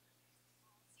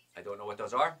 I don't know what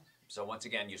those are. So once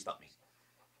again, you stumped me.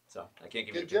 So I can't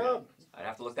give you a Good job. I'd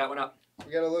have to look that one up.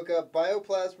 We got to look up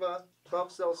bioplasma,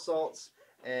 12-cell salts,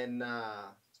 and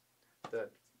the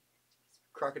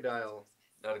crocodile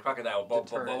The crocodile.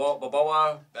 Deterrent.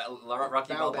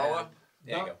 Rocky Bow Balboa.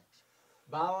 There you go.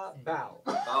 Bow bow.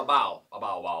 Bow bow. Bow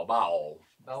bow bow.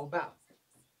 Bow bow.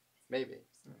 Maybe.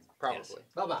 Probably. Yes.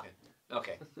 Bow bow.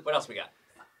 Okay. What else we got?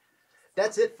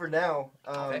 That's it for now.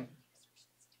 Okay.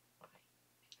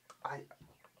 I'm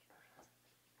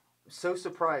so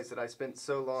surprised that I spent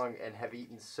so long and have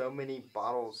eaten so many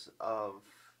bottles of.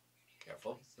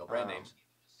 Careful. No brand names.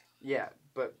 Yeah,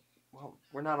 but well,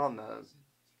 we're not on the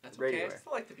That's radio. okay. I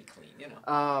still like to be clean, you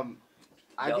know.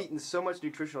 I've eaten so much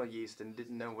nutritional yeast and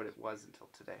didn't know what it was until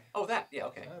today. Oh, that. Yeah,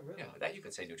 okay. Oh, really? Yeah, that you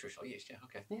could say nutritional yeast. Yeah,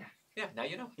 okay. Yeah. Yeah, now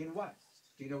you know. In what?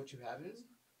 Do you know what you have it in?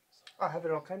 I have it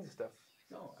in all kinds of stuff.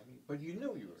 No, I mean, but you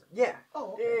knew you were. Yeah.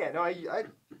 Oh, okay. Yeah. No, I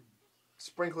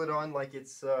sprinkle it on like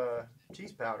it's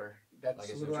cheese powder. That's Like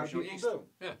it's what our nutritional people yeast.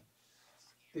 do. Yeah.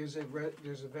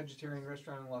 There's a vegetarian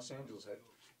restaurant in Los Angeles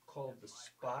called The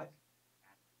Spot.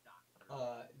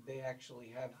 They actually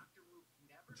have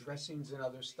dressings and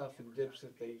other stuff and dips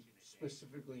that they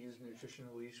specifically use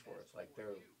nutritional yeast for. It's like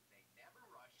their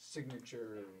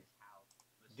signature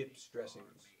dips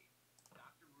dressings.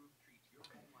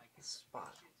 The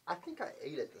Spot. I think I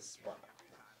ate at the Spot.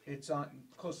 It's on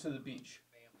close to the beach.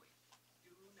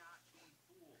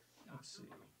 Let's see.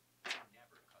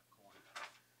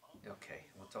 Okay,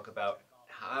 we'll talk about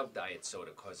how diet soda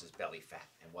causes belly fat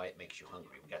and why it makes you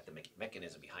hungry. We got the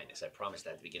mechanism behind this. I promised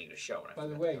that at the beginning of the show. And I By the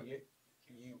forgot way, to do it.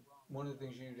 you one of the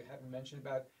things you haven't mentioned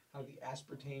about how the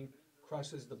aspartame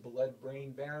crosses the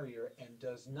blood-brain barrier and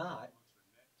does not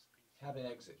have an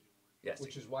exit. Yes.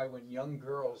 Which is why when young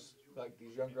girls, like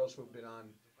these young girls who have been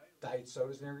on diet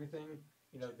sodas and everything,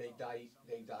 you know, they die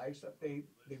stuff. They've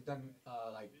done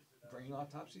like brain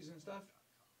autopsies and stuff.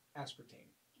 Aspartame.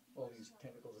 All these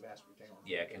tentacles of aspartame.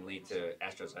 Yeah, it can lead to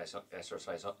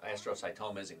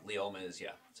astrocytomas and gliomas.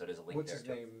 Yeah, so there's a link What's there his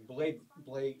too. name?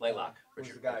 Blaylock. Was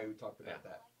Richard. the guy who talked about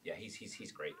that. Yeah,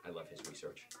 he's great. I love his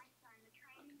research.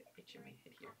 Itch in my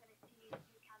head here.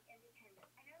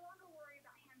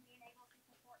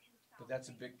 But that's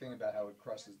a big thing about how it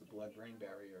crosses the blood-brain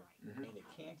barrier, and it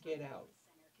can't get out.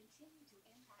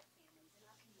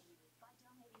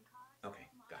 Okay,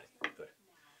 got it. Good.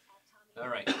 All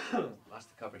right, lots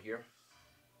to cover here.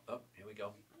 Oh, here we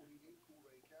go.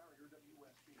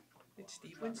 It's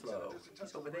Steve Winslow.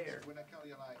 He's over there. Gwinnett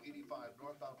County on I-85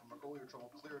 northbound from earlier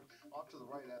trouble cleared off to the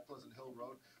right at Pleasant Hill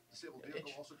Road. Disabled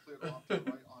vehicle also cleared off to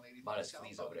the right on 85. Modest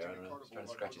fleas over there. I don't know. He's trying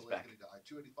to scratch his back.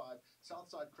 I-285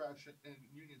 Southside crash in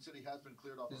Union City has been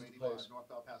cleared off This from is the 85 place.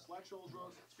 northbound past Black Shoals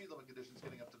Road. Speed limit conditions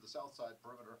getting up to the south side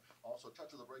perimeter. Also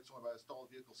touch of the brakes on by a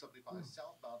stalled vehicle 75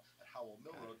 southbound at Howell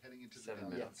Mill Road heading into the 7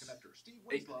 downtown minutes. connector. Steve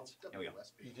 8 Winslow, minutes. Here we go.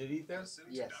 WSB. You did eat there?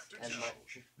 Yes. Dr. And Joe.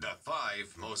 my, The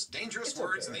 5 most dangerous It's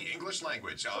words okay. in the English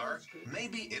language are,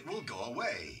 maybe it will go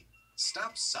away,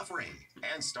 stop suffering,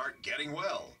 and start getting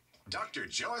well. Dr.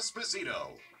 Joe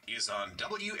Esposito is on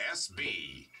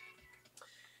WSB.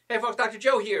 Hey folks, Dr.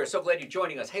 Joe here. So glad you're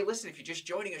joining us. Hey, listen, if you're just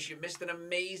joining us, you missed an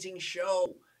amazing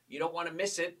show. You don't want to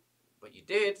miss it, but you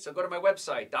did. So go to my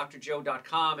website,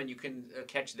 drjoe.com, and you can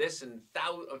catch this and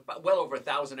well over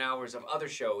 1,000 hours of other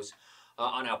shows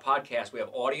on our podcast. We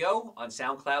have audio on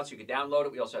SoundCloud, so you can download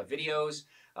it. We also have videos.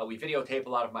 We videotape a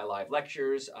lot of my live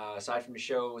lectures, aside from the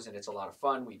shows, and it's a lot of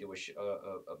fun. We do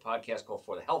a podcast called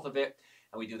For the Health of It,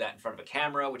 and we do that in front of a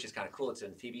camera, which is kind of cool. It's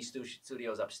in TV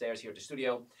studios upstairs here at the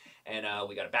studio, and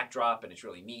we got a backdrop, and it's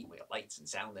really neat. We got lights and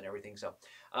sound and everything. So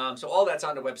all that's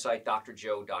on the website,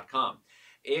 drjoe.com.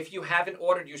 If you haven't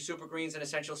ordered your Super Greens and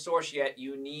Essential Source yet,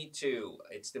 you need to.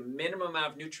 It's the minimum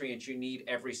amount of nutrients you need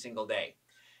every single day.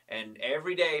 And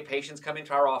every day, patients come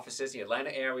into our offices, the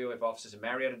Atlanta area. We have offices in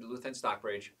Marietta, Duluth, and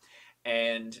Stockbridge,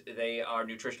 and they are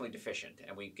nutritionally deficient.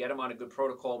 And we get them on a good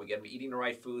protocol. We get them eating the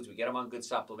right foods. We get them on good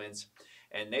supplements.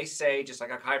 And they say, just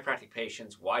like our chiropractic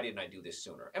patients, why didn't I do this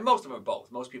sooner? And most of them are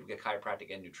both. Most people get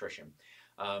chiropractic and nutrition.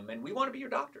 And we want to be your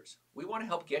doctors. We want to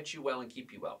help get you well and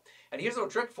keep you well. And here's a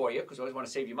little trick for you, because we always want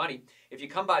to save you money. If you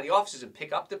come by the offices and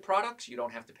pick up the products, you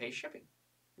don't have to pay shipping,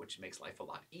 which makes life a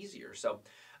lot easier. So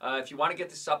if you want to get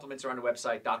the supplements, are on the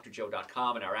website,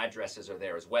 drjoe.com, and our addresses are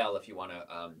there as well if you want to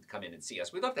come in and see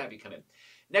us. We'd love to have you come in.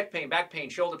 Neck pain, back pain,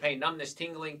 shoulder pain, numbness,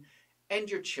 tingling, and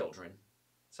your children.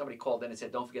 Somebody called in and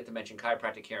said, don't forget to mention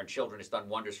chiropractic care in children. It's done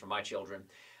wonders for my children.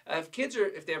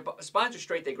 If their spines are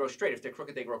straight, they grow straight. If they're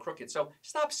crooked, they grow crooked. So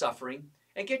stop suffering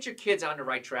and get your kids on the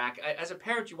right track. As a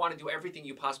parent, you want to do everything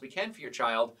you possibly can for your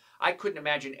child. I couldn't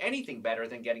imagine anything better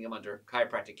than getting them under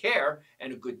chiropractic care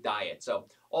and a good diet. So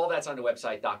all that's on the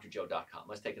website, drjoe.com.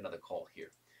 Let's take another call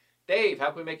here. Dave,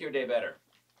 how can we make your day better?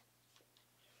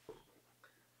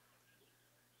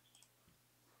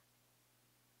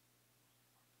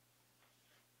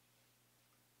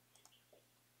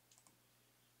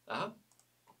 Uh-huh.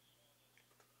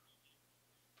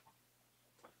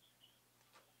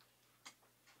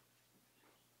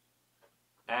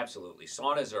 Absolutely.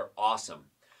 Saunas are awesome.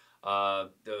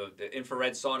 The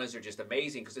infrared saunas are just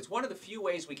amazing because it's one of the few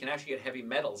ways we can actually get heavy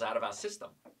metals out of our system.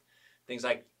 Things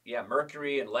like, yeah,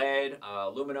 mercury and lead,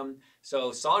 aluminum.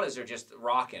 So saunas are just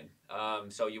rocking.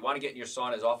 So you want to get in your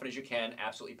sauna as often as you can,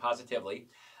 absolutely positively.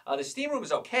 The steam room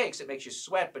is okay because it makes you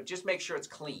sweat, but just make sure it's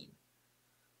clean.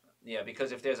 Yeah,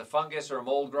 because if there's a fungus or a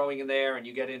mold growing in there and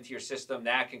you get into your system,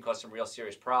 that can cause some real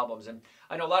serious problems. And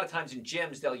I know a lot of times in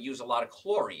gyms, they'll use a lot of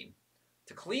chlorine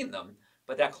to clean them,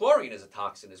 but that chlorine is a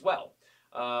toxin as well.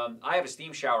 I have a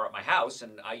steam shower at my house,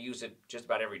 and I use it just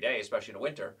about every day, especially in the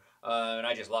winter, and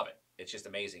I just love it. It's just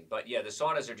amazing. But yeah, the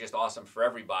saunas are just awesome for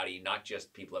everybody, not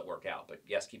just people that work out. But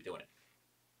yes, keep doing it.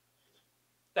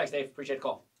 Thanks, Dave. Appreciate the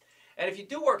call. And if you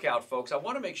do work out, folks, I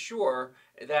want to make sure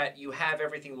that you have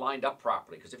everything lined up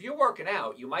properly. Because if you're working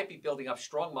out, you might be building up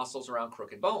strong muscles around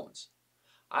crooked bones.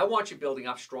 I want you building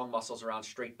up strong muscles around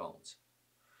straight bones.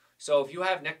 So if you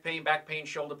have neck pain, back pain,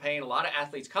 shoulder pain, a lot of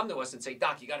athletes come to us and say,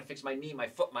 Doc, you got to fix my knee, my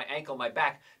foot, my ankle, my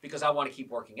back, because I want to keep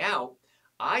working out.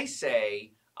 I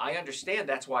say, I understand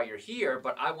that's why you're here,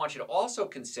 but I want you to also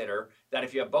consider that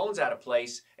if you have bones out of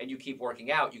place and you keep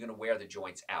working out, you're going to wear the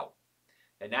joints out.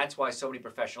 And that's why so many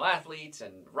professional athletes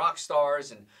and rock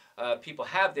stars and people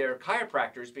have their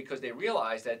chiropractors, because they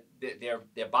realize that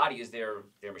their body is their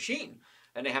machine,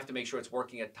 and they have to make sure it's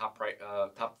working at top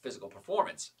physical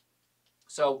performance.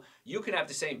 So you can have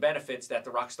the same benefits that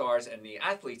the rock stars and the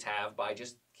athletes have by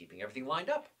just keeping everything lined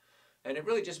up. And it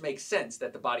really just makes sense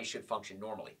that the body should function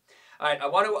normally. All right, I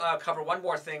want to cover one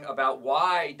more thing about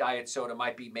why diet soda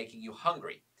might be making you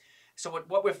hungry. So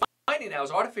what we're finding now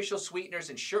is artificial sweeteners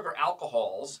and sugar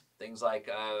alcohols, things like,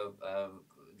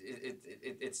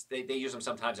 they use them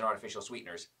sometimes in artificial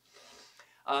sweeteners.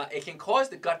 It can cause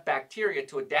the gut bacteria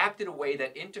to adapt in a way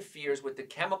that interferes with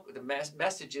the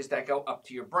messages that go up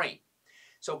to your brain.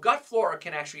 So gut flora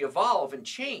can actually evolve and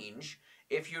change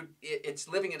if it's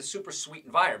living in a super sweet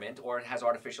environment or it has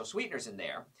artificial sweeteners in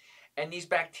there. And these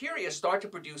bacteria start to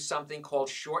produce something called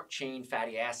short-chain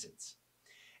fatty acids.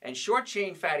 And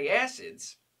short-chain fatty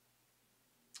acids,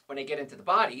 when they get into the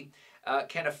body,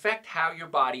 can affect how your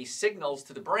body signals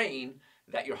to the brain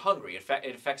that you're hungry.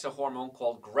 It affects a hormone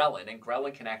called ghrelin, and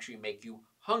ghrelin can actually make you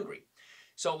hungry.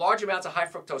 So large amounts of high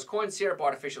fructose corn syrup,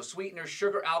 artificial sweeteners,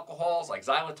 sugar alcohols like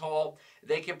xylitol,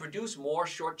 they can produce more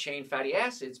short-chain fatty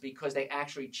acids because they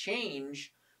actually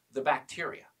change the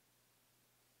bacteria.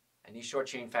 And these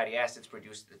short-chain fatty acids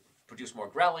produce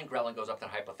more ghrelin. Ghrelin goes up to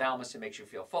the hypothalamus and makes you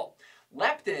feel full.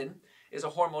 Leptin is a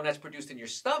hormone that's produced in your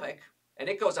stomach, and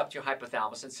it goes up to your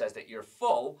hypothalamus and says that you're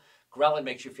full. Ghrelin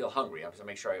makes you feel hungry. I have to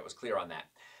make sure I was clear on that.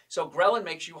 So ghrelin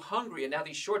makes you hungry, and now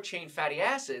these short-chain fatty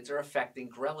acids are affecting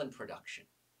ghrelin production.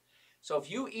 So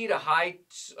if you eat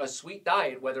a sweet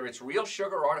diet, whether it's real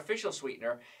sugar or artificial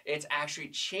sweetener, it's actually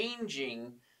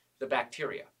changing the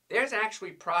bacteria. There's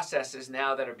actually processes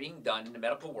now that are being done in the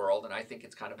medical world, and I think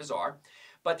it's kind of bizarre,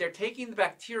 but they're taking the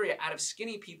bacteria out of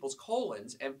skinny people's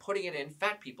colons and putting it in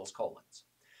fat people's colons.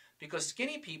 Because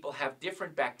skinny people have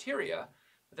different bacteria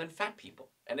than fat people,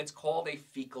 and it's called a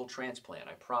fecal transplant.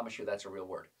 I promise you that's a real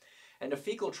word. And the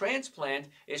fecal transplant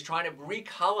is trying to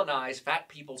recolonize fat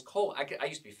people's colon. I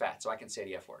used to be fat, so I can say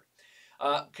the F word.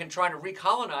 Trying to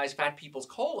recolonize fat people's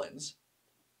colons.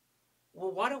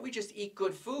 Well, why don't we just eat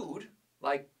good food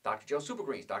like Dr. Joe Super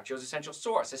Greens, Dr. Joe's Essential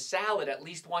Source, a salad at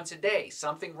least once a day,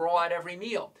 something raw at every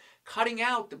meal, cutting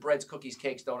out the breads, cookies,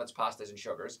 cakes, donuts, pastas, and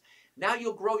sugars. Now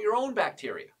you'll grow your own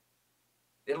bacteria.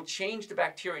 It'll change the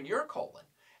bacteria in your colon.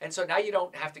 And so now you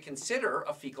don't have to consider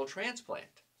a fecal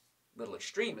transplant. Little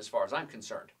extreme as far as I'm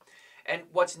concerned. And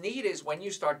what's neat is when you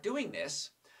start doing this,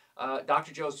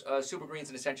 Dr. Joe's Super Greens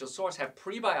and Essential Source have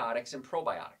prebiotics and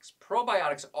probiotics.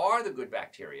 Probiotics are the good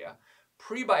bacteria.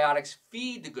 Prebiotics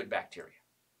feed the good bacteria.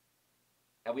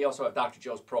 And we also have Dr.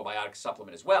 Joe's probiotic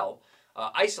supplement as well,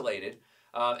 isolated.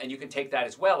 And you can take that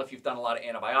as well if you've done a lot of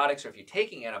antibiotics or if you're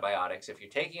taking antibiotics. If you're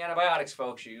taking antibiotics,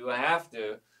 folks, you have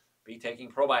to be taking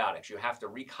probiotics. You have to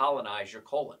recolonize your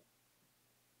colon.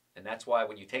 And that's why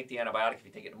when you take the antibiotic, if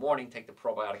you take it in the morning, take the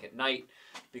probiotic at night,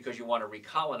 because you want to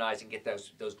recolonize and get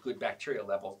those good bacterial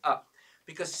levels up.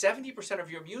 Because 70% of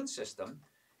your immune system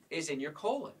is in your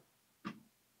colon.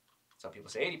 Some people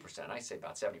say 80%. I say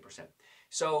about 70%.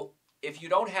 So if you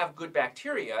don't have good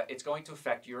bacteria, it's going to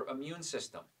affect your immune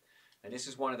system. And this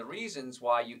is one of the reasons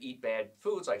why you eat bad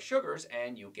foods like sugars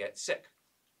and you get sick,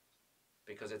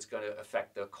 because it's going to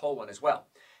affect the colon as well.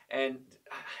 And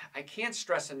I can't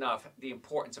stress enough the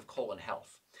importance of colon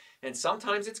health. And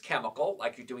sometimes it's chemical,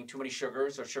 like you're doing too many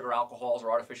sugars or sugar alcohols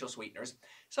or artificial sweeteners.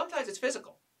 Sometimes it's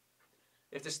physical.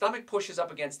 If the stomach pushes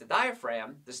up against the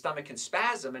diaphragm, the stomach can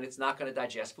spasm and it's not going to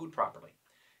digest food properly.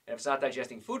 And if it's not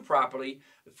digesting food properly,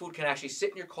 the food can actually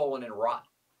sit in your colon and rot.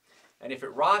 And if it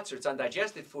rots or it's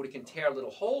undigested food, it can tear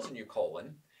little holes in your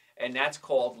colon, and that's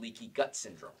called leaky gut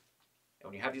syndrome. And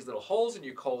when you have these little holes in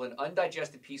your colon,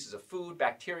 undigested pieces of food,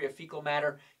 bacteria, fecal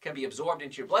matter can be absorbed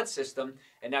into your blood system,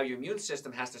 and now your immune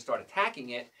system has to start attacking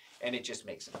it, and it just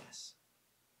makes a mess.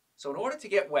 So in order to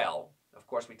get well, of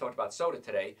course, we talked about soda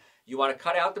today, you want to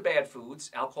cut out the bad foods,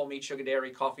 alcohol, meat, sugar,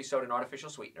 dairy, coffee, soda, and artificial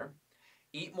sweetener.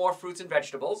 Eat more fruits and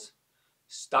vegetables.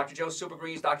 Dr. Joe's Super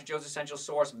Greens, Dr. Joe's Essential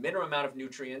Source, minimum amount of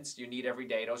nutrients you need every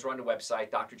day. Those are on the website,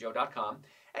 drjoe.com.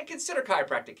 And consider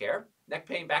chiropractic care. Neck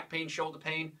pain, back pain, shoulder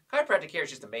pain. Chiropractic care is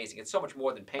just amazing. It's so much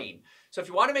more than pain. So if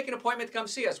you want to make an appointment to come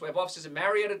see us, we have offices in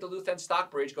Marietta, Duluth, and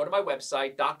Stockbridge. Go to my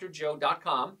website,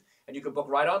 drjoe.com, and you can book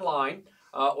right online.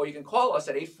 Or you can call us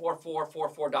at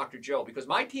 844-44-DR-JOE, because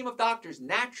my team of doctors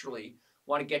naturally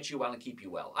want to get you well and keep you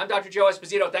well. I'm Dr. Joe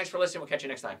Esposito. Thanks for listening. We'll catch you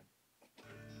next time.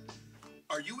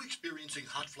 Are you experiencing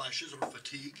hot flashes or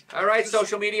fatigue? All right,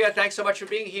 social media, thanks so much for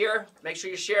being here. Make sure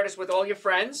you share this with all your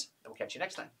friends, and we'll catch you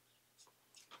next time.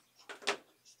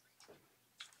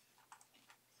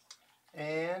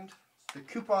 And the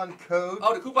coupon code.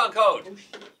 Oh, the coupon code.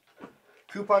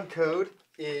 Coupon code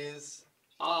is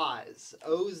OZ.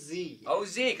 O-Z.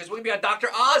 OZ, because we're going to be on Dr.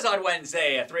 Oz on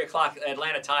Wednesday at 3 o'clock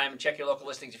Atlanta time. And check your local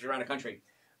listings if you're around the country.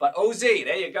 But OZ,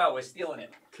 there you go. We're stealing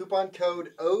it. Coupon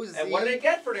code OZ. And what do they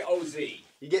get for the OZ?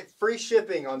 You get free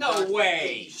shipping on No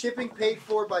way. Shipping paid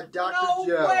for by Dr. No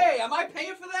Joe. way. Am I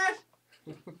paying for that?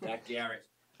 That Garrett.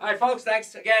 All right, folks,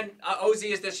 thanks again. OZ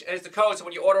is the code, so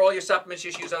when you order all your supplements,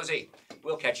 just use OZ.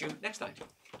 We'll catch you next time.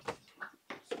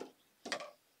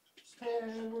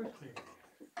 And we're clear.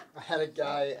 I had a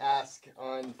guy ask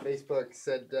on Facebook,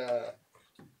 said,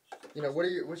 you know,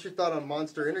 what's your thought on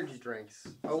Monster energy drinks?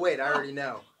 Oh, wait, I already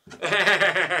know.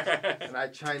 And I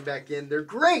chime back in, they're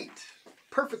great.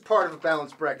 Perfect part of a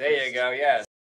balanced breakfast. There you go, yes.